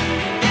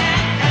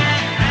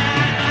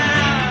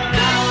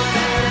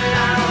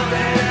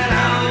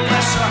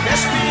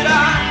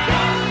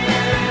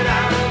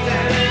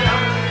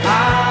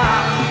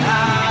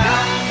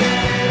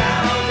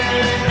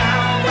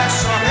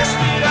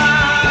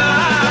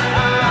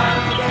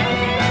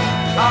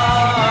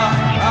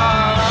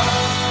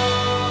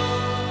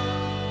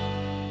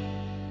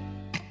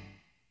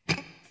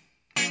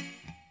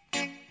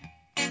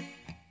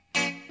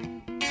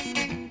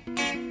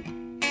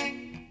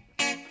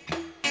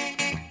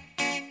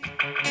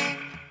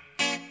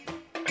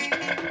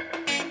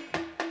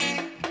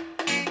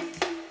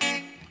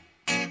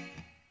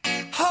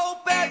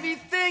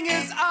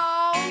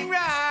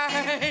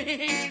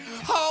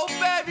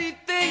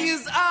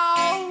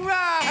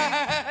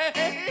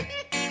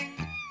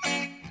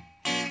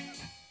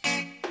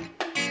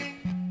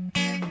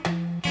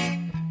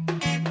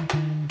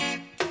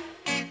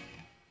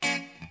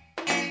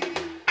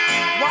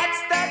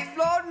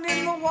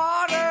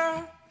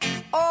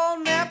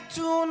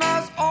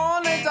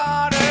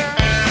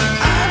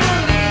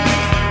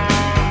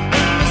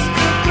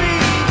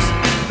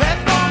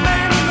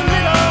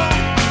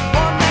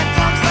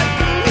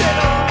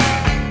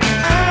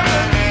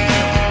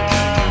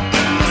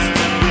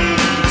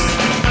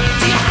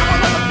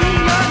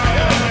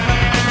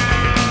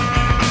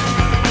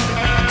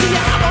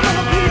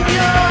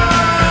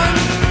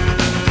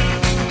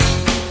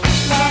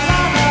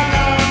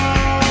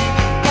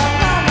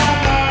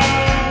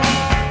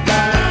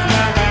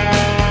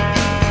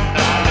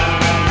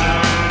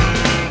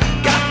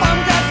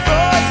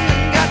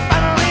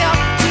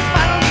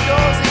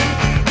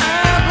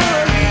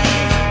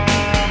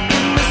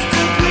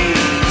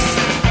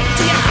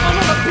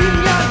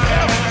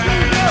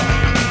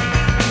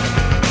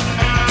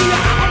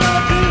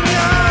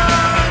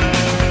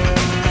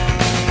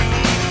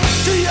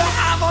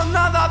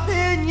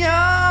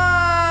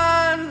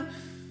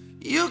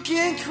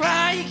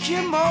 cry, you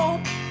can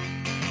mope.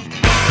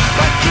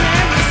 But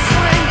can you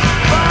swing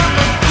from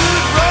a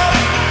good rope?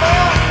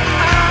 Oh,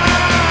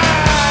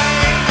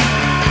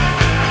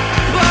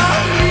 I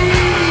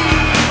believe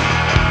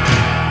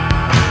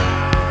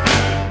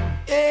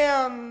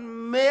in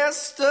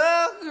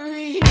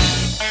mystery.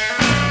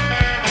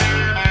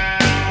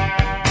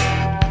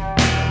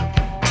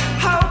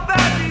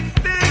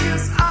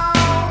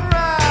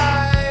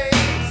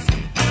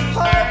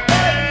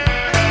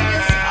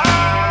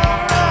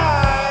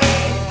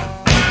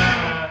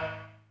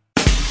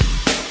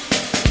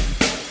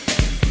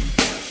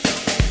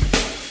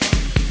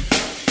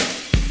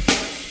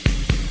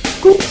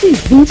 Cult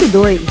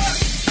 22.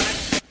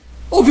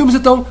 Ouvimos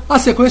então a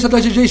sequência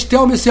das DJs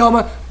Thelma e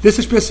Selma desse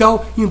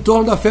especial em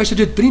torno da festa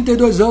de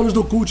 32 anos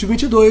do Cult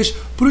 22,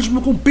 por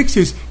último com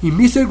Pixies e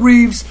Mr.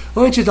 Greaves,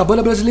 antes da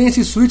banda brasileira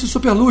Sweet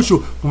Super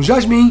Luxo com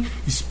Jasmine,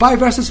 Spy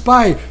vs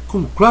Spy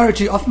com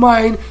Clarity of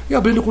Mind e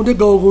abrindo com The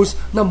Go-Go's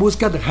na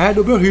música The Head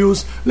Over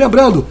Heels.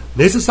 Lembrando,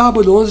 nesse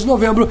sábado, 11 de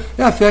novembro,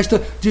 é a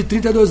festa de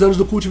 32 anos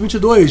do Cult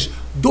 22,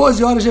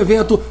 12 horas de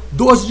evento,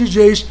 12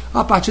 DJs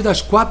a partir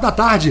das 4 da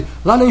tarde,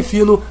 lá na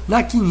Infino,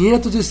 na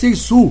 506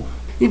 Sul.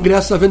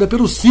 Ingressos à venda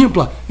pelo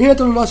Simpla.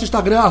 Entra no nosso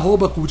Instagram,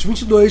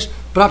 @cult22,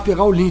 para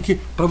pegar o link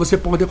para você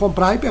poder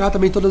comprar e pegar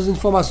também todas as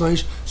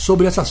informações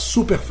sobre essa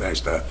super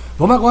festa.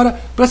 Vamos agora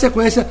para a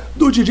sequência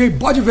do DJ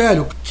Bode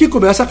Velho, que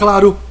começa,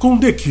 claro, com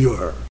The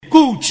Cure.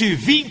 Cult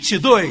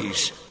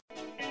 22.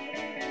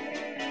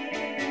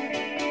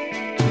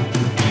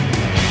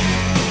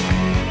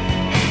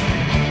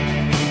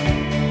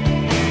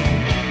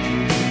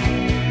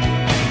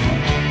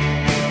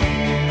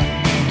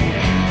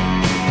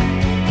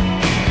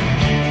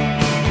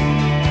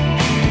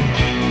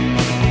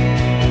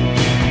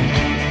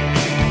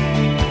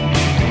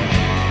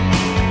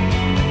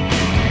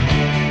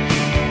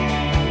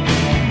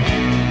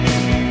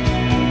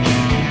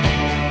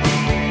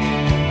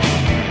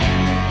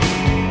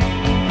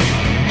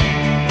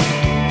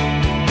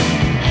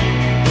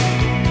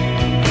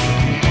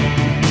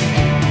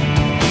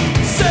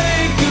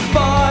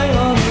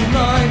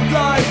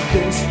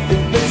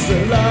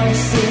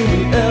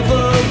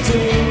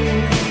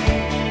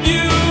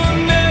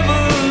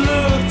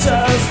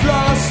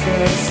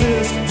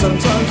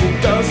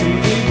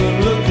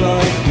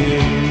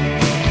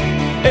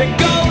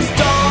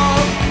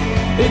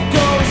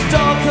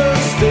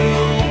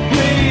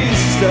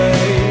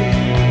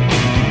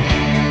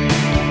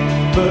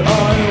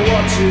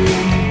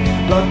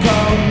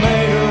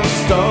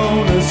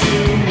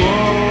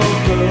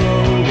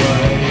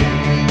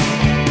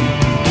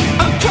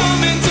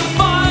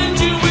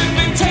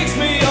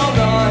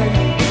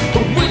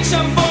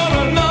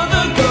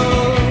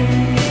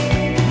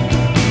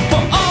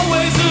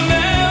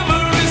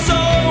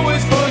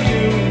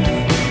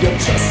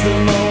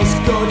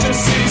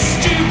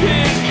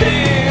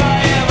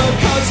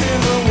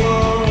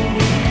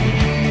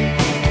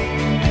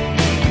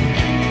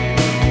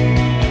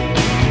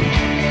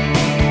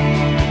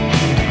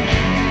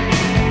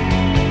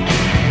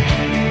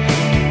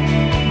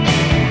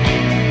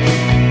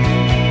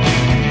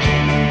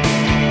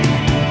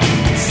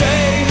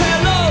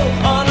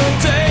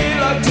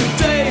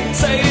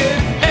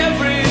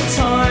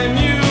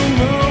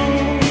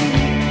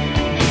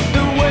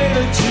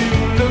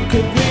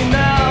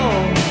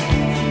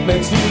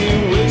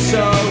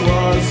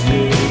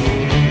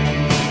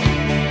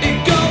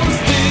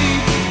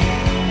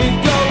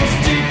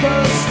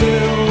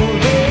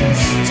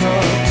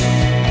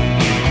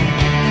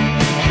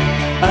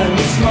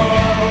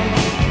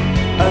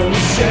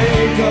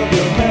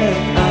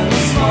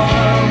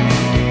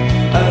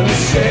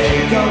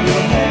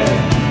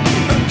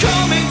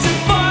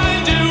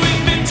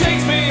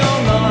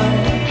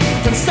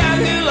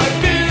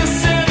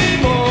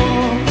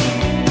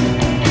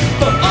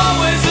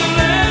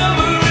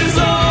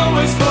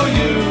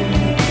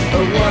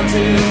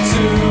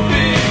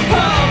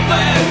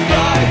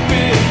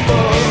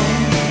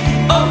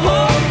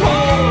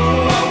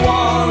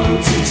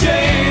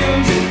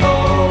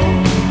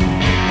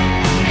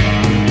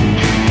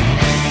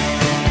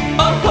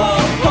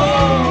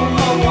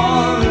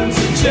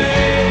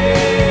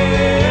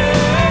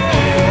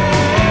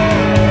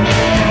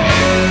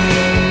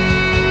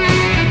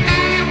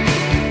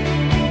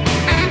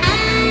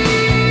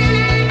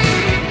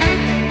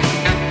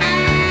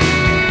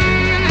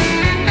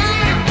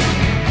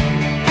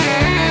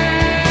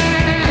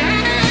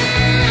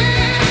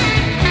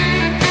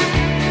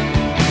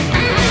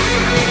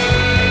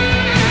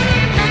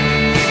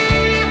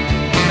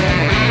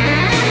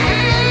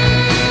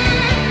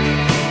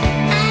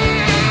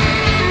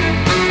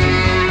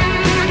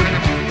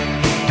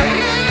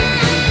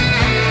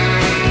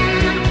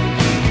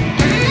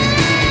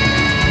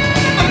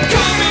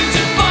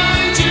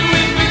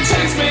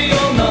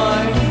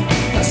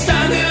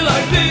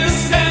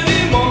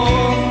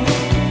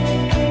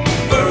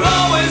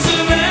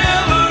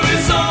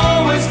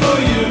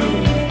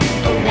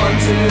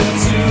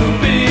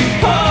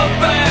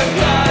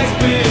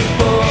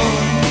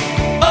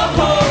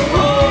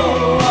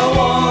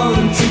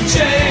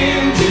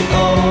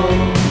 Oh,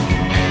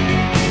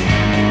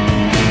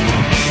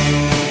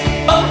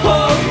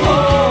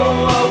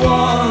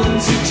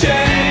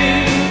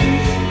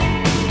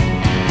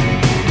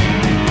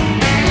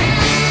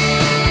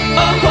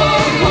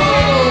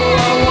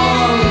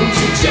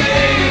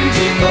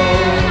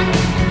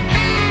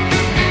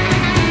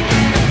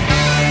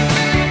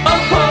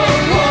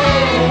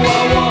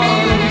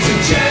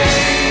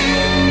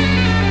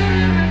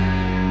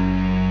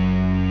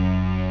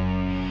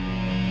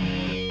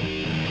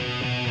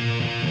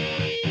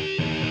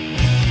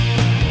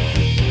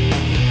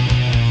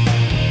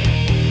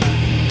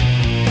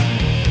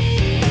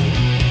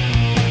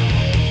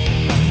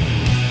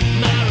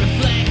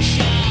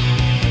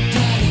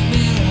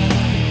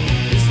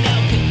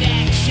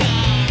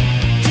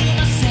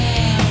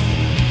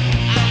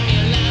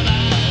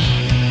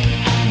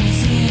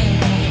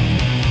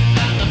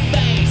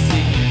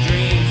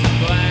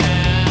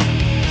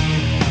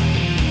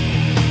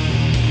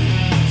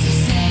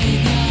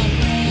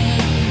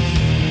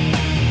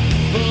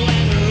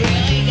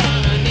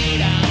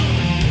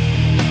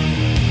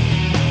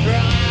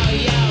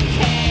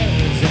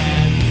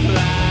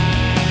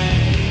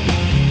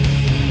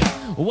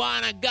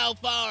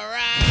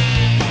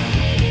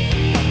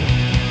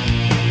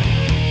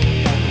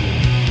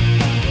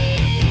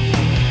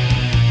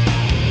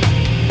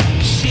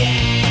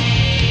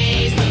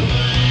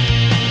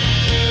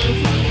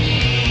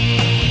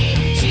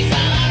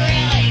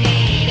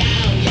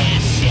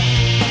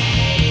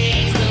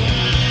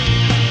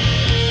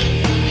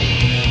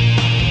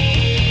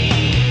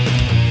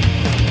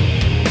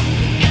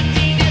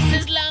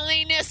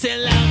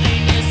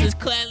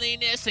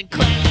 Cleanliness and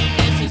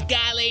cleanliness is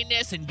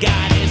godliness, and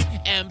God is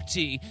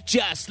empty,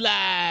 just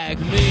like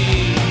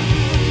me.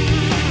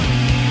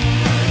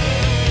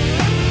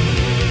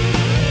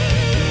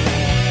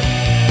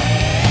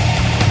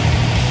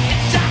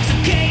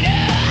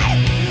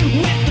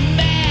 With the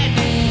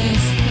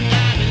madness,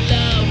 I'm in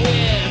love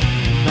with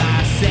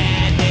my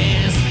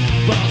sadness.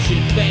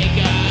 Bullshit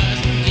fakers,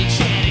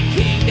 enchanted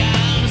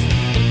kingdoms,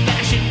 and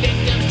fashion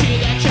victims to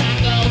their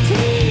jungle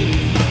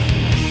too.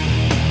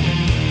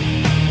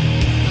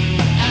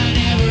 I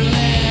never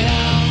let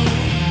on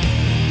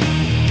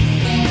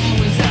that I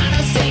was on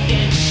a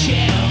sinking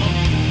shell.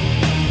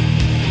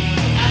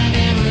 I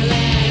never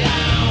let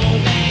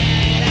on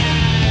that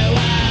I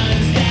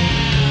was down.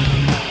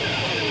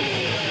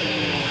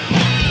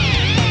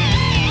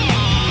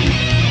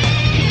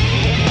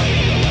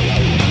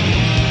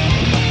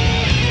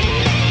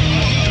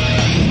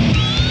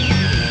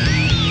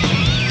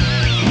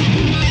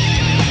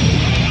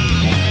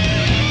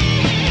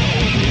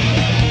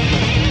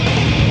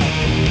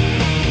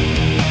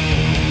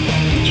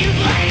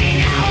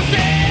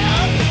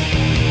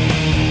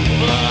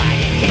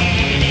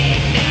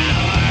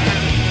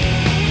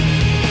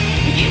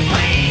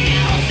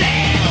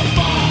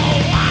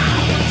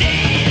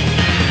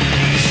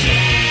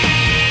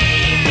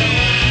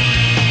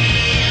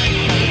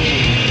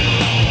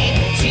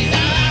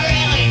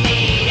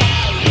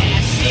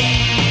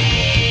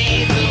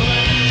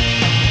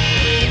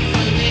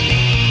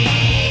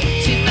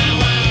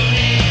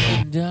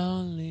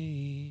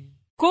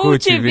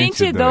 Cult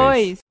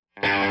 22.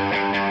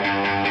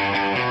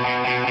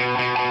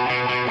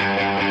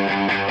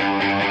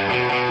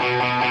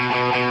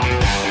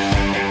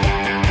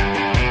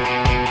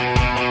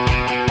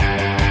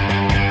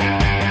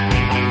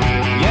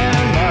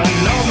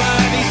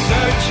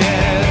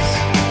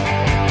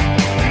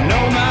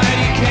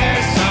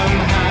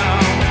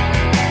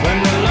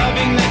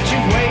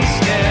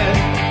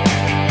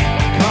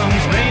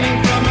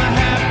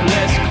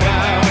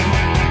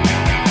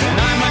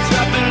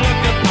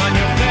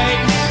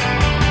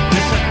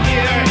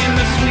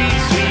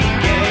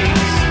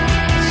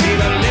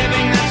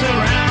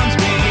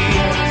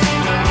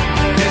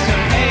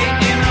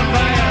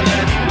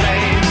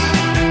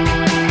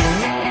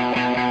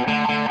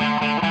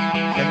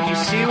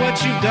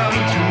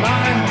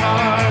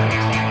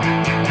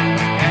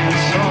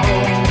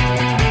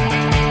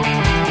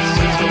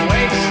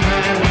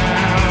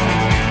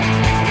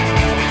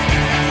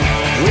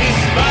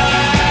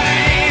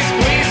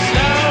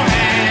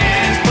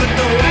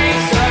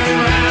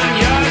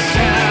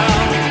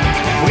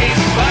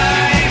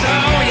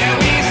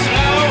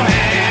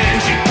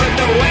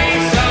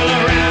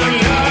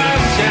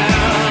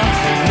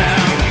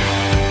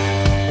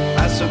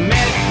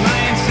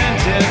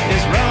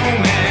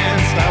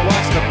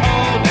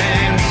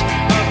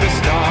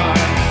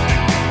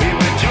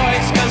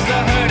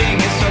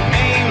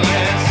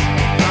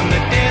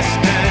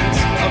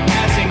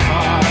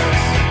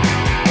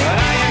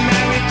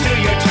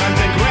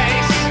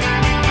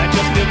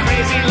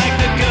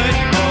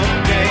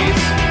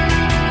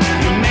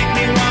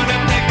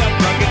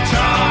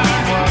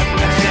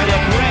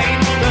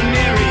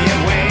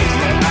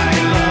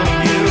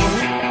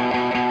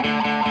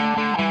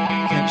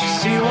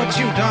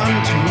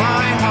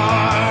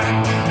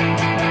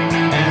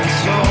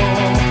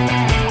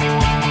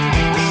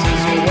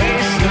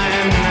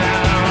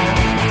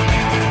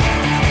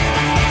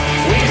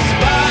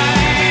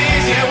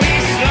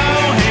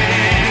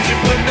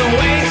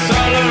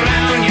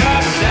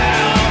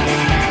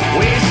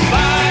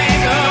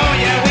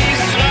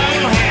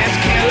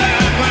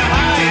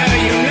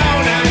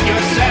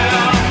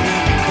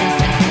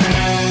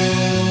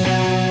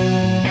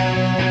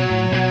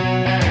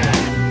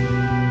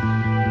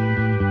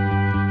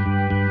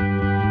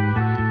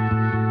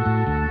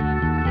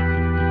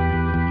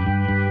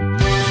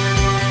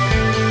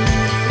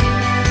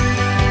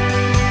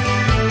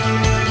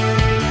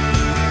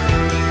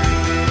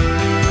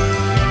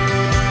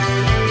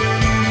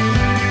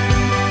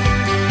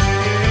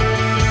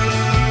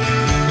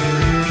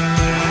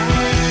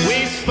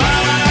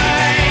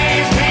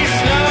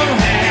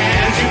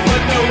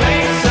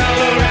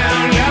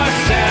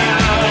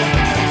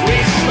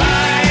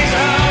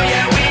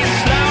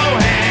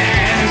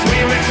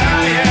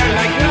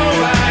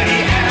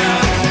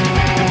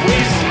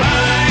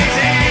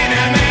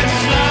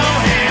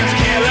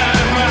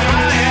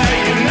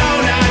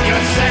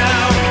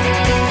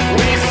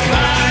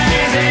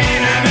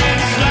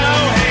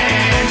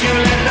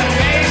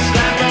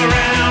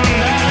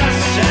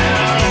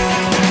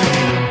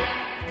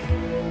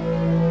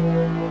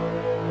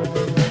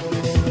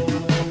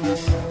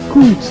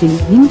 Cult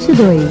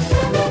 22.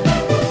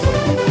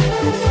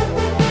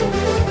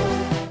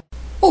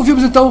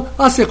 Ouvimos então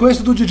a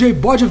sequência do DJ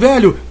Bode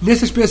Velho,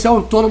 nesse especial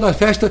em torno da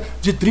festa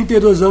de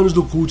 32 anos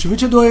do Cult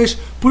 22.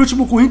 Por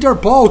último, com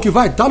Interpol, que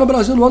vai estar no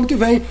Brasil no ano que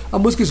vem, a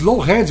música Slow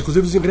Hands,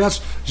 inclusive os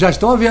ingressos já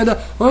estão à venda,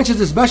 antes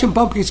de Smashing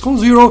Pumpkins com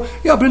Zero,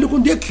 e abrindo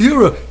com The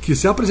Cure, que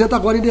se apresenta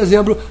agora em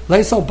dezembro, lá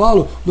em São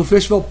Paulo, no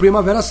Festival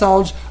Primavera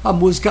Sound, a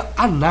música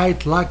A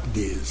Night Like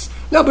This.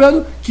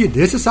 Lembrando que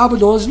nesse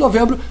sábado, 11 de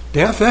novembro,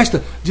 tem a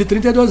festa de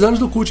 32 anos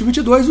do Cult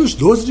 22. Os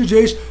 12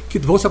 DJs que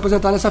vão se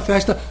apresentar nessa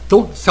festa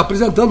estão se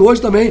apresentando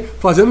hoje também,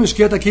 fazendo um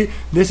esquenta aqui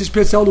nesse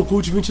especial do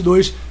Cult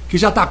 22, que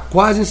já está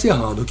quase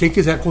encerrando. Quem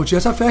quiser curtir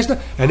essa festa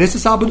é nesse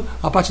sábado,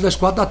 a partir das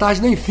 4 da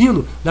tarde, na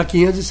Infino, na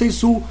 506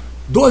 Sul.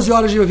 12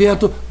 horas de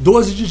evento,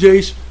 12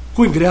 DJs,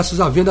 com ingressos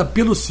à venda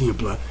pelo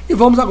Simpla. E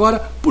vamos agora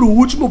para o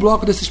último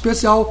bloco desse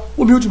especial,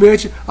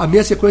 humildemente, a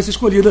minha sequência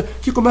escolhida,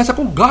 que começa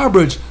com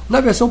Garbage,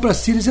 na versão para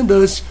Cities and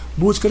Dust,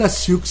 música da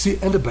Silksy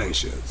and the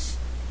Benches.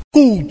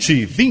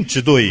 Cult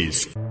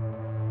 22.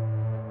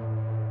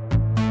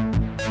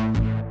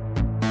 Thank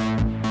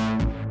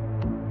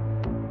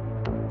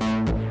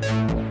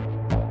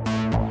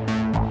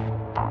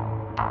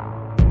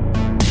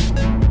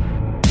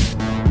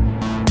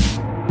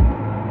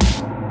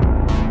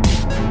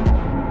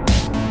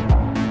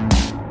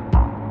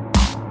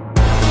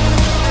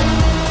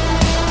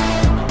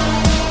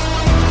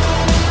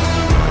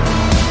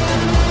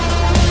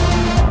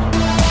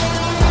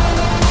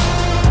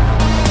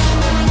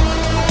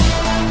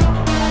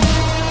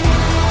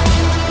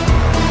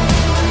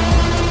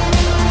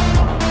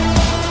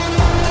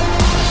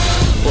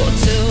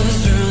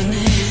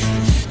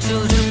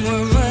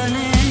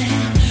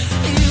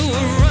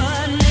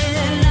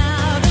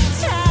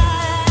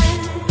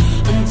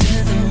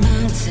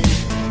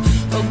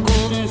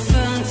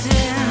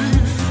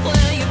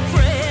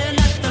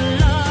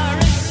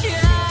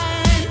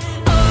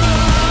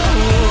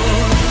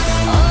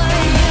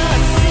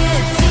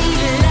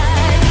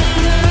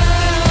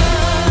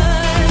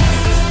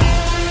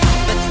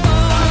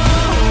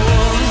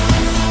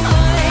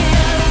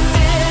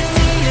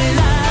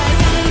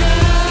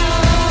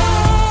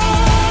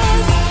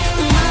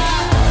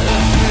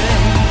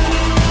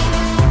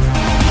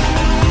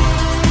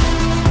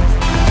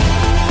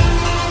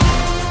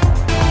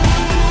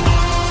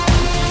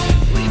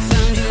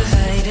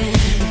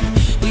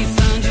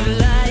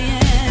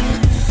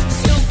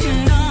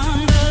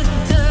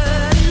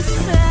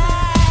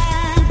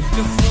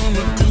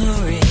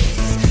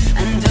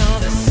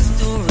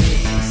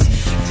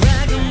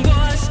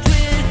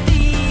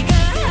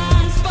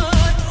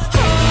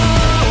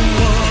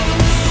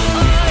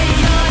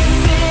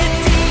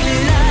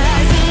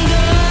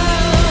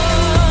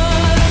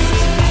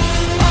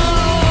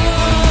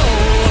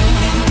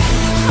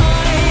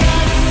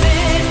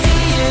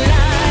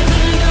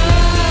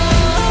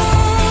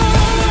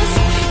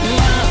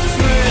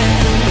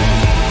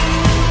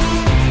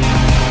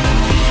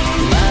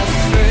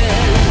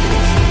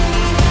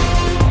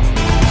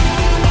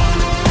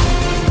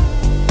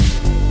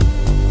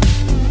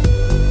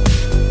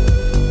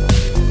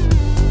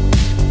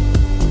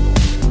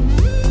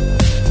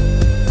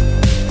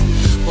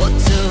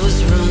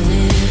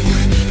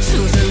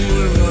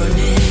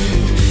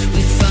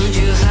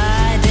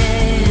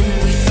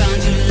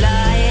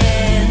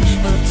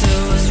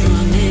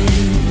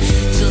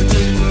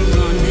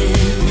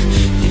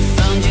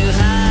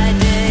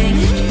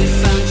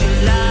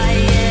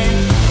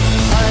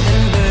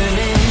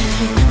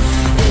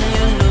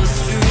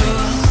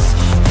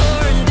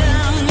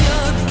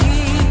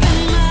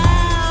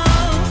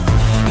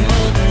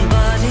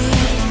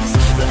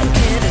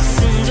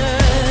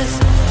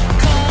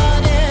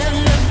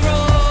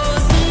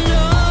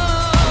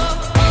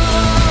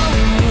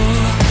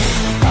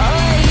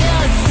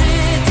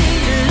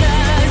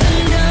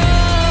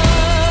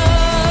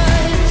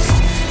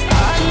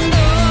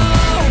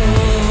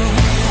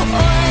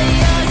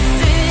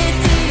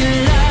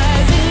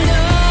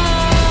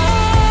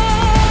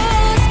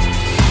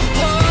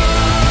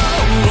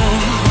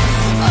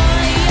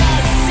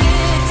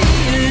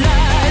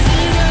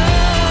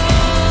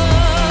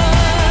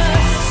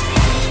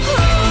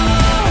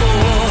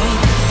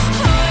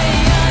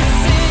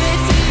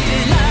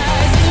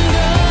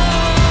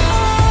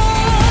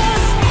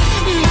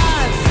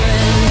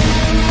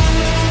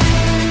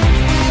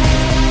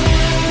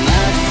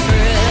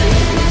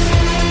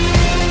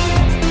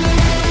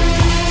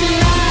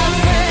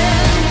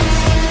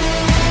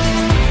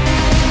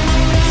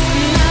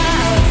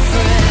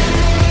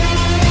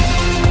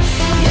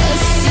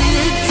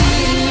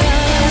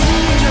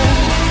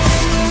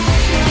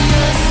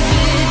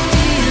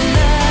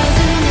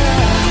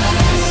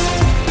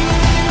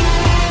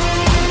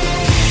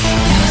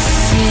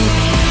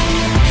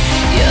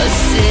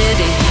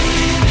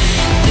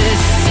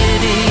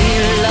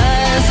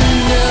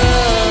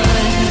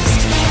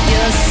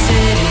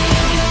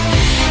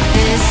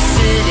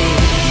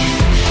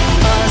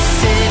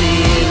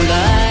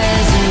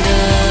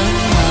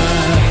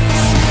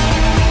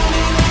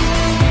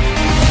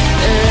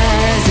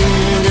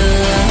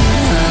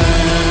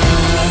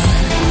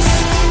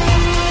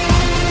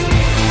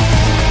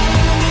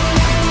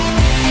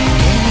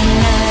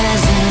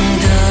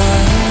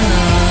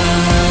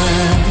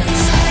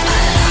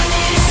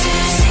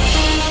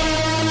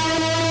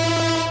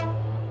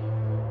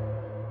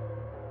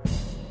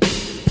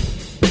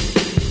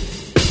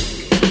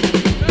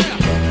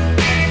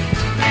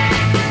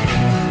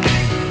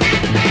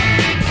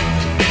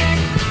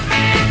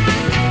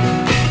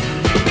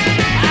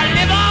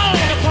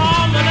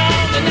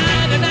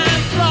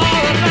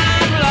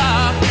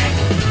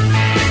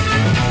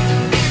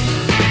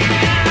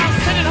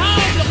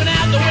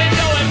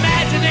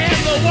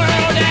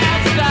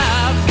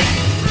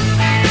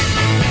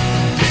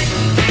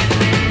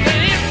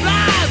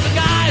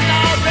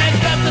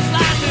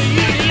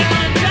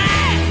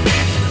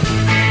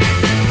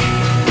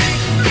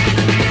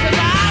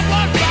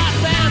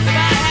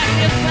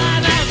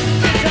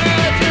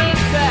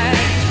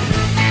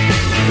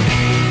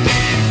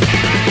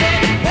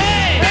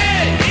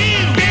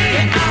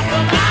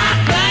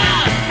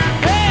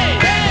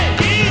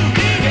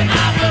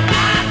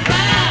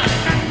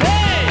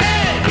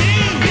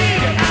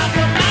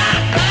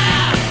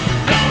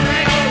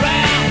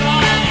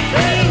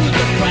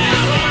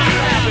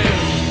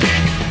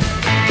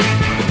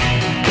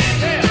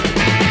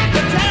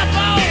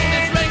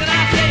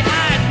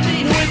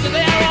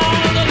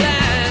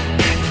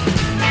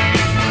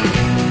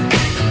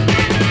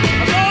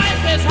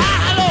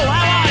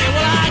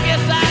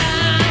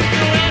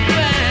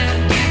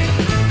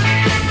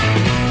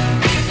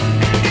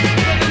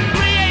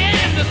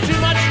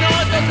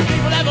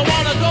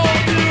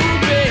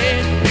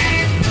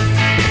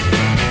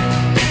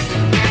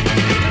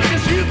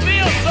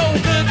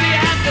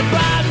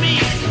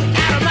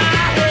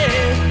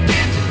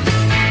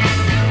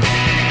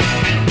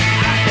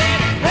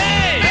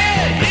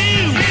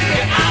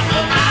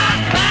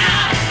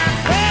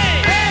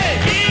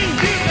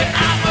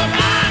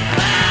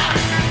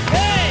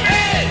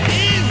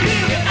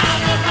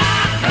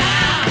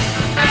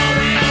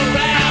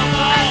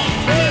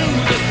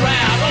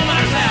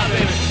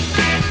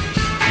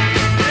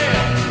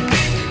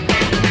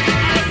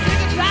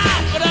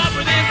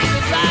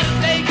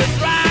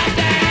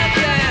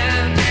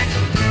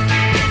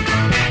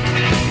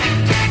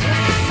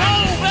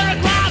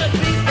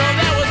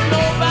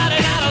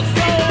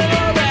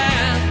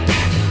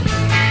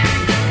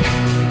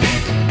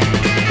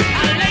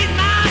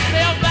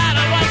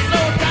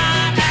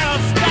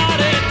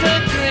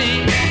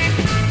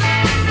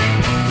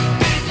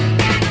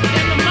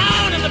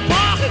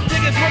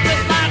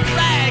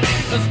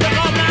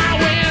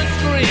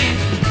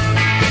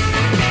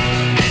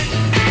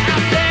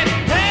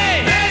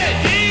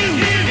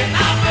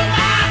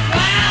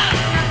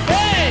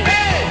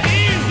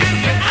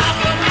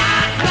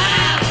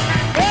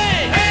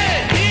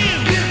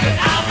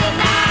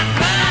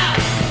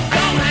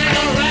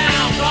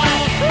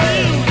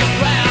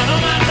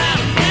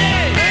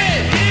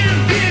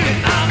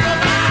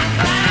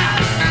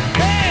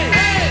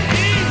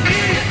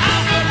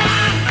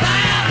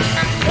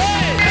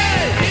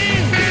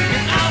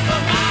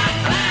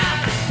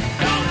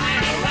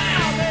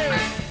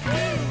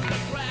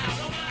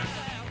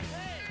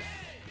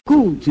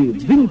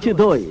Cult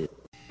 22.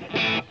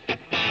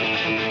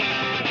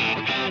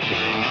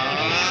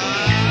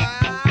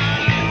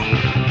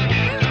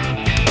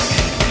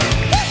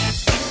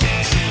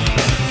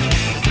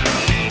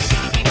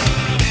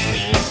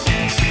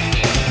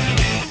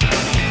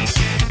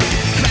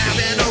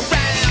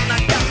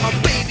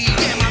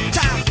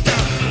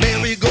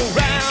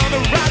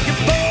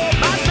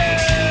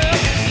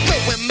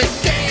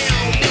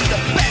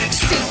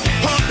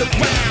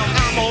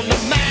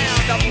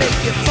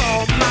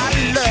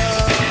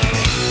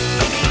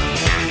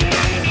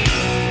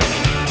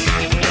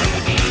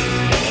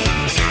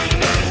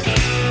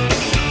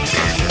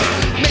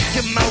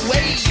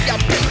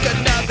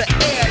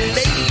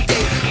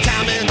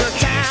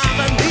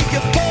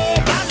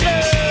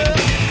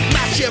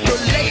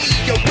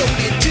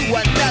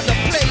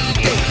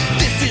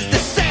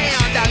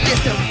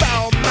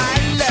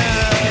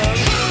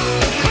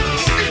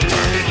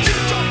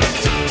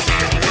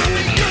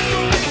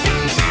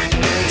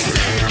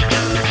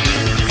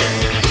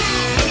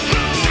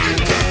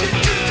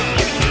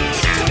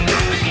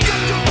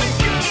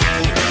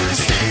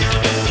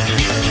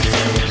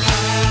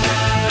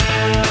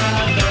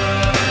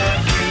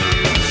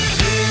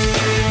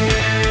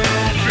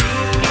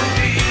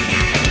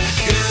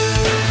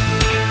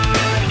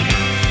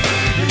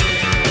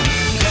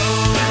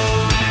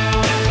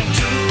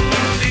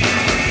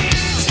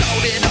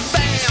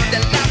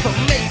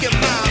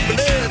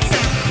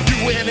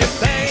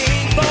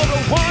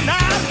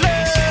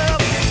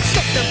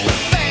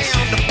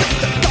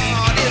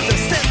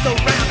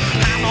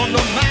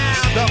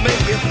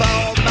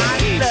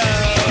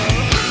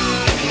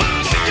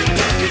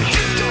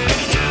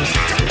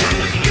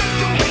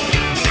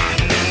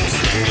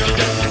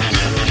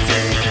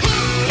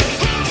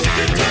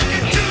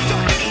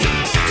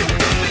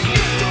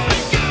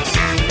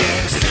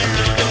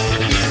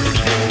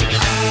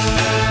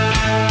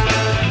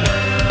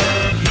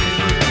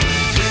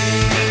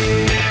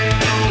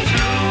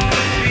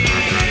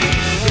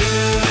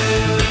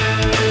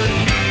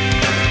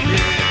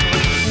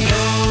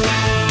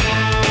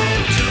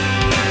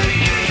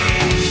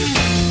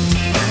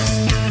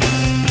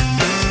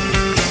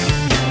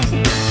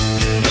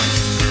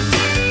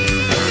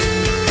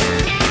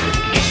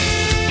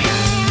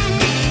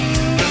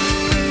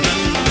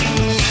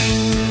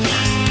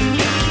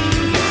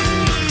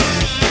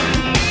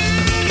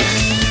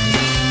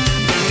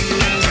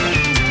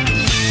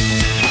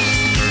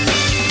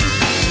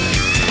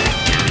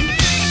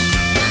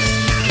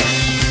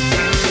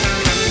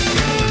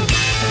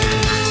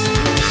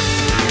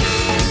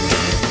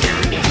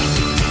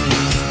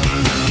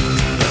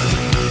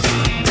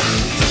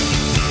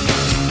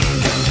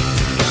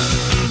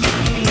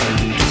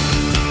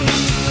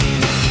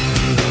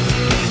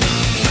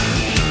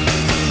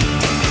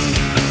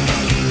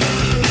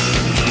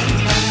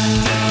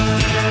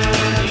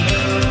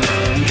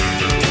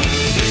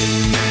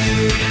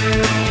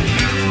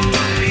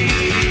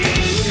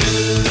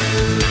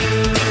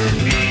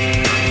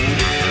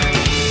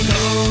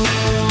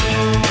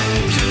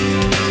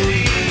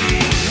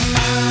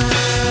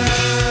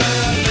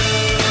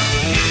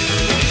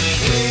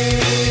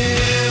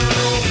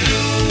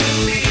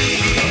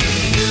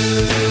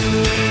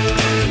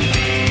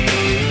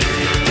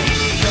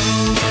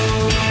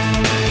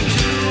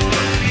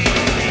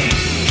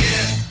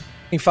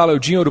 Quem fala é o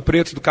Dinho Ouro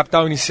Preto do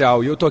Capital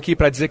Inicial e eu tô aqui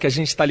pra dizer que a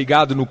gente tá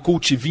ligado no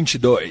Cult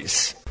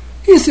 22.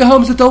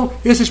 Encerramos então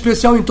esse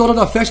especial em torno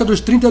da festa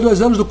dos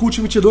 32 anos do Cult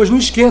 22 no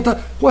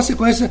Esquenta, com a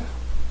sequência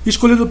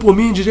escolhida por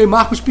mim, DJ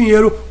Marcos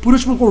Pinheiro, por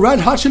último com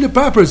Red Hot Chili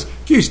Peppers,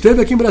 que esteve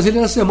aqui em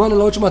Brasília na semana,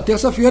 na última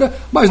terça-feira,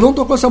 mas não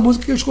tocou essa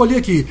música que eu escolhi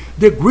aqui,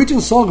 The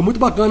Greeting Song, muito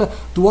bacana,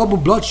 do álbum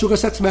Blood Sugar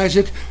Sex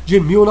Magic, de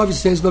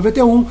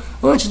 1991,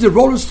 antes de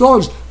Rolling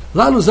Stones,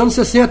 lá nos anos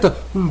 60,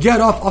 um Get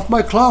Off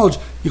My Cloud,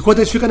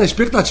 enquanto a gente fica na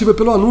expectativa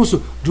pelo anúncio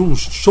de um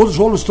show dos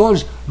Rolling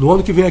Stones no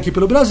ano que vem aqui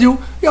pelo Brasil,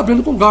 e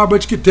abrindo com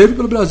Garbage, que teve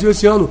pelo Brasil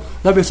esse ano,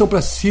 na versão para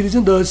Cities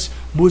and Dust,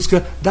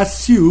 música da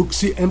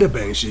Siouxsie and the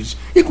Banshees.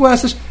 E com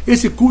essas,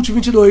 esse Cult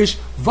 22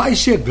 vai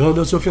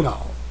chegando ao seu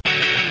final.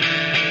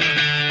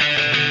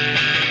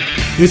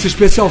 Esse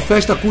especial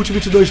Festa Cult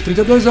 22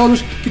 32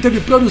 anos, que teve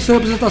produção e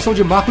apresentação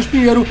de Marcos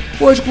Pinheiro,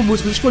 hoje com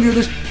músicas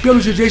escolhidas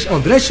pelos DJs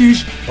André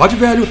X, Rod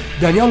Velho,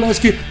 Daniel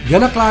Lansky,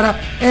 Diana Clara,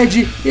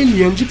 Ed,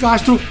 Eliane de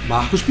Castro,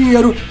 Marcos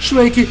Pinheiro,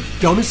 Schwenk,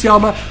 Thelma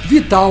Selma,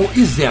 Vital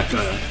e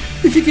Zeca.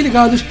 E fiquem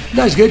ligados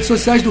nas redes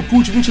sociais do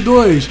Cult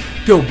 22.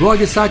 Tem o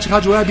blog e site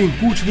rádio web em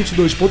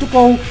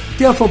cult22.com,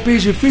 tem a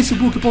fanpage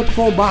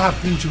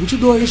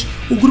facebook.com/cult22,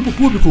 o grupo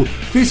público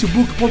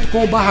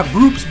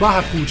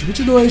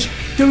facebook.com/groups/cult22,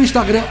 tem o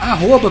Instagram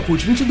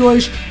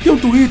 @cult22, tem o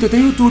Twitter,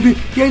 tem o YouTube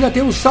e ainda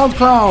tem o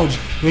SoundCloud.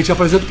 A gente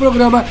apresenta o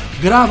programa,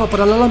 grava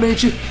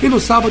paralelamente e no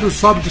sábado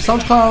sobe do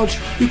SoundCloud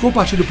e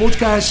compartilha o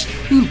podcast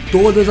em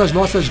todas as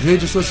nossas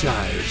redes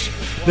sociais.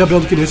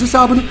 Lembrando que nesse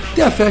sábado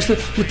tem a festa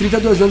de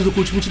 32 anos do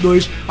Cult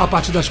 22 a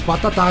partir das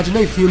 4 da tarde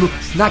na Infino,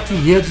 na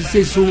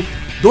 506 Sul,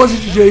 12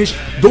 DJs,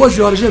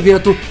 12 horas de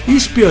evento e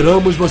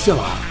esperamos você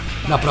lá.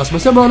 Na próxima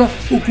semana,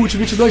 o Cult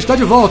 22 está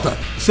de volta,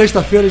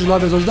 sexta-feira de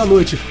 9 às 11 da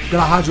noite,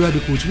 pela Rádio Web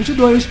Cult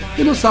 22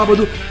 e no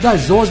sábado,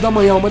 das 11 da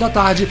manhã à 1 da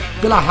tarde,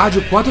 pela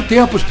Rádio Quatro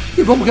Tempos,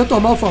 e vamos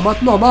retomar o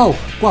formato normal,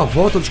 com a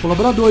volta dos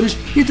colaboradores,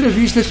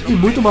 entrevistas e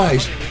muito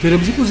mais.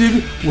 Teremos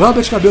inclusive o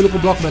Albert Cabelo com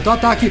o Bloco Metal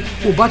Ataque,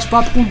 o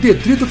bate-papo com o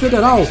Detrito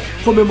Federal,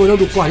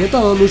 comemorando 40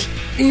 anos,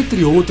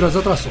 entre outras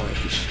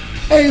atrações.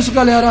 É isso,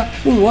 galera,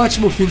 um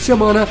ótimo fim de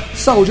semana,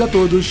 saúde a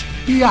todos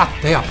e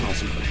até a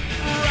próxima.